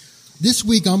 This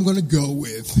week I'm going to go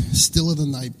with "Still of the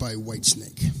Night" by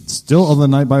Whitesnake. Still of the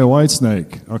Night by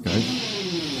Whitesnake. Okay.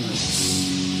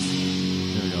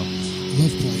 There we go.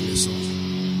 Love playing this song.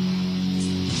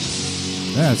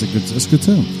 Yeah, it's a good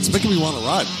tune. It's making me want to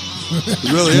ride. It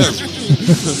really is.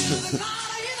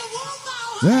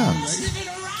 Yeah.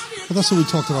 Well, that's what we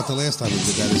talked about the last time we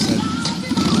did that. Is that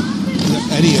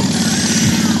any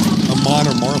Amon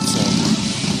or Marth song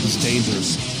is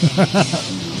dangerous.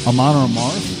 Amon or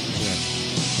Marth? Yeah.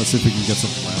 Let's see if we can get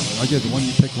something loud. I did the one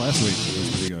you picked last week. It was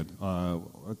pretty good.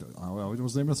 What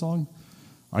was the name of the song?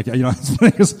 It's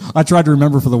funny because I tried to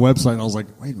remember for the website, and I was like,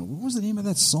 wait a minute, what was the name of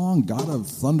that song? God of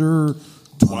Thunder?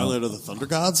 Twilight of the Thunder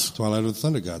Gods? Twilight of the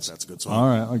Thunder Gods. That's a good song. All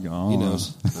right. He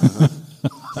knows.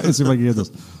 Let's see if I can get this.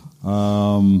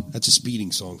 That's a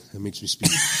speeding song. It makes me speed.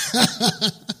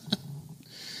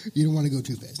 You don't want to go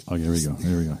too fast. Okay, here we go.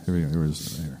 Here it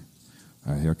is. Here.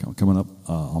 All right, here coming up.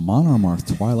 Amon or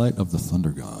Marth, Twilight of the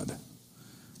Thunder God.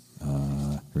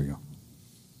 Here we go.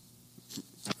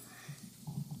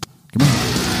 Come on.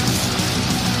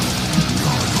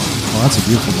 Oh, that's a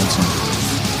beautiful love song.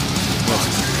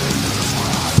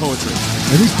 Poetry.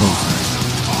 It is poetry.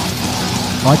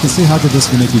 Oh, I can see how this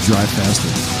can make you drive faster.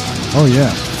 Oh, yeah.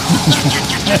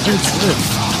 That's it.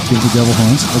 Give the devil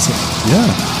horns. That's it. Yeah.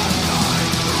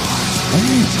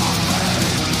 Hey.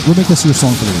 We'll make this your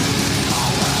song for the week.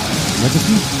 Is that good for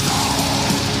you?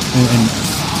 And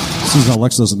since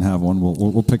Alex doesn't have one,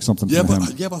 we'll pick something Yeah, from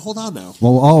him. but hold on now.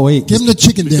 Well, wait. Give him the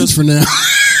chicken dance for now.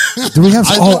 Do we have?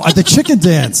 The chicken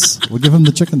dance. We'll give him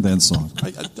the chicken dance song.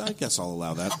 I guess I'll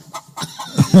allow that.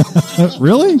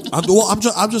 Really? I'm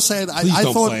just saying. I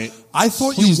don't thought play it. I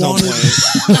thought Please you don't wanted. play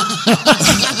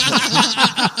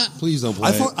it. Please don't play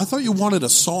I thought you wanted a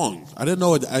song. I didn't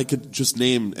know I could just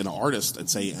name an artist and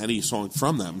say any song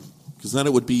from them because then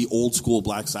it would be old school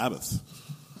Black Sabbath.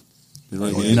 You know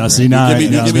what I mean? No, see, now,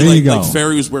 Give me there you go. like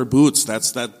fairies wear boots.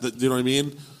 That's that. You know what I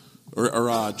mean?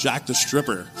 or Jack the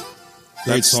Stripper.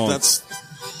 Great song. That's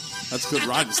good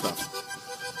riding stuff.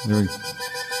 There we go.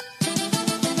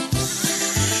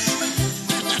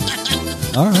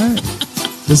 All right.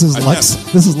 This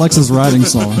is Lex's riding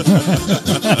song.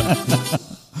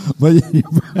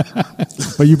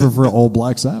 but you prefer old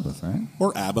Black Sabbath, right?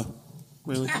 Or ABBA.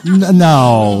 Really?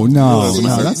 No,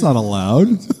 that's not allowed.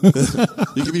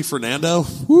 You could be Fernando.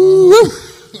 Woo!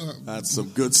 That's some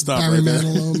good stuff Barry right there.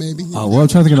 Manilow, maybe. Well, I'm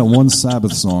trying to think of that one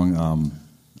Sabbath song.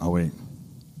 Oh wait,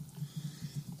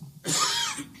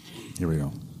 here we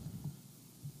go.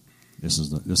 This is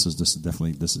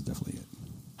definitely it.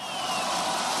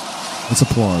 Let's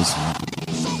applause.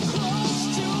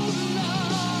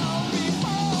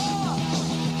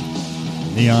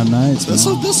 Neon Nights.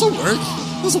 This'll work.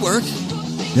 This'll work.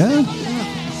 Yeah.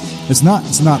 It's not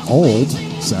old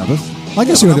Sabbath. I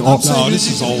guess you No,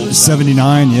 this is old.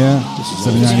 79, yeah. This is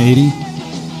 79, old. 80.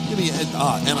 Give me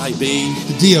NIB.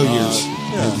 The Dio years.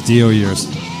 The Dio years.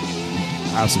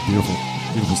 Absolutely beautiful.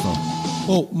 Beautiful stuff.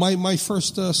 Well, my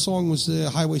first song was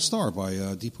Highway Star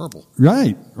by Deep Purple.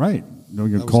 Right. No,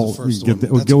 you That was call. the first You one. get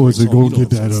That's a go great song. go You know get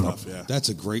the that first up. Stuff, yeah. That's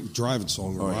a great driving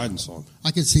song or riding song.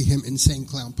 I could see him Insane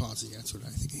Clown Posse. That's what I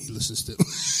think he listens to.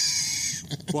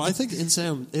 Well, I think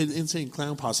Insane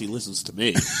Clown Posse listens to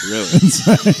me. Really.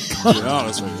 To be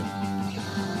honest with you.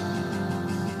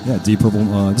 Yeah, Deep Purple.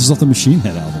 This is off the Machine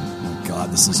Head album. Oh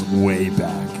God, this is way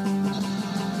back.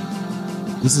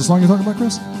 This is the song you're talking about,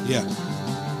 Chris? Yeah.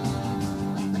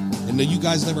 And then you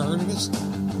guys never heard of this?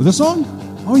 With this song?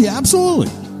 Oh yeah, absolutely.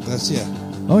 That's yeah.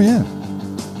 Oh yeah.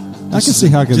 I can see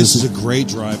how good this this is. A great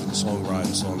driving song,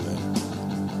 riding song, man.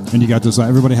 And you got this.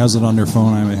 Everybody has it on their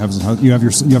phone. I mean, you have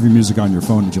your music on your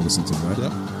phone that you listen to, right?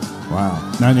 Yep.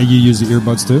 Wow. Now you use the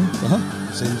earbuds too?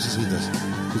 Same as he does.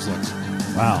 Who's next?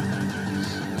 Wow.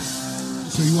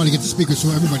 So you want to get the speakers so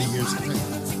everybody hears it. Right?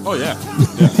 Oh, yeah.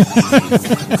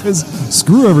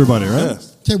 Screw everybody, right?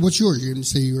 Ted, what's yours? You didn't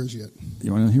say yours yet.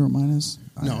 You want to hear what mine is?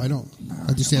 No, I don't.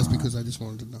 I just asked because I just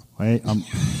wanted to know. Wait,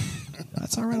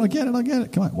 that's all right. I'll get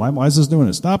it. Come on. Why is this doing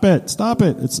it? Stop it.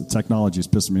 It's technology is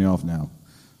pissing me off now.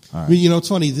 I mean, you know, it's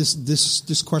funny.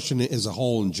 This question as a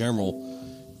whole, in general,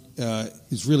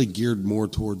 is really geared more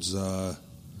towards. Well,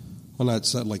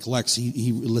 not like Lex.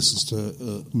 He listens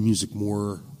to music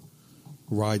more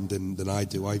riding than I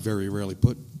do. I very rarely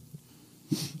put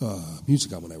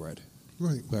music on when I ride.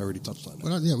 Right. I already touched on that.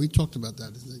 Well, yeah, we talked about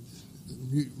that.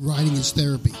 Riding is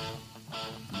therapy.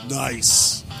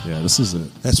 Nice. Yeah, this is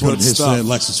it. That's one of Good his stuff.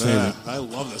 Lex's favorite. I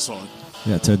love this song.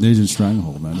 Yeah, Ted Nugent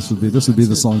Stranglehold, man. This would be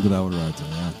the song that I would ride to.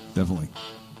 Yeah, definitely.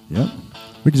 Yep.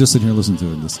 We could just sit here and listen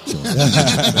to it. This is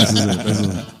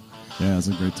it. Yeah, it's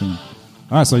a great tune.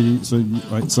 All right, so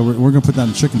we're gonna put that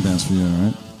in chicken dance for you, all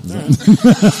right?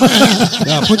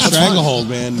 Yeah, put Stranglehold,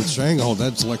 man. Stranglehold,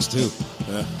 that's Lex too.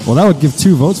 Well, that would give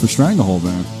 2 votes for Stranglehold,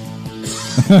 man.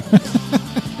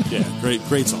 Yeah,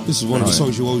 great song. This is one of the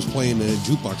songs you always play in the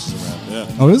jukeboxes around.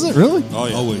 Yeah. Oh, is it really? Oh,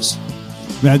 yeah. Always.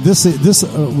 Man,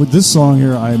 with this song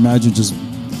here, I imagine just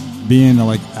being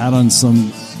like out on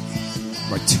some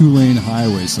like 2-lane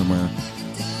highway somewhere,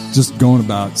 just going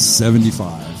about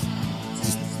 75,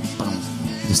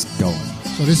 just going.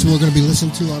 So this is what we're going to be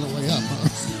listening to on the way up.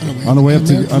 Huh? On the way up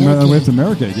to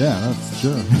America, yeah, that's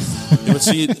sure. Yeah, but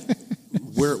see,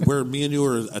 where me and you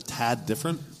are a tad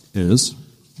different. Is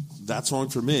That song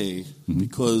for me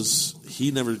because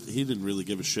he didn't really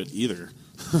give a shit either.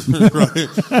 Right?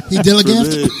 He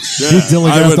telegraphed? he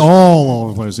telegraphed all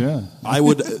over the place, yeah. I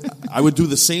would do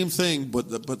the same thing,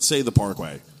 but say the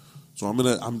Parkway. So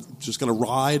I'm just gonna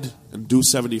ride and do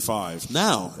 75.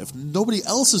 Now, if nobody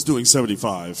else is doing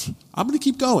 75, I'm gonna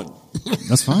keep going.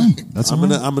 That's fine.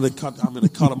 I'm gonna cut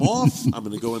them off. I'm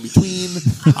gonna go in between.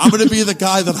 I'm gonna be the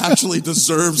guy that actually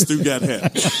deserves to get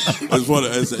hit. Is what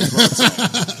I'm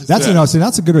saying.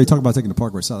 That's a good way to talk about taking the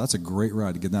Parkway South. That's a great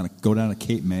ride to go down to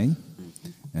Cape May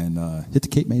and hit the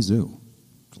Cape May Zoo.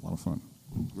 It's a lot of fun.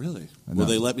 Really? Will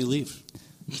they let me leave?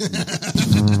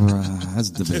 That's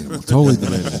debatable. Totally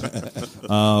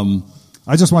debatable.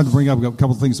 I just wanted to bring up a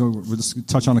couple of things. So we'll just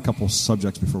touch on a couple of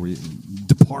subjects before we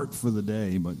depart for the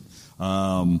day. But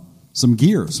some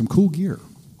gear, some cool gear.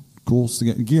 Cool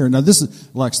gear. Now, this is,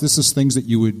 Lex, this is things that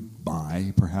you would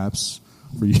buy, perhaps,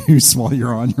 for use while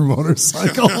you're on your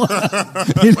motorcycle. We're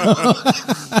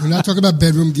not talking about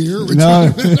bedroom gear.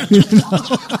 No.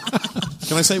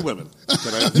 Can I say women?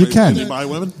 You can. Can you buy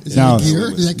women? Is Now, that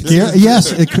gear? Is that gear?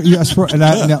 Yes. Yes.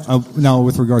 Now,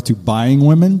 with regard to buying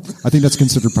women, I think that's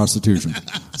considered prostitution.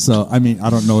 So, I mean, I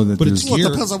don't know that. But there's, it's Well, it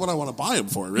gear. depends on what I want to buy them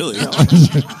for, really.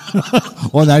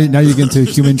 well, now you get into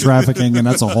human trafficking, and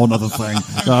that's a whole other thing.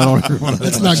 So I don't want to.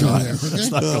 Let's not go there.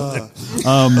 Okay?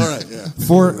 All right, yeah.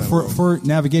 For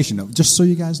navigation, though, just so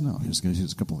you guys know, here's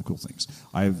a couple of cool things.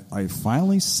 I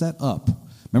finally set up.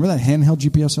 Remember that handheld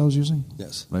GPS I was using?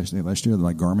 Yes. Last year,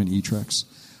 like Garmin eTrex.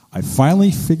 I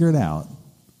finally figured out,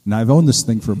 and I've owned this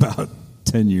thing for about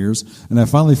 10 years, and I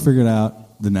finally figured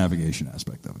out the navigation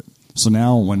aspect of it. So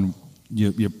now when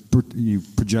you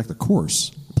project a course,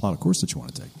 plot a course that you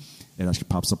want to take, it actually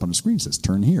pops up on the screen and says,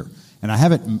 turn here. And I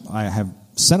have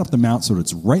set up the mount so that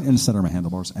it's right in the center of my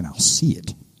handlebars, and I'll see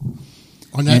it.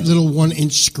 On that little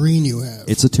 1-inch screen you have.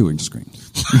 It's a 2-inch screen.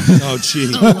 Oh,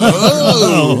 gee.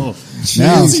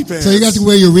 Now, So you got to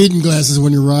wear your reading glasses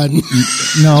when you're riding.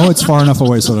 no, it's far enough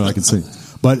away so that I can see.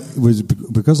 But it was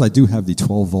because I do have the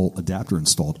 12-volt adapter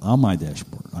installed on my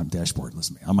dashboard.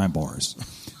 Listen to me, on my bars,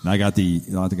 and I got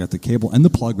the cable and the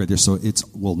plug right there, so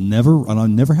I'll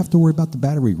never have to worry about the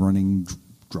battery running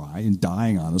dry and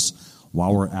dying on us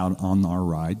while we're out on our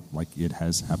ride, like it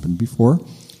has happened before.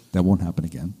 That won't happen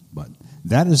again, but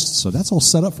that's all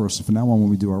set up for us. So from now on, when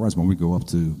we do our rides, when we go up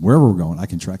to wherever we're going, I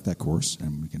can track that course,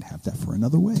 and we can have that for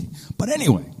another way. But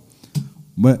anyway,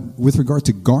 with regard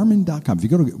to Garmin.com, if you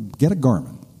go to get a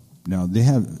Garmin, now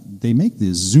they make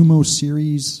the Zumo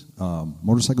series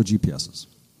motorcycle GPSs.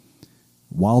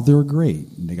 While they're great,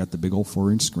 and they got the big old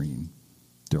 4-inch screen,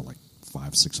 they're like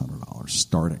 $500-$600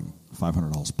 starting,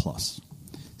 $500 plus.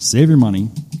 Save your money.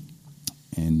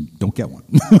 And don't get one.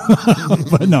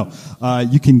 But no,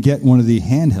 you can get one of the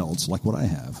handhelds like what I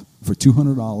have for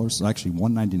 $200. Actually,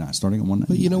 $199, starting at $199.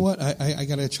 But you know what? I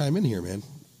got to chime in here, man.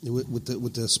 With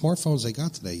the smartphones they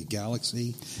got today,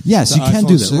 Galaxy. Yes, you can iPhone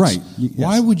do that, 6, right? Yes.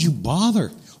 Why would you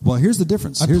bother? Well, here's the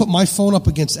difference. I put my phone up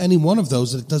against any one of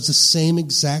those, and it does the same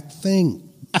exact thing.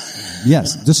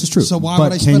 Yes, this is true. So why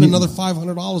would I spend another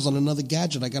 $500 on another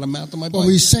gadget I got to mount on my bike? What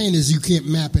he's saying is you can't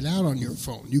map it out on your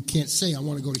phone. You can't say, I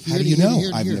want to go to here. How do you to here, know? to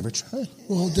here, to I've here. never tried.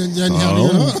 Well, then how do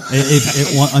you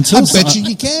know? Until I bet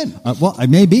you can. well, it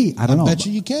may be. I don't know. bet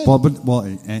you can. Well,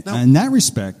 in that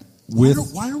respect,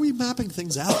 Why are we mapping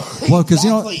things out? well, because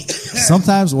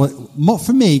sometimes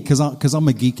for me, because I'm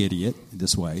a geek idiot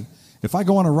this way. If I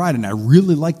go on a ride and I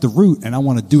really like the route and I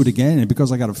want to do it again, and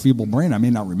because I got a feeble brain, I may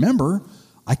not remember.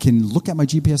 I can look at my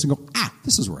GPS and go,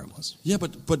 this is where I was. Yeah,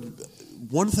 but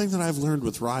one thing that I've learned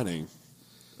with riding,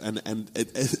 and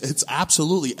it's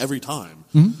absolutely every time.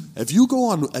 Mm-hmm. If you go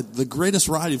on the greatest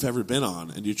ride you've ever been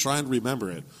on and you try and remember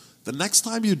it, the next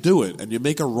time you do it and you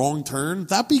make a wrong turn,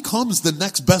 that becomes the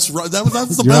next best ride.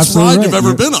 That's the best ride right. you've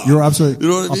ever been on. You're absolutely.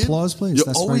 You know what I mean? Applause, please. You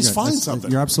That's always very good. find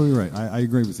something. You're absolutely right. I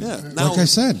agree with you. Yeah. Now, Like I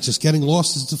said, just getting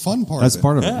lost is the fun part That's of it.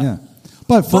 part of it. Yeah.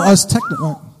 But for us,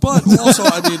 But also,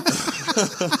 I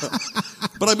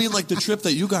mean, like the trip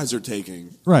that you guys are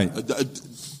taking, right?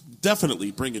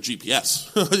 Definitely bring a GPS.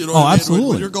 You know Oh, what I mean? absolutely.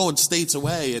 When you're going states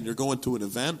away and you're going to an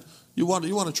event, you want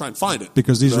to try and find it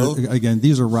Because these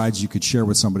are rides you could share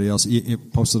with somebody else. You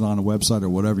post it on a website or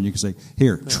whatever, and you can say,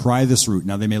 "Here, try this route."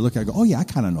 Now they may look at it and go, "Oh yeah, I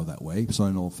kind of know that way," so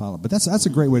I know I'll follow. But that's a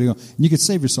great way to go. And you could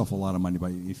save yourself a lot of money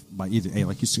by either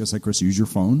like you said, Chris, use your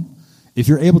phone. If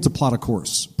you're able to plot a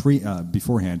course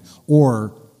beforehand,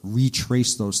 or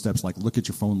retrace those steps, like look at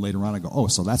your phone later on and go, oh,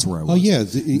 so that's where I was. Oh, yeah.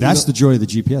 That's the joy of the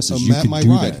GPS is you map can my do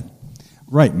ride. that.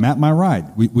 Right, map my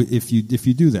ride. If you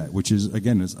do that, which is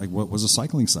again is like what was a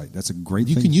cycling site. That's a great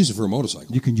thing. You can use it for a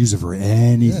motorcycle. You can use it for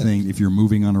anything if you're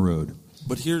moving on a road.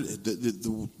 But here,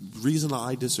 the reason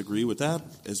I disagree with that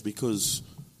is because,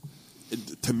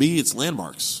 to me, it's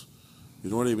landmarks.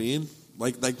 You know what I mean?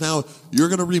 Like now, you're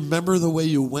going to remember the way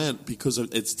you went because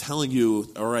it's telling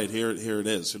you, all right, here it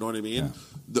is. You know what I mean? Yeah.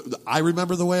 I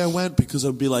remember the way I went because it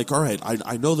would be like, all right,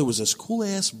 I know there was this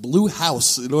cool-ass blue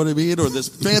house, you know what I mean? Or this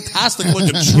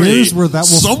fantastic-looking tree Here's where that will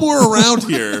somewhere around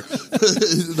here.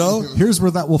 You know? Here's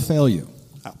where that will fail you.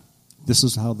 This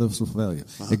is how this will fail you.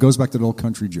 It goes back to the old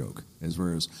country joke.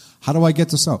 How do I get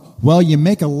to so? Well, you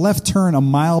make a left turn a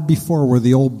mile before where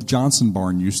the old Johnson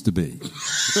barn used to be.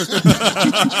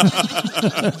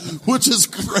 Which is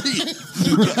great.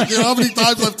 You know how many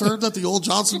times I've turned at the old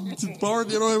Johnson barn?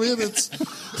 You know what I mean?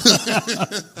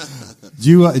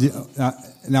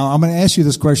 Now I'm going to ask you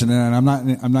this question, and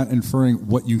I'm not inferring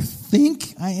what you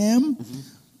think I am. Mm-hmm.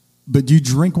 But do you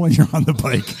drink when you're on the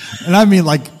bike? And I mean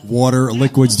like water,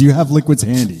 liquids. Do you have liquids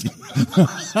handy?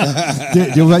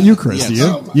 What about you, Chris? Yes. Do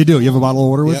you? You do. You have a bottle of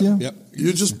water with you? Yep.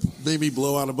 You just made me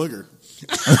blow out a booger.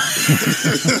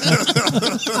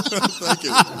 Thank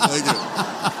you.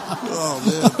 Oh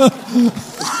man.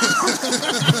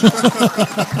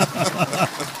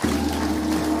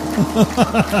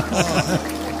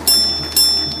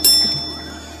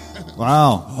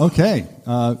 Wow. Okay.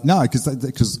 No,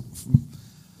 because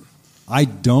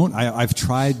I've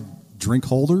tried drink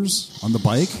holders on the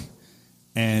bike,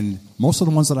 and most of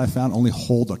the ones that I found only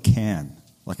hold a can,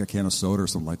 like a can of soda or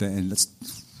something like that, and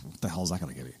what the hell is that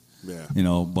going to give you? Yeah. You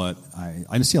know, but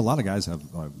I see a lot of guys have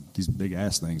these big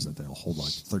ass things that they'll hold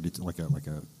like 30, like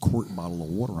a quart bottle of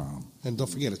water on them. And don't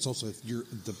forget, it's also if you're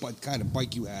the kind of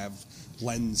bike you have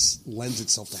lends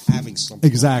itself to having something.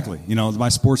 Exactly. Like that. You know, my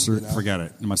Sportster, forget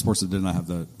it. My Sportser did not have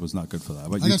was not good for that.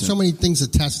 But I got so many things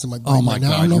attached to my bike. Oh, my right now.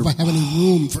 God, I don't know if you're- I have any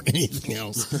room for anything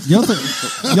else. The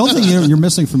only thing you're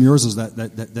missing from yours is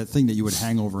that thing that you would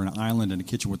hang over an island in the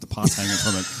kitchen with the pots hanging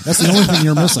from it. That's the only thing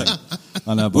you're missing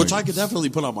on that bike. Which I could definitely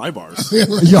put on my bars. Yeah.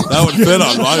 That would fit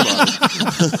on my bar.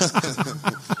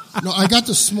 No, I got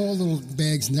the small little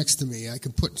bags next to me. I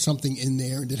could put something in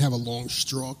there and then have a long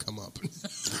straw come up.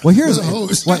 Well, here's With a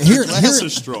hose. Glass or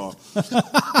straw. You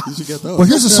should get those. Well,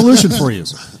 here's a solution for you.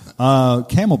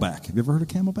 Camelback. Have you ever heard of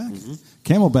Camelback? Mm-hmm.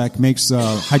 Camelback makes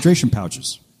hydration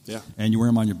pouches. Yeah. And you wear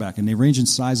them on your back. And they range in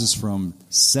sizes from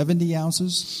 70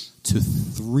 ounces to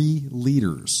 3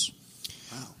 liters.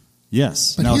 Wow.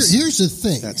 Yes. But Now, here's the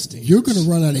thing. That's dangerous. You're going to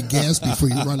run out of gas before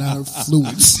you run out of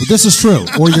fluids. but this is true.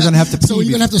 Or you're going to have to pee. So you're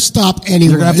going to have to stop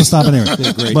anyway. You're going to have to stop anyway.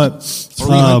 great. But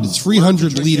 300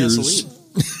 Drink liters. gasoline.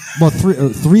 well,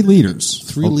 3 liters.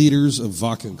 3 liters of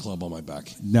vodka and club on my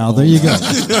back. Now there you go.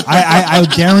 I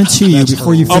guarantee you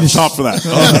before you Up finish top for that.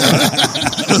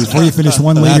 before you finish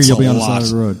 1 liter, That's you'll be a on the lot. side of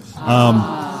the road.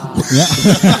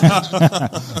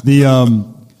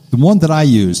 The one that I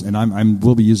use, and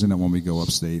we'll be using it when we go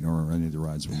upstate or any of the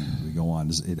rides when we go on.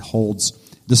 Is it holds.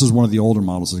 This is one of the older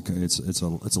models. It's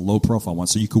a low profile one,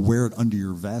 so you could wear it under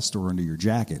your vest or under your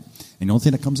jacket. And the only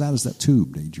thing that comes out is that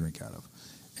tube that you drink out of.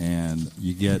 And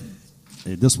you get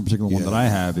this particular one that I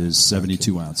have is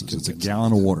 72 ounces. It's a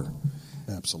gallon of water.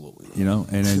 Absolutely. You know,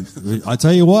 and then I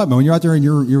tell you what, man, when you're out there and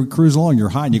you're cruising along, you're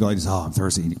high, and you go like this, I'm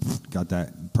thirsty, and you got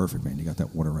that perfect, man. You got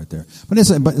that water right there. But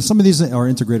some of these are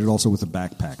integrated also with a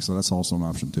backpack, so that's also an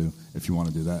option too if you want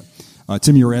to do that.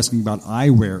 Tim, you were asking about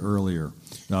eyewear earlier.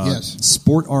 Yes.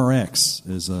 SportRx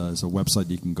is a website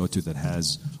you can go to that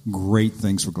has great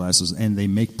things for glasses, and they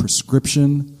make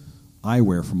prescription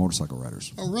eyewear for motorcycle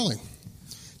riders. Oh, really?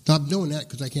 Stop doing that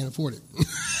because I can't afford it.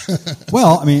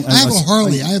 Well, I mean, I have a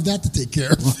Harley. I have that to take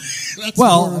care of. That's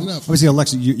well, more enough. obviously,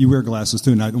 Alexa, you wear glasses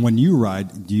too. Now, when you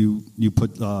ride, do you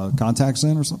put contacts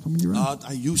in or something when you ride?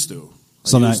 I used to.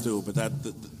 So I now- used to, but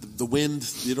the wind,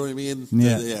 you know what I mean?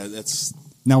 Yeah. That's...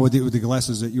 Now with the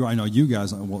glasses that I know you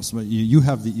guys. Well, you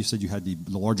have you said you had the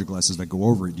larger glasses that go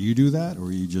over it. Do you do that,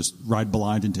 or you just ride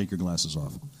blind and take your glasses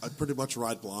off? I pretty much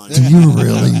ride blind. Do you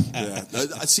really? Yeah.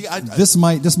 See, This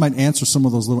might answer some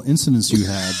of those little incidents you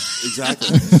had.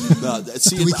 exactly. No,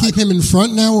 see, Do we keep him in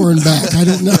front now or in back? I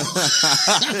don't know.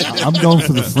 I'm going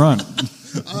for the front.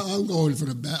 I'm going for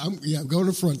the back. I'm going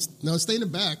to front. No, stay in the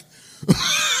back.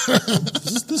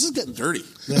 this is getting dirty.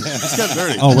 It's getting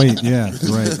dirty. Oh wait, yeah,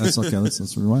 right. That's okay.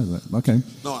 Let's rewind that. Okay.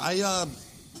 No,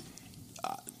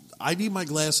 I need my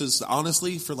glasses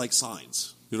honestly for like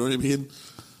signs. You know what I mean?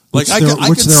 Like Which there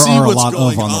can see are a what's lot of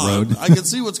going on the road. I can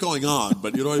see what's going on,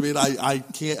 but you know what I mean.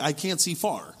 I can't see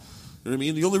far. You know what I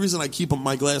mean? The only reason I keep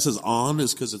my glasses on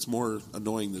is because it's more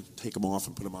annoying to take them off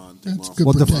and put them on. Take That's them off. good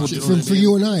What the protection. fuck? You know what I For mean?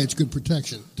 you and I, it's good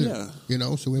protection. Too. Yeah. You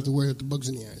know, so we have to worry about the bugs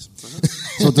in the eyes.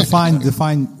 So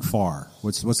define far.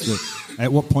 What's the?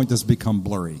 At what point does it become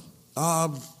blurry?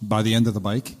 By the end of the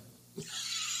bike.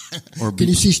 Or Can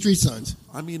you see street signs?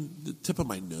 I mean, the tip of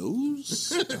my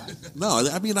nose. No,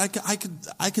 I mean, I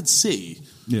could see.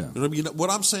 Yeah. You know what I mean? What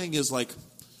I'm saying is like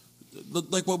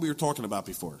what we were talking about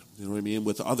before. You know what I mean?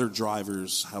 With other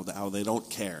drivers, how they don't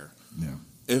care. Yeah.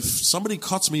 If somebody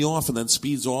cuts me off and then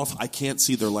speeds off, I can't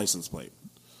see their license plate.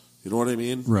 You know what I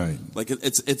mean? Right. Like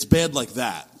it's bad like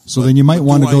that. So then you might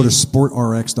want to do go I- to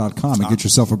sportrx.com and get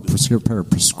yourself a pair of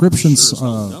prescription Sure,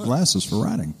 so- glasses for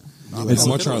riding. How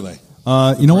much are they?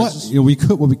 You know what?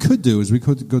 What we could do is we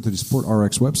could go to the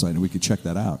SportRx website and we could check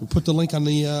that out. We'll put the link on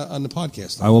the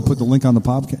podcast. I will put the link on the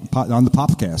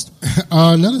Popcast.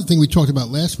 Another thing we talked about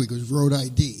last week was Road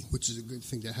ID, which is a good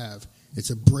thing to have. It's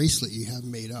a bracelet you have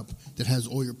made up that has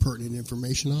all your pertinent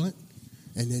information on it,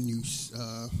 and then you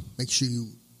make sure you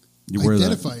You wear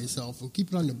identify that yourself and keep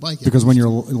it on your bike. because when you're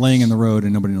laying in the road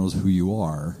and nobody knows who you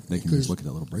are, they can just look at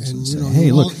that little bracelet and and, say, you know, "Hey,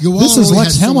 your look, wallet- your this wallet is only Lex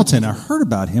has so much Hamilton. I heard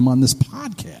about him on this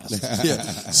podcast." Yeah,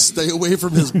 stay away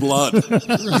from his blood. Right,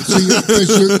 so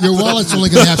your wallet's only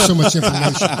going to have so much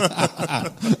information.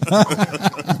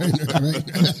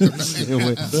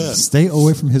 Stay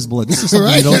away from his blood. This is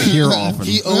something you don't hear often.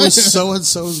 He owes so and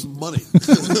so's money.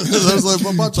 That was like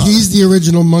a bunch of He's the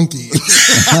original monkey.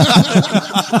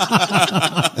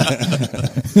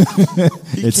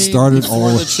 It started before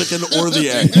all. the chicken or the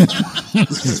egg.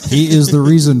 He is the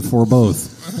reason for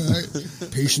both.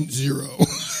 Patient zero.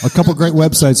 A couple great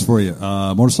websites for you.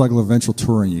 Motorcycle Adventure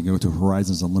Touring. You can go to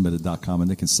horizonsunlimited.com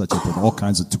and they can set you up with all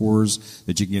kinds of tours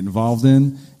that you can get involved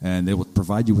in, and they will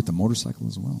provide you with the motorcycle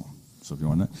as well. So if you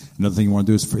want that. Another thing you want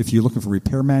to do is if you're looking for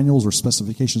repair manuals or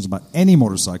specifications about any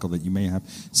motorcycle that you may have,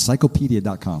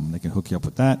 Cyclopedia.com. They can hook you up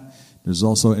with that. There's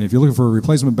also, and if you're looking for a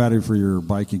replacement battery for your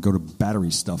bike, you go to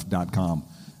batterystuff.com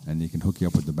and they can hook you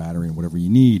up with the battery and whatever you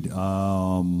need.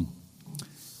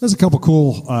 There's a couple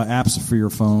cool apps for your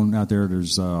phone out there.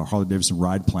 There's Harley-Davidson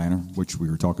Ride Planner, which we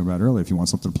were talking about earlier. If you want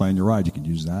something to plan your ride, you can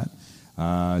use that.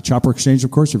 Chopper Exchange, of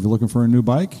course, if you're looking for a new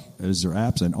bike, is their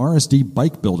apps. And RSD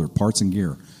Bike Builder, parts and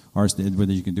gear. RSD, what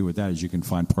you can do with that is you can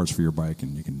find parts for your bike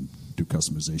and you can do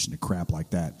customization and crap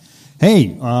like that. Hey,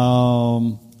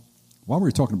 why were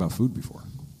we talking about food before?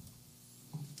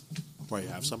 Why, you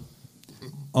have some?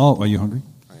 Oh, are you hungry?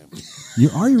 I am.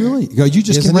 Are you really? You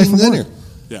just came Isn't right it from dinner? work.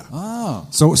 Yeah. Oh,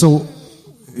 so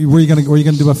where are you gonna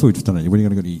do about food tonight? Where are you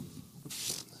gonna go to eat?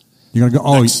 You're gonna go?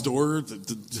 Oh, Next door,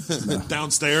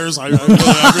 downstairs. I really don't know.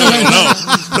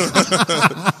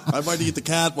 I might eat the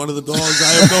cat, one of the dogs.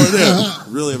 I have no idea.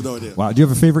 Really have no idea. wow. Do you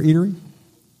have a favorite eatery?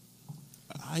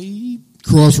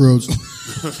 Crossroads.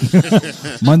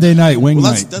 Monday night, wing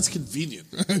Well, night. that's convenient.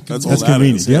 That's all That's that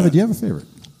convenient. is, Do you yeah. have a favorite?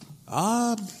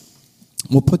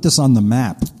 We'll put this on the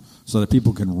map so that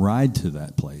people can ride to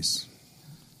that place.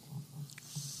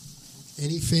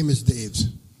 Any famous Daves?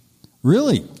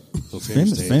 Really? So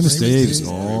Famous Dave's. Dave's. Dave's.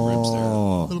 A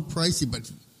Oh, little pricey, but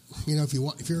you know, if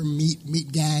you're a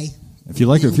meat guy, if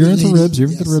you're into Lady, ribs, you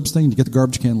ever get yes. the ribs thing? You get the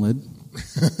garbage can lid.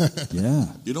 Yeah.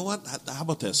 You know what? How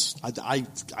about this?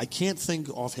 I can't think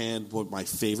offhand what my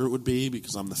favorite would be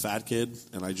because I'm the fat kid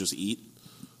and I just eat,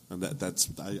 and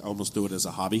I almost do it as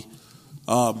a hobby.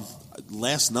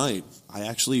 Last night I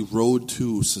actually rode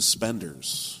to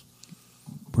Suspenders,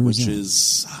 Where which that?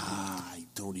 is I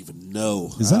don't even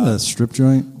know. Is that a strip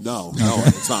joint? No,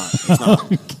 it's not.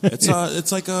 It's not.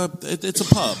 It's a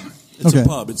pub. It's Okay. a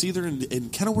pub. It's either in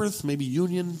Kenilworth, maybe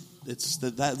Union. It's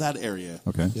that area.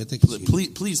 Okay. Yeah, I think it's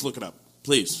Please look it up.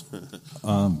 Please.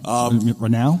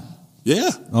 Right now? Yeah.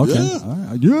 Okay. Yeah. All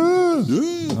right. Yeah.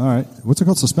 Yeah. All right. What's it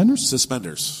called? Suspenders?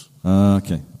 Suspenders.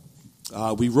 Okay.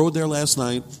 We rode there last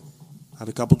night, had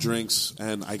a couple drinks,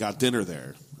 and I got dinner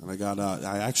there. And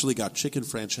I actually got chicken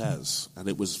franchise, and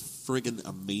it was friggin'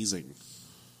 amazing.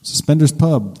 Suspenders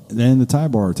Pub, then the Thai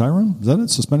Bar. Thai Room? Is that it?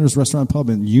 Suspenders Restaurant Pub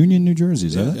in Union, New Jersey.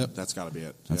 Is that it? Yep, that's got to be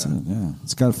it. That's yeah. it, yeah.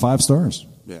 It's got 5 stars.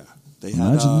 Yeah, they had.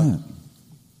 Imagine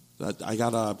that. I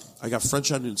got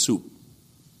French onion soup.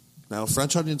 Now,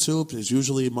 French onion soup is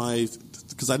usually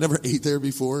because I never ate there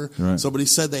before. Right. Somebody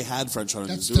said they had French onion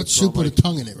that's soup. that's so soup I'm with like, a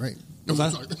tongue in it, right? What's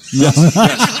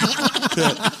that?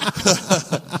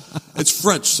 It's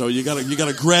French, so you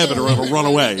gotta grab it or it'll run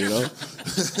away. You know.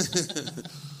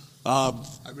 I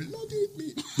will not eat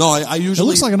meat. No, I It usually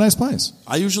looks like a nice place.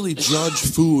 I usually judge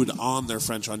food on their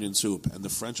French onion soup, and the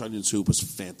French onion soup was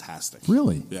fantastic.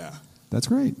 Really? Yeah. That's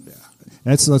great. Yeah.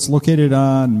 That's located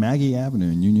on Maggie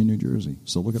Avenue in Union, New Jersey.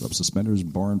 So look it up, Suspenders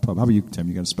Bar and Pub. How about you, Tim?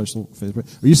 You got a special favorite?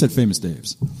 Or you said Famous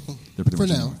Dave's. They're pretty For much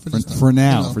now. in there. For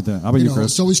now. You know, For how about you, know, Chris?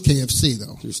 It's always KFC,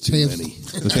 though. There's too many.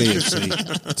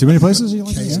 KFC. Too many places you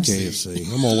like? KFC. Yeah?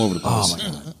 KFC. I'm all over the place.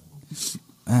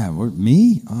 Oh my god.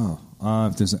 Me? Oh,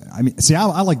 if there's. See,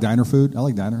 I like diner food. I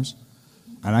like diners,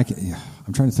 and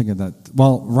I'm trying to think of that.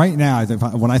 Well, right now,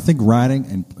 when I think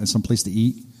riding and some place to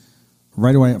eat,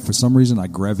 right away for some reason I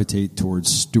gravitate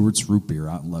towards Stewart's Root Beer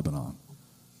out in Lebanon.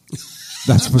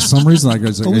 That's for some reason I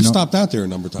go. But we stopped out there a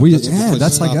number of times. We, That's a good place to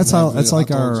that's stop and have like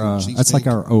hot dogs our and that's like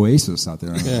cheesesteak. our oasis out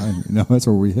there. Yeah. That's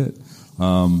where we hit.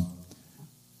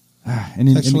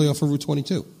 Actually off of Route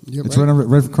 22. Yep, It's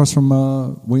right across from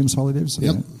Williams Harley Davidson.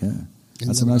 Yep. Right? Yeah, In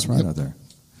that's a nice ride Lebanon, out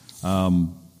there.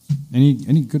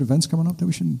 Any good events coming up that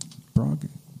we should brag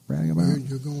about?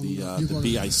 You're going, The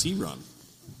BIC run.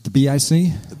 The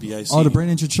BIC. The BIC. Oh, the Brain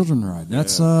Injured Children ride.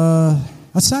 That's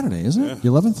Saturday, isn't it? Yeah. The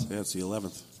 11th. Yeah, it's the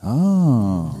 11th.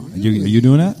 Oh, are you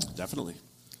doing that? Definitely.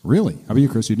 Really? How about you,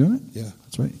 Chris? You doing it? Yeah.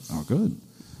 That's right. Oh, good.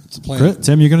 It's a plan. Chris,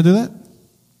 Tim, you going to do that?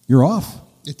 You're off.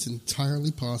 It's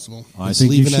entirely possible. I It's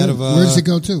think you leaving should. out of Where does it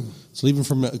go to? It's leaving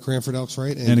from Cranford Elks,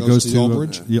 right? and it goes to Old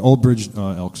Bridge. the Old Bridge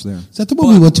Elks there. Is that the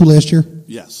one we went to last year?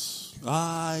 Yes.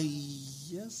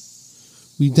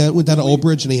 Yes. We went down to Old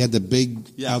Bridge, and they had the big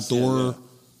Yes, outdoor.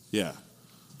 Yeah.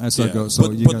 That's how Yeah. it goes. So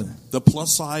but you but got, the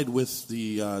plus side with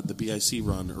the BIC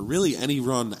run, or really any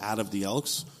run out of the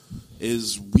Elks,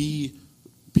 is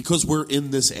because we're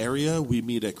in this area, we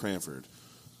meet at Cranford.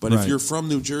 But Right. if you're from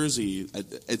New Jersey,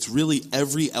 it's really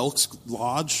every Elks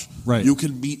lodge. Right. You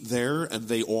can meet there, and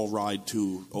they all ride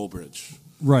to Old Bridge.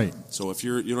 right. So if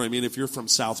you're, you know what I mean, if you're from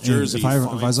South And Jersey, if I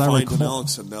find an recall-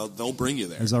 Elks, and they'll bring you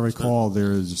there. As I recall,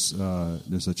 there's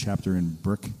a chapter in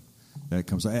Brick that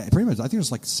comes. Pretty much, I think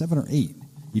it's like 7 or 8.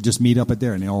 You just meet up at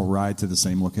there, and they all ride to the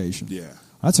same location. Yeah.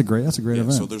 That's a great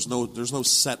event. So there's no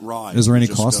set ride. Is there any You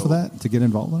just cost go- for that to get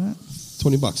involved in that?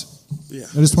 $20. Yeah,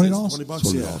 It is $20? $20,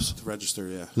 $20. yeah, to register.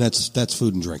 Yeah. And that's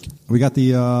food and drink. We got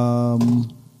the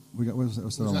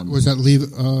what's that other one? Was that leave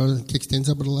kickstands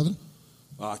up at 11?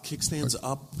 Kickstands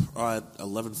up at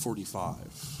 11:45.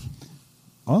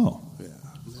 Oh, Yeah.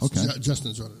 okay.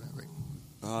 Justin's running that,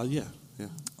 right? Yeah.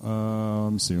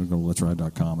 Let me see. We'll go to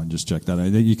letsride.com and just check that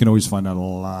out. You can always find out a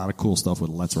lot of cool stuff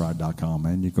with letsride.com.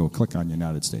 And you go click on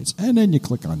United States. And then you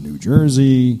click on New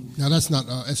Jersey. Now, that's not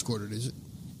escorted, is it?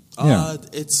 Yeah.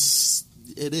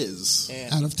 It is.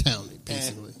 Out of town,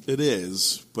 basically. It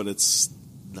is, but it's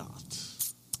not.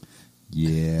 Yeah,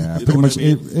 You know pretty what much. I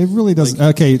mean? It really does.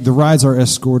 Okay, the rides are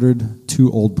escorted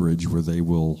to Old Bridge, where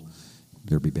there'll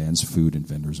be bands, food, and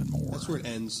vendors, and more. That's where it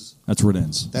ends. That's where it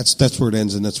ends. That's where it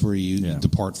ends, and that's where you Yeah.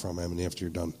 depart from. I mean, after you're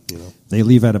done, you know. They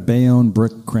leave out of Bayonne,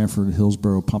 Brick, Cranford,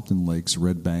 Hillsborough, Pumpkin Lakes,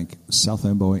 Red Bank, South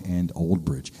Amboy, and Old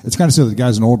Bridge. It's kind of silly. The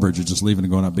guys in Old Bridge are just leaving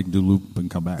and going out Big Do Loop and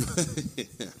come back.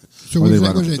 So Or what they is that?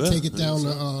 ride Was up- it take it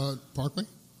down Parkway?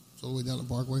 It's all the way down the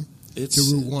Parkway? It's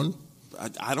to Route 1?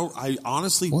 I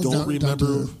honestly Or don't down remember.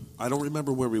 to- I don't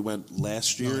remember where we went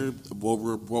last year.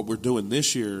 What we're doing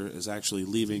this year is actually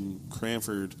leaving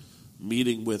Cranford,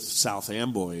 meeting with South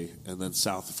Amboy, and then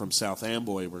from South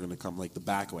Amboy we're going to come like the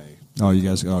back way. Oh, you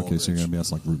guys. Okay, Old so you're Bridge. going to be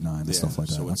that's like Route 9 and Yeah, stuff like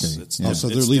that. so it's- Okay. it's Yeah. Oh, so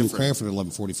they're It's leaving different. Cranford at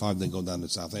 11:45, then go down to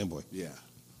South Amboy. Yeah,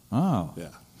 Oh. yeah.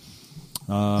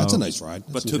 That's a nice ride.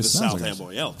 But it to the sounds South like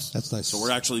Amboy Elks. That's nice. So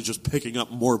we're actually just picking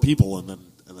up more people and then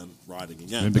riding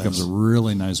again. It becomes a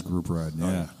really nice group ride.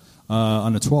 Yeah.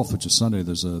 On the 12th, which is Sunday,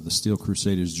 there's the Steel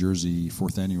Crusaders Jersey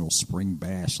 4th Annual Spring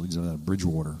Bash. Leads out of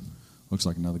Bridgewater. Looks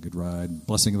like another good ride.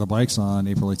 Blessing of the Bikes on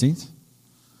April 18th.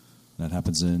 That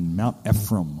happens in Mount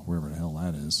Ephraim, wherever the hell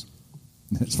that is.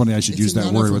 It's funny I should It's use in that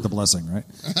Mount word Ephraim. with the blessing, right?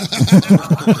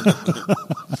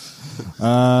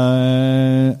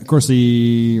 Of course,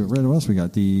 what else we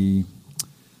got?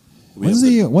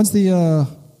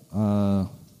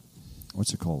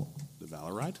 What's it called? the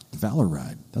Valor Ride? The Valor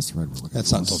Ride. That's the ride we're looking That's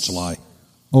for. not until July.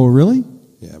 Oh, really?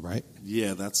 Yeah, right.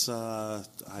 Yeah, that's I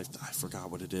forgot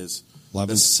what it is.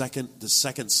 11th? The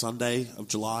second Sunday of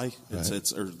July. Right.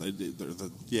 It's or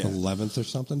the yeah 11th or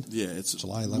something. yeah it's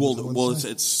July 11th, I wanna Well, say?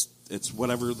 it's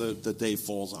whatever the day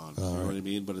falls on. You know right. what I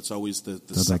mean? But it's always the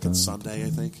Da-da-da. second Sunday, I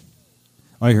think.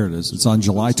 Oh, here it is. It's on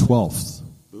July 12th.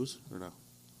 Booze or no?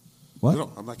 What?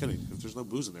 No, I'm not kidding. If there's no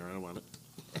booze in there, I don't want it.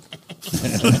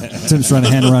 Tim's trying to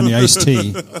hand around the iced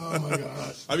tea.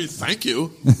 I mean, thank you,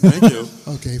 thank you.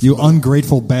 Okay. You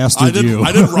ungrateful bastard, you.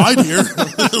 I didn't ride here, so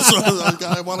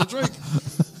I want a drink.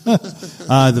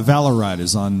 The Valor Ride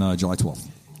is on July 12th,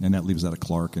 and that leaves out of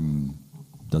Clark and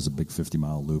does a big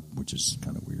 50-mile loop, which is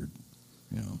kind of weird.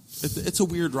 You know, It's a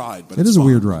weird ride, but it it's is a fun.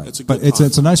 weird ride, It's a but good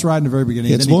it's time. a nice ride in the very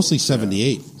beginning. It's Then mostly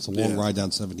 78. It's a long Yeah. ride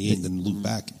down 78 and then loop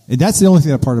back. and that's the only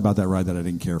thing part about that ride that I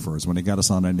didn't care for is when they got us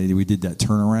on that. We did that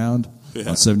turnaround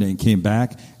on 78 and came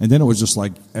back, and then it was just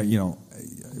like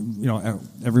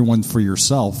everyone for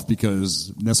yourself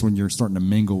because that's when you're starting to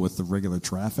mingle with the regular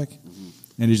traffic,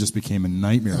 and it just became a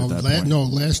nightmare at that point. No,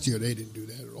 last year they didn't do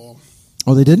that at all.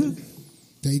 Oh, they didn't?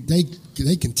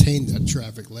 They contained that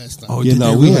traffic last time. Oh, You did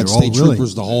know, they we really? had Oh, state really?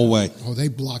 troopers the whole way. Oh, they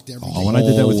blocked everything. Oh, when I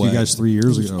did that with you Whole guys 3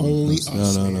 years It was ago. only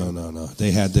that's- us. No. They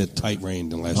had that tight rein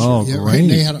the last Oh, year. Yeah, great. right.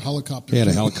 They had a helicopter. They had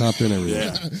a too. helicopter and everything.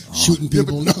 Yeah. Shooting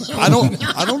people. I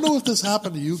don't know if this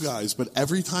happened to you guys, but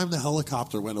every time the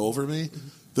helicopter went over me,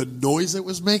 the noise it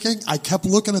was making, I kept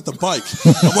looking at the bike.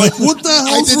 I'm like, what the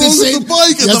hell's did the wrong same- with the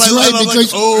bike? And That's then right, I'm like,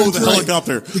 because- oh, the that's right.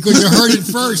 helicopter. Because you heard it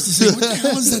first. You say, what the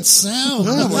hell is that sound?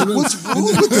 I'm like, what's wrong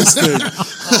with this thing?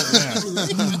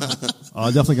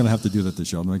 I'm definitely going to have to do that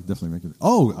this year. I'm going to definitely make it.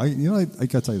 Oh, I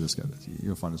got to tell you this, guy.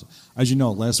 You'll find this. As you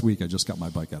know, last week I just got my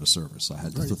bike out of service. I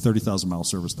had the 30,000-mile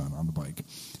service done on the bike.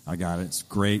 I got it. It's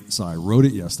great. So I rode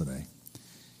it yesterday.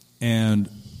 And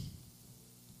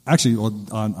actually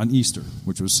on Easter,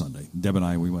 which was Sunday, Deb and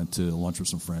I, we went to lunch with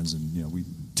some friends, and we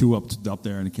up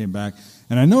there and came back.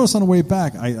 And I noticed on the way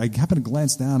back, I happened to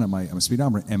glance down at my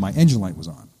speedometer, and my engine light was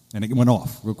on, and it went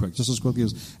off real quick, just as quickly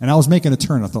as. And I was making a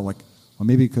turn. I thought well,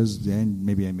 maybe because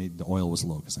maybe the oil was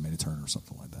low because I made a turn or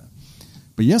something like that.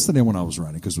 But yesterday when I was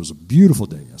riding, because it was a beautiful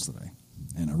day yesterday,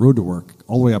 and I rode to work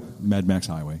all the way up Mad Max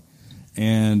Highway,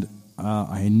 and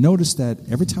I noticed that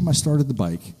every time I started the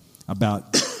bike,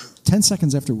 about 10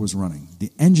 seconds after it was running,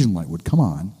 the engine light would come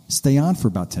on, stay on for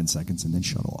about 10 seconds, and then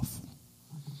shut off.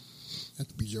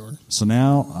 That's bizarre. So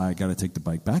now I got to take the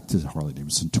bike back to Harley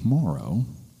Davidson tomorrow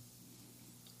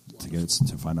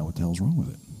to find out what the hell's wrong with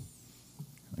it.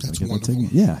 That's wonderful.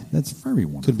 Yeah, that's very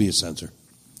wonderful. Could be a sensor.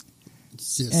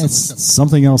 It's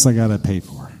something else I got to pay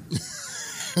for.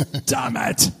 Damn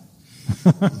it.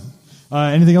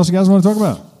 Anything else you guys want to talk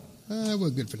about? We're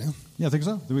good for now. Yeah, I think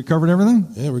so. Did we cover everything?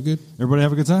 Yeah, we're good. Everybody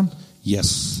have a good time?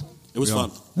 Yes. It was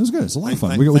fun. It was good. It's a lot of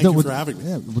fun. Thank you for having me.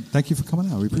 Yeah, thank you for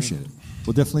coming out. We appreciate it.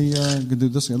 We'll definitely going to do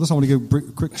this again. Listen, I want to give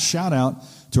a quick shout out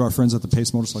to our friends at the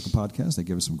Pace Motorcycle Podcast. They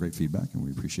gave us some great feedback, and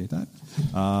we appreciate that.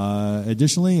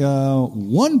 Additionally,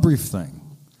 one brief thing.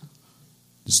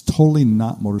 It's totally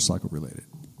not motorcycle related.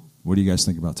 What do you guys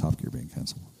think about Top Gear being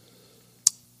canceled?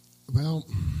 Well,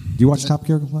 do you watch Top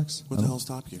Gear, Complex? What the hell's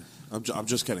Top Gear? I'm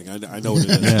just kidding. I know what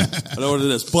it is. I know what it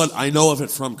is. But I know of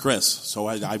it from Chris, so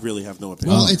I really have no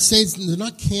opinion. well, it says they're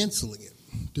not canceling it.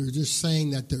 They're just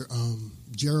saying that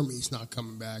Jeremy's not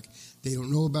coming back. They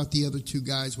don't know about the other two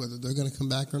guys, whether they're going to come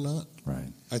back or not.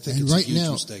 Right. I think And it's right a huge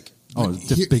now- mistake. Oh,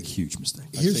 it's a big, huge mistake.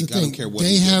 Here's think- the I thing: don't care what they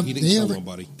he did. have He didn't they kill have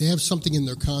nobody. they have something in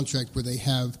their contract where they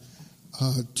have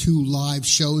 2 live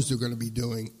shows they're going to be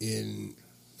doing in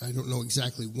I don't know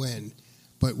exactly when,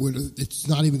 but it's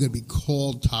not even going to be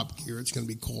called Top Gear. It's going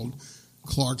to be called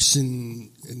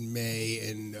Clarkson in May.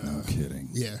 And No kidding.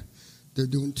 Yeah, they're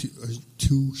doing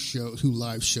 2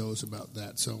 live shows about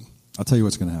that. So I'll tell you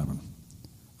what's going to happen.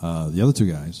 The other 2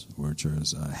 guys, which are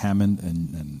Hammond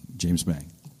and James May,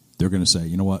 they're going to say,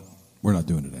 you know what, we're not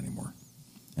doing it anymore.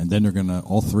 And then they're going to,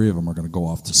 all 3 of them are going to go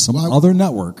off to some other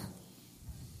network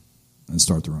and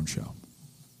start their own show.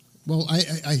 well, I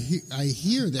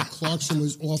hear that Clarkson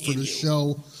was offered a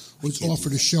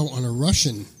show on a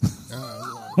Russian.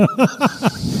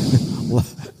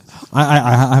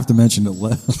 I have to mention that.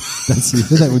 That's you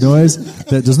hear that noise?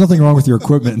 There's nothing wrong with your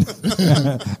equipment.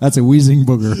 That's a wheezing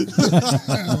booger.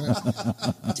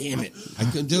 Damn it. I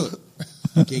couldn't do it.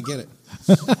 I can't get it.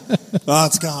 Oh,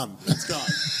 it's gone. It's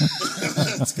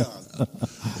gone. It's gone.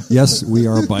 Yes, we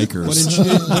are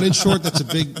bikers. But in short, that's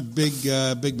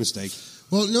a big mistake.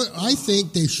 Well, no, I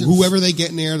think they should. Whoever they get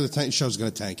in there, the show's going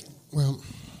to tank. Well,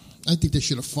 I think they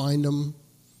should have fined them,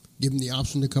 give them the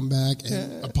option to come back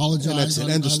and apologize. And that's it.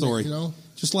 End of story. You know,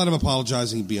 Just let them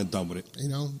apologize and be done with it.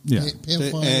 Yeah. pay a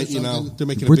fine or something. They're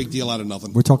making a big deal out of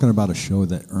nothing. We're talking about a show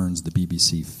that earns the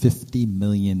BBC $50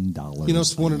 million.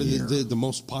 It's one of the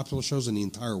most popular shows in the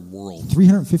entire world.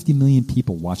 350 million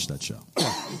people watch that show.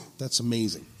 That's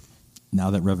amazing.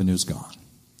 Now that revenue's gone.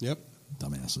 Yep.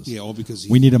 Dumbasses. Yeah, all because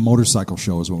we need a motorcycle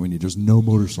show is what we need. There's no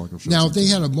motorcycle show. Now, if they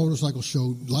had a motorcycle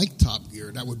show like Top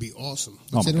Gear, that would be awesome.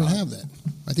 But they don't have that.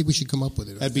 I think we should come up with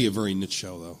it. That'd be a very niche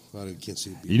show, though. I can't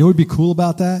see it. You know what would be cool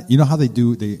about that? You know how they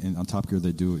do, on Top Gear,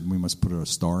 they do, we must put a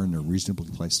star in a reasonably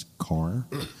priced car.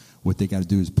 What they got to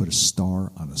do is put a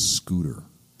star on a scooter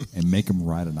and make them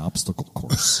ride an obstacle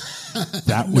course.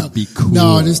 That would be cool.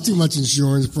 No, there's too much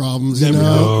insurance problems. They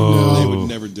No. would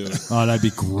never do it. Oh, that'd be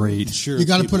great. Sure, You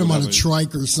got to people put them would on a have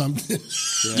trike or something.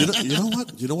 You know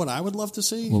what? You know what I would love to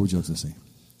see? What would you like to see?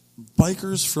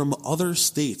 Bikers from other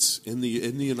states in the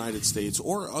United States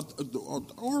or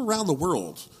around the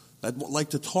world that like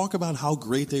to talk about how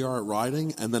great they are at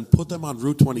riding, and then put them on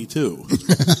Route 22.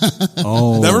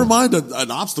 Oh, Never mind an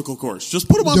obstacle course. Just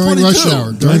put them on During 22 rush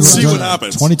hour. During and see rush what hour.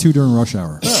 happens. 22 during rush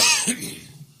hour.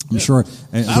 I'm sure.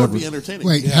 That would be entertaining.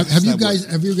 Wait, Yeah, have you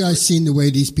that guys seen the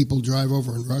way these people drive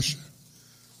over in Russia?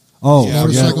 Oh, Yeah, I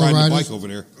was yeah. Motorcycle riding a riders? bike over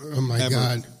there. Oh my Ever.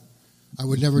 God, I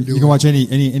would never do You it. can watch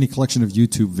any collection of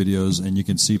YouTube videos, and you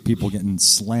can see people getting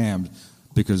slammed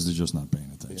because they're just not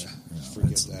paying attention.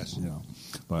 Forget that.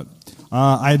 But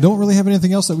I don't really have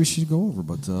anything else that we should go over.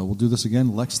 But we'll do this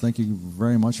again. Lex, thank you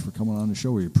very much for coming on the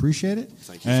show. We appreciate it.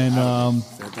 Thank you. And For having me.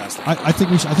 Fantastic. I think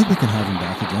we can have him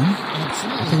back again.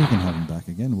 Absolutely. I think we can have him back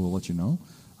again. We'll let you know.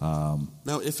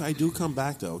 Now, if I do come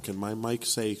back, though, can my mic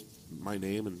say my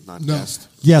name and not No. guest?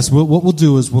 Yes. What we'll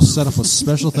do is we'll set up a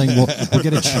special thing. We'll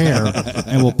get a chair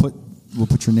and we'll put we'll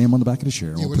put your name on the back of the chair.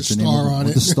 Yeah, We'll with put a your name star on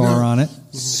with it. a star on it.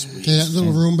 Okay, that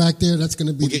little room back there, that's going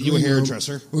to be We'll get you a green room.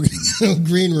 hairdresser. We'll get you a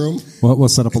green room. We'll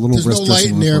set up a little There's no wrist light dressing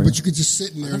in room there, for but you could just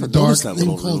sit in there in the never dark. noticed that They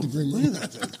little call it the room. green room.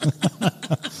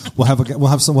 We'll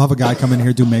have a guy come in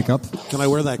here do makeup. Can I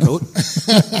wear that coat?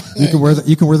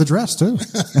 You can wear the dress too.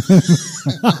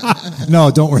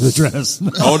 No, don't wear the dress.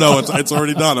 Oh no, it's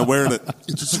already done. I'm wearing it.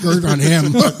 It's a skirt on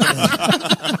him.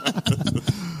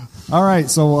 All right,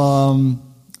 so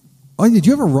did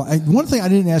you have one thing I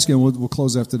didn't ask you, and we'll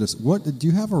close after this. Do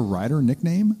you have a rider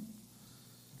nickname?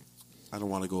 I don't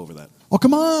want to go over that. Oh,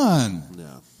 come on.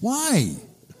 No. Why?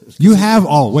 You have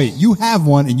you have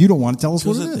one, and you don't want to tell us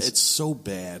what it is. It's so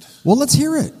bad. Well, let's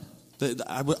hear it.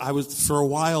 I was for a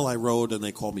while. I rode, and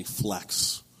they called me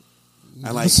Flex,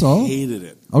 and I So? hated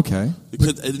it Okay.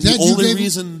 because Dad, the you only gave-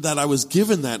 reason that I was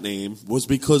given that name was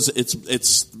because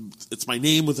it's my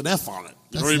name with an F on it.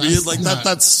 You know what I mean? That's Like not-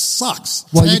 that sucks.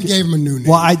 Well, Ted gave him a new name.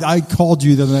 Well, I called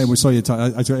you the other night. We saw you.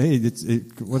 I said, "Hey,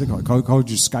 what do they call it? Called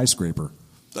you Skyscraper."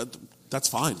 That's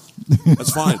fine.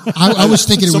 That's fine. I was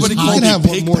thinking it was Somebody high. called can have me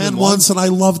one more than Pigpen one. once, and I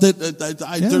loved it.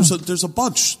 Yeah. There's a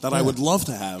bunch that I would love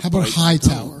to have. How about but High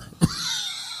Tower?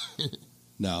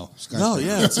 No. No,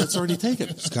 yeah, it's already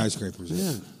taken. Skyscrapers.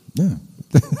 Yeah. Yeah.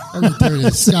 Oh, there it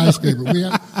is, Skyscraper.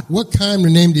 What kind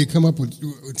of name do you come up with?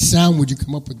 What sound would you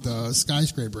come up with?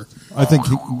 Skyscraper. I think.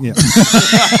 Yeah.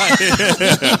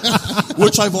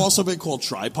 Which I've also been called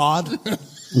Tripod. I've been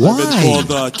Why?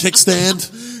 called Kickstand.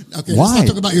 Okay, Why? let's not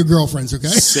talk about your girlfriends, okay?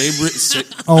 Same.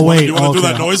 Oh, wait, You want to do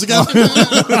okay. that noise again?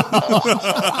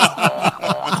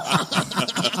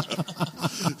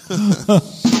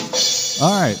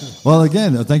 All right. Well,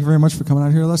 again, thank you very much for coming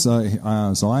out here with us.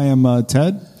 So I am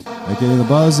Ted, aka the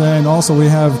Buzz, and also we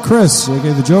have Chris,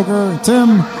 aka the Joker,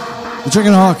 Tim, the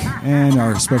Chicken Hawk, and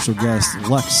our special guest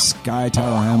Lex Sky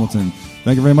Tyler Hamilton.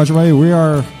 Thank you very much, everybody. We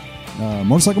are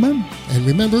Motorcycle Men. And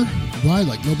remember, ride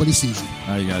like nobody sees you.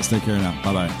 All right, you guys, take care now.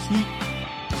 Bye bye.